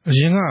အ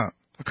ရင်က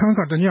အခန်းက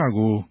တစ်ည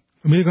ကို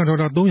အမေရိကန်ဒေါ်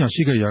လာ300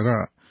ရှိခဲ့ရာက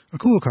အ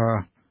ခုအခါ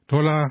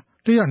ဒေါ်လာ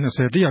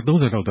120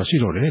 130လောက်သာရှိ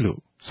တော့တယ်လို့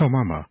ဆောင်း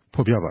ပါးမှာ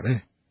ဖော်ပြပါတယ်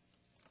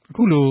။အ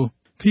ခုလို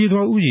ခရီး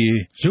သွားဥယျာဉ်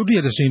ရုတ်တရ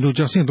က်တစ်ချိန်တို့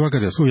ကျဆင်းသွား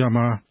ခဲ့တဲ့ဆိုရ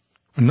မှာ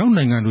အနောက်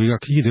နိုင်ငံတွေက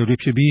ခရီးသည်တွေ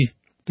ဖြစ်ပြီး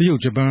တရု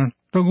တ်ဂျပန်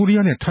တောင်ကိုရီး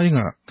ယားနဲ့ထိုင်းက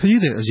ခ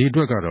ရီးသည်အရေအ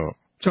တွက်ကတော့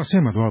ကျဆ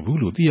င်းမသွားဘူး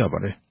လို့သိရပါ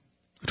တယ်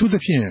။အထူးသ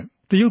ဖြင့်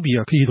တရုတ်ပြည်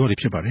ကခရီးသွားတွေ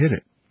ဖြစ်ပါတယ်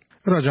တဲ့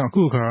။အဲဒါကြောင့်အ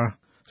ခုအခါ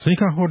ဇိမ်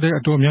ခံဟိုတယ်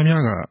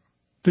အတော်များများက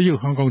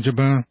တရုတ်ဟောင်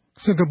ကောင်ဂျပန်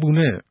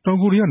စင်ကာပူနဲ့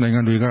တောင်ကိုရီးယား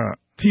နိုင်ငံတွေ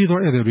ကခ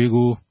ရီးသွားဧည့်သည်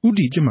တွေကို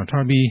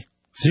ဥတီပြစ်မှတ်ထားပြီး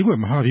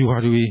ဈေးကွက်မဟာ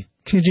ဗျူဟာတွေ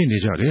ခင်းကျ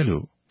င်းနေကြတယ်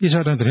လို့အေ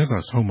ရှားတိုင်းသတ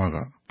င်းစာဆောင်းပါး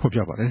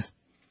ကဖော်ပြပါတယ်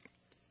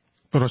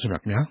။တော်တော်ရှင်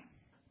များခင်ဗျာ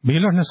မေ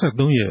လ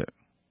23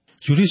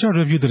ရက်ယူရီးရှား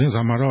ရီဗျူးသတ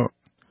င်းစာမှာတော့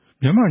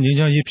မြန်မာငြိမ်း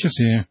ချမ်းရေးဖြစ်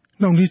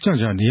စဉ်နှောင့်နှေးကြ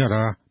န့်ကြာနေ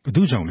ရတာဘယ်သူ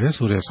ကြော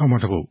င့်လဲဆိုတဲ့ဆော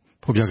င်းပါး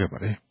တစ်ပုဒ်ဖော်ပြခဲ့ပါ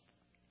တယ်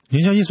။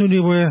ငြိမ်းချမ်းရေးဆွေး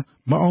နွေး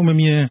ပွဲမအောင်မ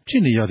မြင်ဖြ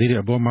စ်နေရသေး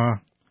တဲ့အပေါ်မှာ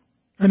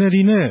NLD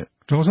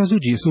နဲ့ဒေါ်အောင်ဆန်းစု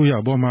ကြည်အစိုးရ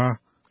အပေါ်မှာ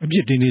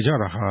အပြစ်တင်နေကြ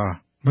တာဟာ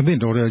မသ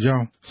င့်တော်တဲ့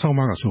အကြောင်းဆောင်း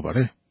ပါးကဆိုပါတ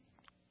ယ်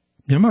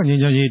။မြန်မာ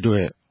ငြိမ်းချမ်းရေး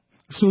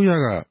အတွက်အစိုး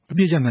ရက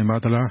အပြစ်ရ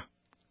နိုင်ပါသလား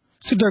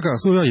။စစ်တပ်ကအ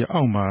စိုးရရဲ့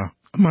အောက်မှာ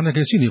အမှန်တ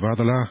ကယ်ရှိနေပါ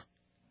သလား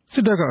။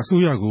စစ်တပ်ကအ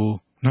စိုးရကို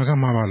နာခံ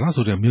မှာပါလား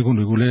ဆိုတဲ့မေးခွန်း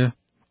တွေကိုလည်း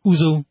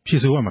ဥဆုံးဖြေ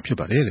ဆိုရ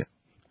မှာဖြစ်ပါတယ်တဲ့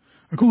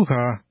။အခုအ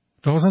ခါ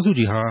ဒေါ်အောင်ဆ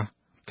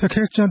န်းစုကြည်ဟာခက်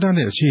ခဲကြမ်းတ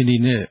မ်းတဲ့အခြေ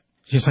အနေနဲ့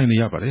ရင်ဆိုင်နေ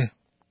ရပါတယ်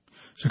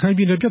။ရခိုင်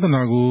ပြည်နယ်ပြဿ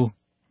နာ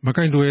ကိုမ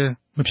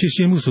ကင်တွယ်မ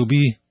ဖြေရှင်းမှုဆို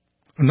ပြီး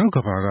အနောက်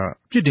ကဘာက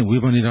ပြစ်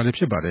တင်ဝေဖန်နေတာလည်းဖြ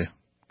စ်ပါတယ်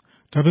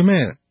။ဒါပေ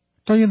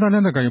မဲ့တိုင်းရင်းသား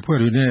လက်နက်ကိုင်အဖွဲ့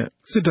တွေနဲ့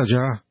စစ်တပ်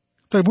ကြား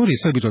တိုက်ပွဲ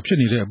တွေဆက်ပြီးတော့ဖြစ်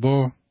နေတဲ့အ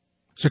ပေါ်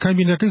ရခိုင်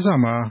ပြည်နယ်ကိစ္စ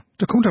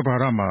မှာတခုံး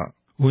တစ်ပါးမှ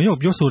ဝင်ရောက်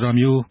ပြော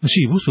ဆိုတာမျိုးမရှိ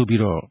ဘူးဆိုပြီး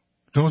တော့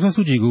ဒေါ်အောင်ဆ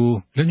န်းစုကြည်ကို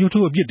လက်ညှိုး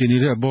ထိုးအပြစ်တင်နေ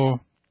တဲ့အပေါ်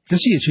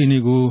လက်ရှိအခြေ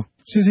အနေကို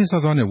စဉ်းစဉ်း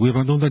စားစားနဲ့ဝေဖ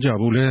န်သုံး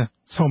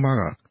သပ်ကြဖို့လဲဆောင်းပါး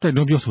ကတိုက်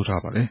တွန်းပြောဆို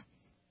ထားပါတယ်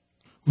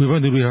။ဝေ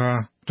ဖန်သူတွေဟာ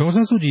ဒေါ်အောင်ဆ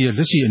န်းစုကြည်ရဲ့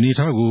လက်ရှိအနေအ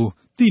ထားကို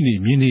သိနေ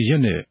မြင်နေ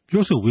ရက်နဲ့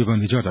ပြောဆိုဝေဖန်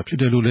နေကြတာဖြစ်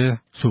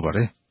တယ်လို့လဲဆိုပါ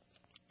တယ်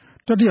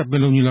။တတိယ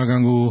ပင်လုံညီလာခံ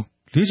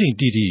ကို၄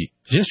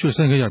 ချိန်တိတိရက်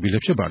ရွှေ့ဆိုင်းခဲ့ရပြီလည်း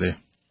ဖြစ်ပါတယ်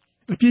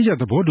။အပြည့်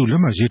ရသဘောတူလ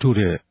က်မှတ်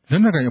ရေးထိုးတဲ့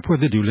လက်နက်ကိုင်အဖွဲ့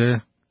အသစ်တွေလ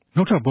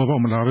ည်းနောက်ထပ်ပေါ်ပေါ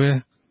က်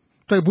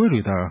မလာပဲတိုက်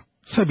ပွဲတွေသာ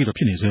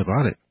ဆက်ပြီးတော့ဖြစ်နေသေးပါ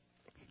တဲ့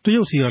။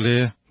တရုတ်စီက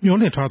လည်းမျှော်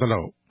လင့်ထားသ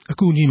လောက်အ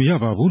ကူအညီမ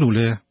ရပါဘူးလို့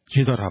လည်း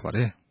ရေးသားထားပါတ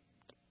ယ်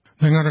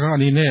။နိုင်ငံတကာ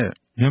အနေနဲ့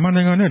မြန်မာ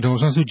နိုင်ငံနဲ့ဒေါ်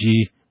အောင်ဆ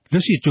န်းစုကြည်လ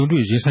က်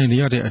ရှိကြုံတွေ့ရင်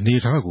ဆိုင်နေရတဲ့အနေ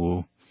အထား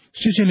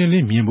ကိုရှင်းရှင်းလင်းလ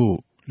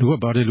င်းမြင်ဖို့လို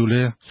အပ်ပါတယ်လို့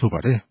လည်းဆိုပါတ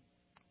ယ်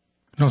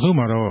။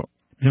နောက်ဆုံးမှာတော့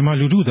မြန်မာ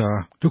လူထုသာ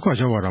ဒုက္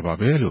ခရောက်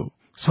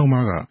ရတာပါပဲလို့ဆော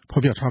င်းပါး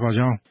ကဖော်ပြထားပါ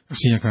ကြောင်းအ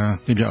စီ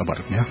ရင်ခံတင်ပြအပ်ပါတ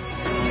ယ်ခင်ဗျာ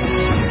။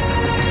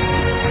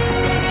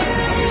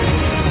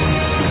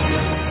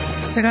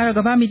ဒါကတော့က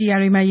မ္ဘာမီဒီယာ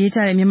တွေမှာ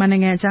ရေးကြတဲ့မြန်မာ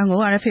နိုင်ငံအကြောင်းကို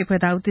RFA ဖွဲ့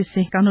သားဦးသစ်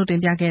စင်ကောင်းတို့တင်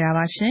ပြ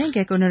ခဲ့တာပါရှင်။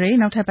ကဲကိုနရိ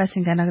နောက်ထပ်ပတ်စ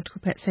င်ကဏ္ဍ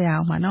တစ်ခုဖက်ဆက်ရ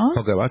အောင်ပါနော်။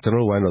ဟုတ်ကဲ့ပါကျွန်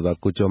တော်ဝိုင်းတော်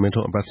သားကိုကျော်မ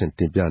င်းထွန်းအပတ်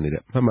စဉ်တင်ပြနေ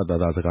တဲ့မှတ်မှတ်သား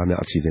သားစ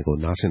ကားများအစီအစဉ်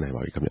ကိုနားဆင်နိုင်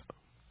ပါပြီခင်ဗျ။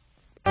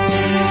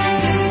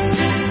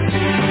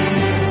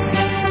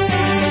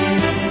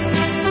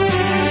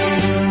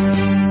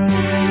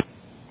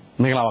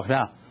မင်္ဂလာပါခင်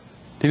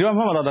ဗျာဒီလိုမှ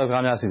တ်မှတ်သားသား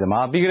စကားများအစီအစဉ်မှာ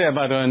ပြီးခဲ့တဲ့အပ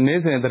တ်အတွင်း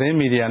နေ့စဉ်သတ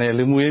င်းမီဒီယာနဲ့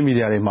လူမှုရေးမီ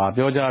ဒီယာတွေမှာ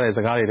ပြောကြားတဲ့စ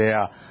ကားတွေတွေက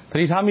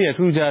သတိထားမိ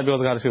တဲ့ထူးခြားပြော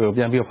စကားတချို့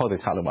ကိုပြန်ပြီးဖောက်ထု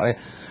တ်ချလိုပါတယ်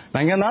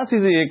နိုင်ငံသားစီ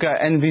စီက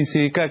NVC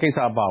ကကိစ္စ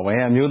ပါ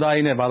ဝင်အမျိုးသား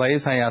ရေးနဲ့ဘာသာ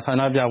ရေးဆိုင်ရာ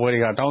ဆန္ဒပြပွဲတွေ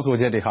ကတောင်းဆို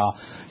ချက်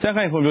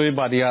တွေဟာကြက်ခိုင်ဖွံ့ဖြိုးရေး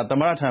ပါတီကသ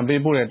မရထံ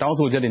ပေးပို့တဲ့တောင်း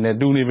ဆိုချက်တွေ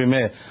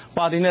နဲ့တူနေပေမဲ့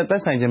ပါတီနဲ့သ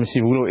က်ဆိုင်ခြင်းမရှိ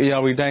ဘူးလို့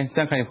ARV တိုင်းကြ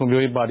က်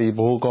ခိုင်ဖွံ့ဖြိုးရေးပါတီဗ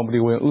ဟိုကော်မတီ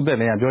ဝင်ဦးသက်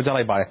လင်း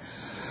ကပြောကြားလိုက်ပါ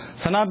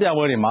တယ်ဆန္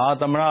ဒပြပွဲတွေမှာ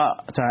သမ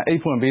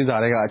ရထံအိတ်ဖွင့်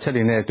ပေးစာတွေကအချက်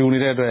တွေနဲ့တူနေ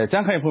တဲ့အတွက်ကြ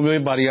က်ခိုင်ဖွံ့ဖြိုး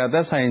ရေးပါတီက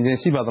သက်ဆိုင်ခြ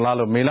င်းရှိပါသလား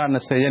လို့မေလ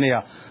20ရက်နေ့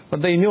ကပ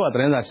သိမ်မြို့က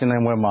သတင်းစာရှင်း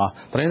လင်းပွဲမှာ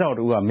သတ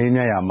င်းတော်တူက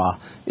မေးမြန်းရမှာ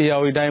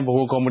ARV တိုင်း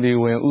ဗဟိုကော်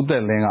မတီဝင်ဦး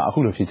သက်လင်းက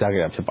အခုလို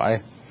ဖြေကြားခဲ့တာဖြစ်ပါ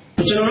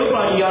တယ်ကျွန်တော်တို့ပါ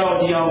တီ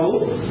ကတော့ဒီအောင်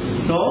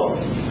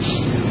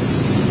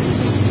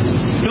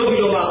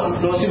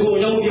ကိုနော်လုပ်ပြီးတော့မှတော့စီကို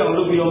ရောက်ပြအောင်လု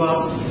ပ်ပြီးတော့မှ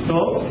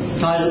နော်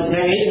ဒါ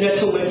နိုင်ငံရေး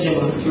အမြတ်ထုတ်မဲ့အချိန်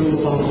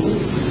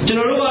မှာပြောလို့ပေါ့ကျွန်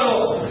တော်တို့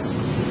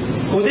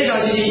ကတော့ဟိုသိတာ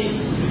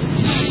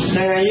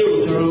ရှိနိုင်ငံရေးကို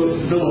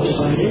ကျွန်တော်တို့လုပ်အောင်ဖြစ်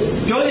ပါ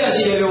တယ်ပြောရ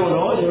ရှိတယ်ပြော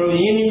တော့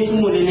ကျွန်တော်ရ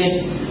င်းနှီးမှုတွေနဲ့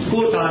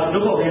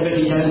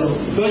ကိုဒါလုပ်ဖို့ပဲဒီဆိုင်တော့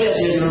ပြော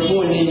ရရှိတယ်ကျွန်တော်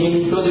ပုံနေရ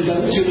င်းပြောစ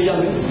ကားဆွေးနွေးရ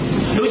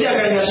မယ်လုပ်ချက်က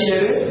လည်းရှိတယ်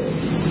ပဲ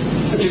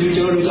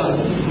အတူတူကျွန်တော်တို့ကြ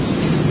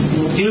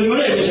တယ်ဒီလို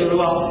မျိုးလည်းကျွန်တော်တို့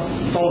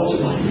ကတောင်းဆို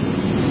ပါ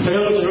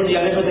တယ်ဒါကြောင့်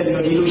ကျွန်တော်တို့ဒီအရေးပတ်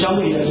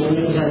သက်ပြီးတော့ဒီလူရှားမှုတွေက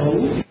ကျွန်တော်တို့မ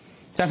ဆိုင်ဘူး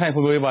ကြက်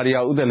ခိုင်ဖွံ့ဖြိုးရေးပါတီက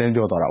ဦးသက်လ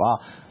င်းပြောသွားတာပါ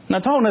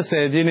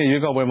2020ပြ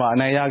ည့်နှစ်ရွေးကောက်ပွဲမှာ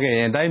အနိုင်ရခဲ့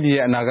ရင်တို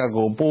င်းပြည်ရဲ့အနာဂတ်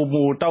ကိုပို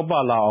မိုတောက်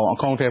ပလာအောင်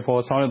အကော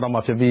င့်ထဲပေါ်ဆောင်ရွက်သွား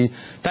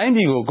မှာဖြစ်ပြီးတို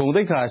င်းပြည်ကိုဂုဏ်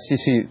သိက္ခာ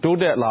ရှိရှိတိုး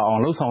တက်လာအော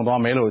င်လှုပ်ဆောင်သွား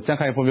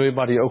မယ်လို့ကြက်ခိုင်ဖွံ့ဖြိုးရေး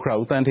ပါတီဥက္ကဋ္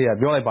ဌဦးတန်းထေး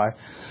ကပြောလိုက်ပါ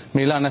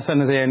တယ်မေလ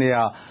22ရက်နေ့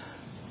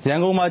ကရန်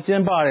ကုန်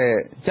မှာကျင်းပတဲ့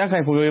ကြက်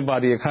ခိုင်ဖွံ့ဖြိုး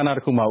ရေးပါတီအခမ်းအနား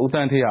တစ်ခုမှာဦး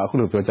တန်းထေးက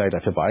အခုလိုပြောကြား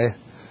လိုက်တာဖြစ်ပါတယ်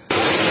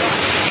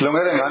လွန်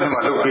ခဲ့တဲ့9နှစ်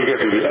မှာလုပ်ပေး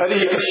ခဲ့ပြီ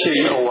အဲ့ဒီအ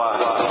ရှိန်အဝါ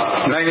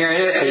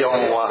နိုင်ငံရဲ့အယောင်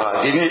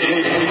အဝါဟာဒီနေ့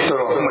တော်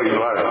တော်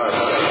မှိန်သွားတယ်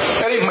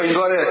အဲ့ဒီမှိန်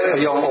သွား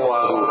တဲ့အယောင်အဝါ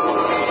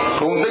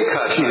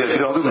ကိုဂုဏ်သိက္ခာရှိ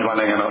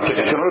တဲ့ပြည်တော်သူမြန်မာနိုင်ငံတော်ဖြစ်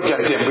တယ်ကျွန်တော်တို့ပြန်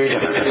တင်ပေးချ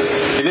င်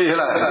တယ်ဒီနေ့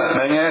ဟဲ့လား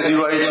နိုင်ငံရဲ့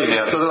စီးပွားရေးအခြေ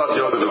အနေကစောစော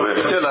ပြောသလိုပဲ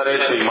တက်လာတဲ့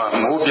အချိန်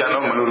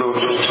မှာမိုးပြန်တော့မလို့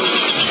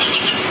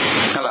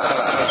ဟဲ့လား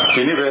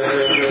ဒီ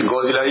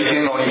နေ့ပဲဂေါ်ဒီလာကြီးက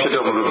င်းကော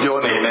င်းကြီးဖြစ်တော့မလို့ပြော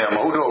နေနေ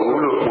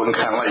မဟုတ်တော့ဘူးလို့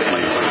ဝန်ခံလိုက်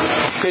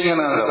ပြီကိန်း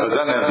ကနန်းဆိုပါ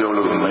ဇက်နဲ့ပြော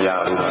လို့မရ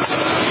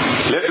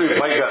ဘူးလက်တွေ့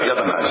ဘိုက်ကပြ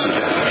ဿနာရှိ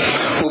တယ်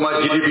။ဥပမာ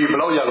GDP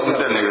ဘယ်လောက်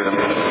ရလုံးတက်နေကြ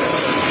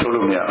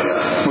တယ်ပြောလို့မရဘူး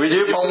။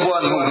ငွေကြေးပေါ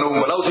င်းပွားနှု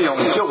န်းဘယ်လောက်ထိအောင်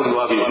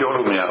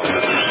ကျုပ်သွားပြီးပြောလို့မရဘူး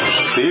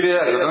။ဒီ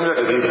တဲ့ကသုံး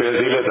ရက်တ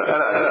ည်းပဲဈေးလက်ဆို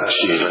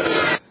အဲ့ဒါရှိတယ်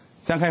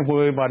။ကြံခိုင်ဖွံ့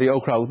ဖြိုးရေးပါတီ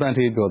ဥက္ကဋ္ဌဦးတ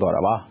န်းထေးပြောသွား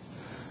တာပါ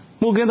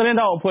။မှုကင်းသတင်း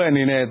တောက်အဖွဲ့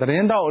အနေနဲ့သတ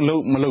င်းတောက်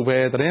အလုပ်မလုပ်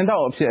ဘဲသတင်းတော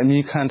က်အဖြစ်အ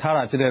မည်ခံထား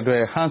တာဖြစ်တဲ့အတွ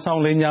က်ဟန်ဆော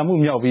င်လိမ်ညာ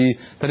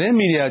မှုမြောက်ပြီးသတင်း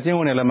မီဒီယာကျင်းဝ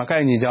င်တယ်လည်းမ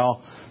ကိုက်ညီကြောင်း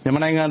မြန်မာ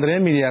နိုင်ငံသ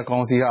တင်းမီဒီယာ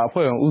ကောင်စီက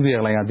အဖွဲ့ဝင်ဦးစီ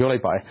ရလိုင်ကပြောလိုက်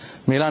ပါတယ်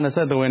။မေလ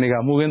23ရက်နေ့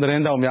ကမူခင်းသ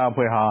တင်းတောက်များအ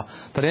ဖွဲ့ဟာ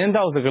သတ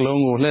င်းတောက်စကလုံး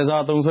ကိုလှည့်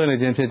စားသုံးစွဲနေ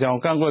ခြင်းဖြစ်ကြောင်း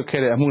ကန့်ကွက်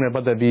ခဲ့တဲ့အမှုနဲ့ပ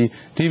တ်သက်ပြီး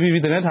DVB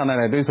သတင်းဌာန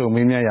နဲ့တွေ့ဆုံ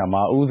မေးမြန်းရာ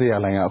မှာဦးစီရ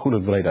လိုင်ကအခုလို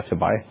ပြော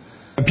လိုက်တာဖြစ်ပါတယ်။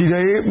ပြည်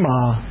ထောင်ရေး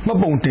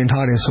မှာမှတ်ပုံ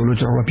တင်ထားတယ်ဆိုလို့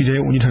ကျွန်တော်တို့ပြည်ထောင်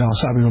ရေးဝန်ကြီးဌာနကို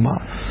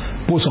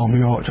စပြီးတော့မှပို့ဆောင်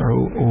ပြီးတော့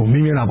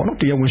ကျွန်တော်တို့မေးမြ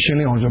န်းတာပေါ့နော်တရားဝင်ရှ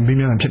င်းလင်းအောင်ကျွန်တော်မေး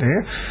မြန်းတာဖြစ်တယ်။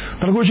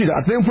နောက်တစ်ခု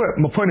ရှိတာအသင်းဖွဲ့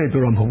မဖွဲ့နိုင်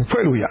ပြောတော့မဟုတ်ဘူး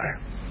ဖွဲ့လို့ရတယ်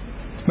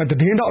။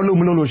မသတင်းတော့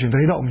အလုပ်မလုပ်လို့ရှင်သတ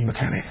င်းတော့အမိ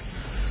မခံနဲ့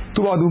။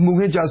သူကသူမှု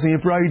ခင်းကြာစင်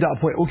ပရိဒါအ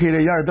ဖွဲ့ okay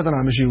လေရတယ်ပြ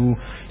ဿနာမရှိဘူး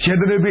။ရဲ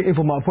တဲ့ဘေး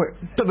informa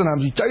အဖွဲ့ပြဿနာ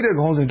မရှိကြိုက်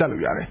တဲ့ခေါင်းစဉ်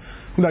တက်လို့ရတယ်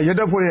။ခု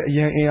နရဲတပ်ဖွဲ့ရဲ့အ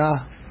ရန်အင်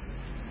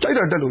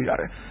အားကြိုက်တာတက်လို့ရတ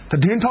ယ်။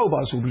သတင်းထောက်ပါ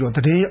ဆိုပြီးတော့သ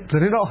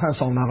တင်းတော့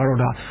ဟန်ဆောင်တာ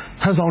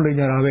ကတော့ဒါဟန်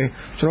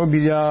ဆောင်လိန်ညာတာပဲကျွန်တော်မီ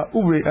ဒီယာ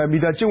ဥပဒေမီ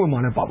ဒီယာကျင့်ဝတ်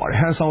မှာလည်းပါပါတယ်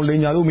ဟန်ဆောင်လိန်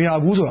ညာလို့မရ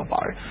ဘူးဆိုတာပါ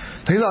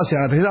တယ်သတင်းစာ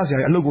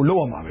ဆရာရဲ့အလုပ်ကိုလုပ်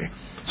ရမှာပဲ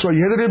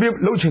ဆိုတော့ရဲသတင်း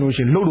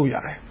ပေးလုပ်ချင်လို့ရှိရင်လုပ်လို့ရ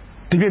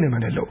တယ်ဒီပြည့်နေမှ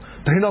လည်းလုပ်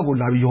သတင်းတော့ကို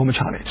လာပြီးရောမ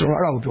ချနဲ့ကျွန်တော်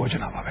အဲ့ဒါကိုပြောချ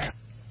င်တာပါပဲ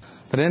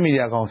သတ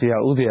င်းမီဒီယာကောင်စီ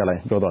ကဦးစီရ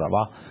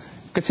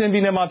လိုင်ပြောတော့တာပါကချင်ပြ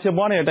ည်နယ်မှာဖြစ်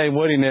ပွားနေတဲ့တိုက်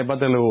ပွဲတွေနဲ့ပတ်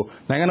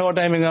သက်လို့နိုင်ငံတော်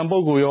အတိုင်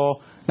ပင်ခံပုဂ္ဂိုလ်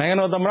ရောနိုင်ငံ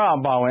တော်သမ္မတအ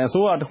ပါအဝင်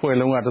အစိုးရ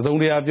တစ်ဖွဲ့လုံးကတစုံ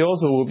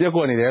တရာပြောဆိုပြက်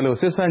ကွက်နေ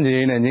တယ်လို့စစ်ဆန့်ကျင်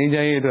ရေးနဲ့ငြိမ်းချ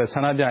မ်းရေးအတွက်ဆ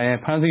န္ဒပြရန်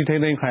ဖမ်း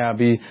ဆီးထိန်းသိမ်းခံရ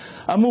ပြီး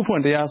အမှုဖွ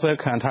င့်တရားစွဲ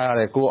ခံထားရ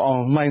တဲ့ကို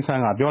အောင်မှိုင်း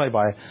ဆန်းကပြောလိုက်ပါ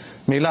တယ်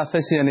။မေလ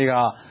18ရက်နေ့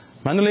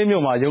ကမန္တလေး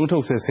မြို့မှာရုံးထု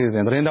တ်စစ်ဆေး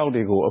စဉ်သတင်း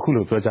တောက်တွေကိုအခု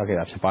လိုပြောကြားခဲ့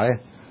တာဖြစ်ပါတယ်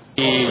။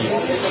ဒီ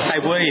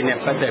တိုက်ပွဲတွေနဲ့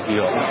ပတ်သက်ပြီး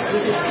တော့ဒီ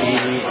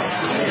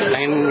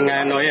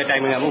နိုင်ငံတော်ရဲ့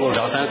တိုင်ပင်ခံပုဂ္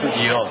ဂိုလ်ဒေါက်တာစုကြ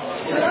ည်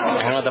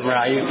ရောနိုင်ငံတော်သမ္မ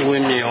တကြီးဦးဝ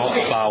င်းမြင့်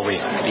ရောအပါအဝင်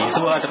ဒီ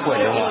အစိုးရ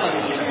တစ်ဖွဲ့လုံးက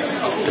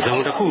တစုံ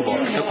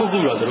တစ်ခုပေါ့တစ်ခုခု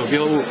တော့သူတို့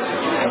ပြောဖို့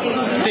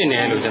သိနေ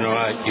တယ်လို့ကျွန်တော်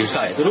ကယူဆ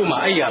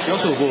တယ်သူတို့မှအဲ့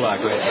ရပြောဆိုဖို့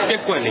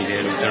အတွက်ပြက်ကွက်နေတယ်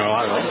လို့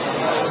ကျွန်တော်ကတော့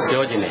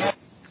ပြောချင်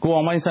တယ်ကို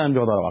အောင်မိုင်းဆ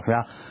န်းပြောတော့ပါခင်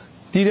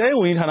ဗျာပြည်ထောင်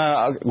ဝန်ကြီးဌာန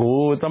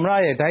ကိုသမ္မတ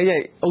ရဲ့ဓာတ်ရို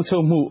က်အုပ်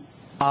ချုပ်မှု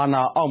အာ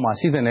ဏာအောက်မှာ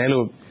ရှိတဲ့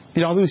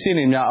နယ်လို့ပြည်ထောင်စုရှေ့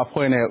နေများ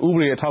အဖွဲ့နဲ့ဥပ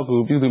ဒေအထောက်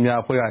အကူပြုသူများ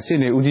အဖွဲ့ကရှေ့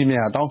နေဦးကြီးမြ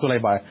င့်ကတောင်းဆိုလိုက်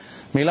ပါတယ်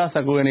။မေလ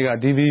19ရက်နေ့က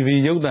DVB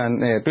ရုပ်သံ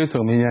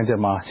နဲ့တွေ့ဆုံမေးမြန်းချက်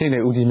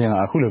မှာရှေ့နေဦးကြီးမြင့်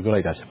ကအခု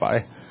လိုပြောလိုက်တာဖြစ်ပါ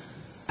တယ်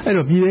။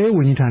အဲ့တော့ပြည်ထောင်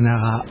ဝန်ကြီးဌာန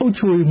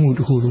ကအုပ်ချုပ်မှုတ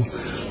စ်ခု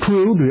လိုထွေ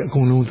အုပ်တွေအ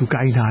ကုန်လုံးသူ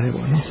ကိုင်ထား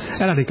တယ်ပေါ့နော်။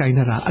အဲ့ဒါတွေ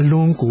ကိုင်ထားတာ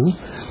အလွန်ကို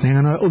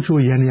နိုင်ငံတော်အုပ်ချု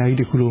ပ်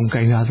ရန်ရာကြီးတစ်ခုလုံး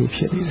ကိုင်ထားလို့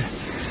ဖြစ်နေတယ်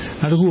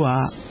။နောက်တစ်ခု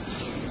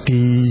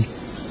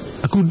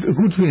ကဒီအ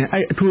ခုတွင်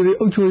အဲ့အ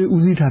ထွေအုပ်ချုပ်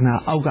ရေးဦးစီးဌာ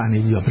နအောက်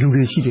ကနေပြီးတော့ဘယ်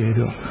လိုတွေရှိတယ်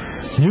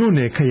ဆိုတော့မြို့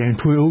နယ်ခ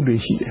ရိုင်ထွေအုပ်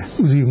တွေရှိ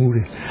တယ်ဦးစီး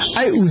မှုတွေ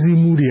အဲ့ဦးစီး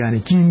မှုတွေ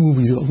ကနေကြီးမှု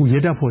ပြီးတော့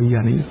အခုရဲတပ်ဖွဲ့ကြီး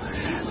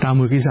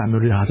ကနေတာမွေကိစ္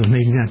စမျိုးတွေဟာဆိုနေ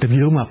နေတာ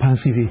တပြည်လုံးမှာဖမ်း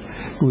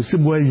ဆီးပြီးအခု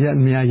စစ်ပွဲ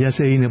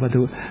ရက်စဲရင်းနဲ့ပတ်သ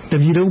က်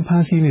တပြည်လုံးဖ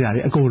မ်းဆီးနေတာ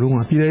တွေအကုန်လုံး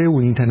ကပြည်ထောင်ရေးဝ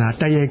န်ကြီးဌာ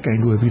နတိုက်ရိုက်ကင်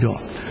တွယ်ပြီးတော့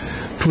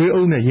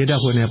ထွေအုပ်နဲ့ရဲ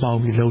တပ်ဖွဲ့နဲ့ပေါင်း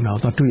ပြီး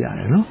လုံတော့တွေ့ရ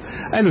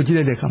တယ်နော်အဲ့လိုကြည့်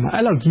လိုက်တဲ့အခါမှာ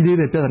အဲ့လောက်ကြီး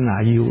လေးတဲ့ပြ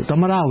ဿနာကြီးကို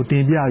သမရကို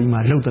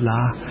တင်ပြပြီးမှလှုပ်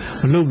သလား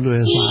မလှုပ်လွ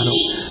ယ်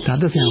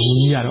စားတော့ဒါသက်ဆိုင်ဝန်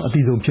ကြီးကတော့အ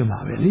တိဆုံးဖြစ်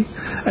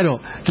မှာပဲလေအဲ့တော့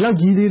ဒီ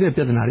လောက်ကြီးလေး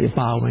တဲ့ပြဿနာတွေအ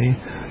ပါအဝင်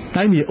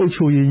တိုင်းပြည်အုပ်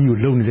ချုပ်ရေးကြီး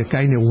ကိုလုပ်နေတဲ့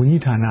ကိုင်းတဲ့ဝန်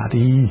ကြီးဌာ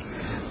နဒီ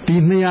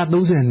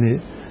230နှစ်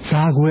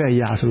ဇာခွဲအ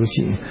ရာ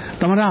ဆိုလို့ရှိ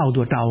ရင်သမရ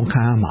ကိုသူတာဝန်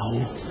ခံရမှာဟု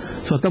တ်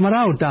ဆိုတော့သမရ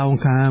ကိုတာဝန်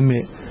ခံရမ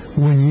ယ်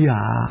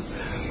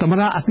ဝန်ကြီးဟာသ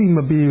မရအသိမ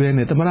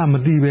ပေးဘဲနဲ့သမရမ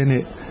သိဘဲ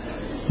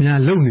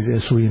နဲ့ညာလုံနေ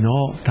တယ်ဆို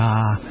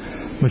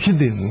ရင်တော့ဒါမဖြစ်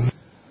သင့်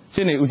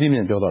ဘူးရှင်းနေဦးကြီးမြ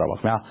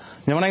င့်ပြောတော့တာပါခင်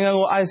ဗျာမြန်မာနိုင်ငံ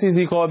ကို ICC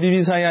ခေါ်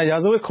အပြည်ပြည်ဆိုင်ရာရာ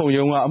ဇဝတ်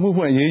ခုံရုံးကအမှု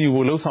ဖွင့်အ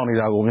ရေးယူဖို့လှုံ့ဆော်နေ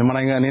တာ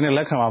ကိုမြန်မာနိုင်ငံအနေနဲ့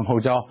လက်ခံမှာ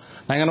မဟုတ်ကြောင်း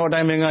နိုင်ငံတော်အ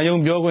တိုင်ပင်ခံ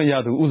ရုံးပြောခွင့်ရ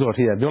သူဦး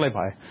စောထေးကပြောလိုက်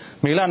ပါ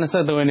တယ်မေလ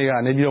23ရက်နေ့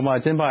ကနေပြည်တော်မှာ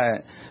ကျင်းပ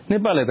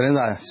တဲ့နှစ်ပတ်လည်သတင်း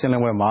စာရှင်းလ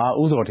င်းပွဲ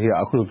မှာဦးစောထေးက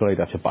အခုလိုပြော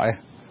လိုက်တာဖြစ်ပါတယ်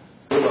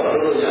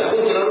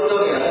အခုကျွန်တော်တို့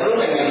ပြောနေတာတို့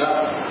နိုင်ငံက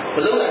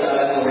မလုံ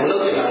နိုင်တာလည်းမ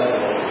လုံချင်တာလ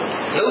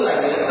ည်းလုံ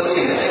နိုင်တယ်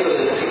လုံချင်တယ်အဲ့လို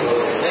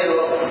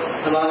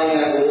အဲ့တော့မြန်မာနိုင်ငံ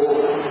ကို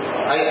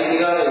ICC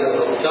ကလ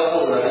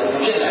ည်းကြောက်ဖို့လ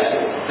ည်းဖြစ်နိုင်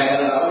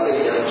နိုင်ငံတကာဥပဒေ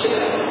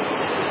တွေဖြစ်နိုင်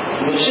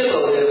မရှိ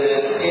တော့လည်း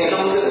စီ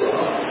ရင်တော့တယ်ပေါ့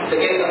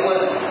တကယ်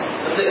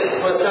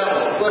အကွက်ဆ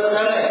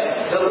န်းနဲ့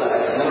လောက်လာတယ်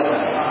နော်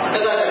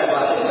အဲ့ဒါလည်းပါတ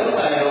ယ်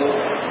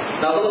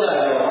အဲ့တော့နောက်တော့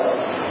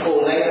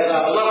ဟိုနိုင်ငံ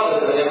တကာဘလောက်ဆို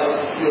တော့ပြီး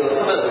တော့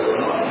ဆက်တယ်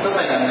နော်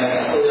သက်ဆိုင်ရာ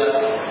နိုင်ငံအစိုး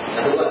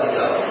ရတို့ကတည်း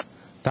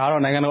ကဒါက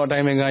တော့နိုင်ငံတော်အ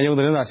တိုင်ပင်ခံရုံး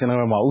သတင်းစာရှင်းလင်း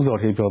ပွဲမှာဦး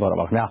စောထေးပြောသွားတာ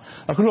ပါခင်ဗျာ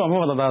အခုတော့အမှ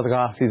တ်သားစ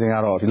ကားစီစဉ်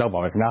ကတော့ဒီလောက်ပါ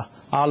ပဲခင်ဗျာ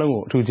အားလုံးကို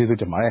အထူးကျေး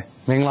ဇူးတင်ပါ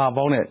တယ်မင်္ဂလာ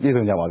ပေါင်းနဲ့ပြည့်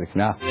စုံကြပါစေခင်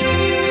ဗျာ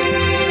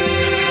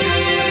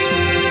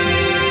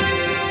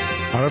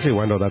RFA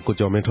ဝန်တော်သား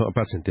ကိုကျော်မင်းထွန်းအ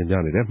ပတ်စဉ်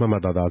တင်ပြနေတဲ့မှတ်မှတ်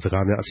သားသား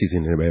စကားများအစီအ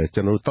စဉ်တွေပဲ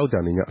ကျွန်တော်တို့တောက်ကြ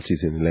နေညအစီ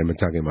အစဉ်တွေလည်းမ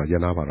ကြခင်မှာ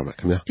ရန်နာပါတော့မယ်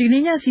ခင်ဗျာဒီ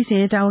နေ့ညအစီအ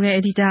စဉ်တာဝန်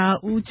ရဲ့အဒီတာ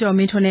ဦးကျော်မ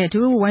င်းထွန်း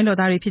နဲ့ဒုဝို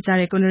င်းတော်သား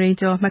တွေဖြစ်ကြတဲ့ကိုနရိန်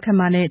ကျော်မှတ်ခတ်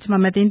မာနဲ့ကျွန်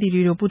မမသိ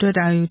န်းတီဗီတို့ပူး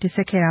တွဲတာဝန်တင်ဆ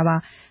က်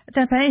ခဲ့တာပါအ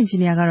သက်ပိုင်းအင်ဂျင်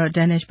နီယာကတော့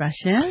Danish ပါ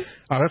ရှင်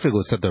RFA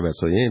ကိုဆက်သွယ်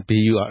မယ်ဆိုရင်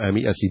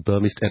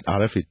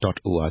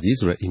burmese@burmese.org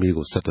ဆိုတဲ့ email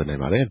ကိုဆက်သွယ်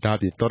နိုင်ပါတယ်ဒါ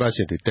အပြင်တော်ရရှ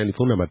င်တွေတယ်လီ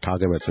ဖုန်းနံပါတ်ထား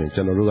ခဲ့မယ်ဆိုရင်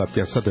ကျွန်တော်တို့ကပြ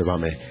န်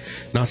ဆက်သွယ်ပါမယ်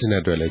နောက်ဆက်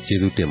တဲ့အတွက်လည်းကျေး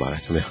ဇူးတင်ပါ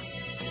တယ်ခင်ဗျာ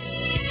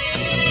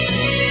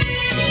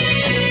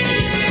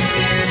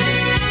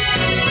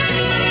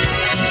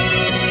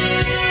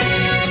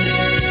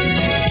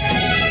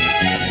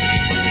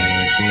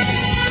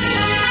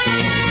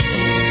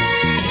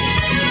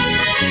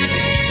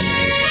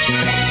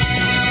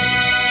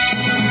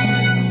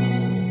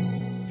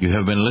You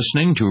have been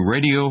listening to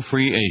Radio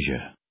Free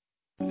Asia.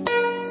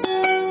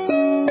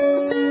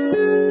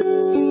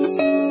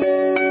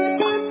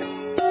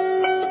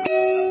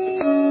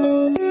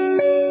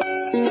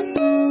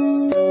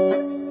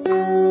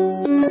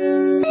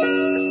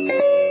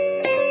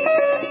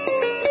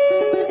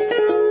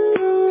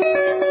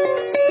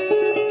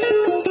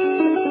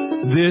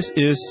 This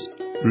is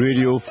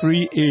Radio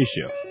Free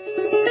Asia.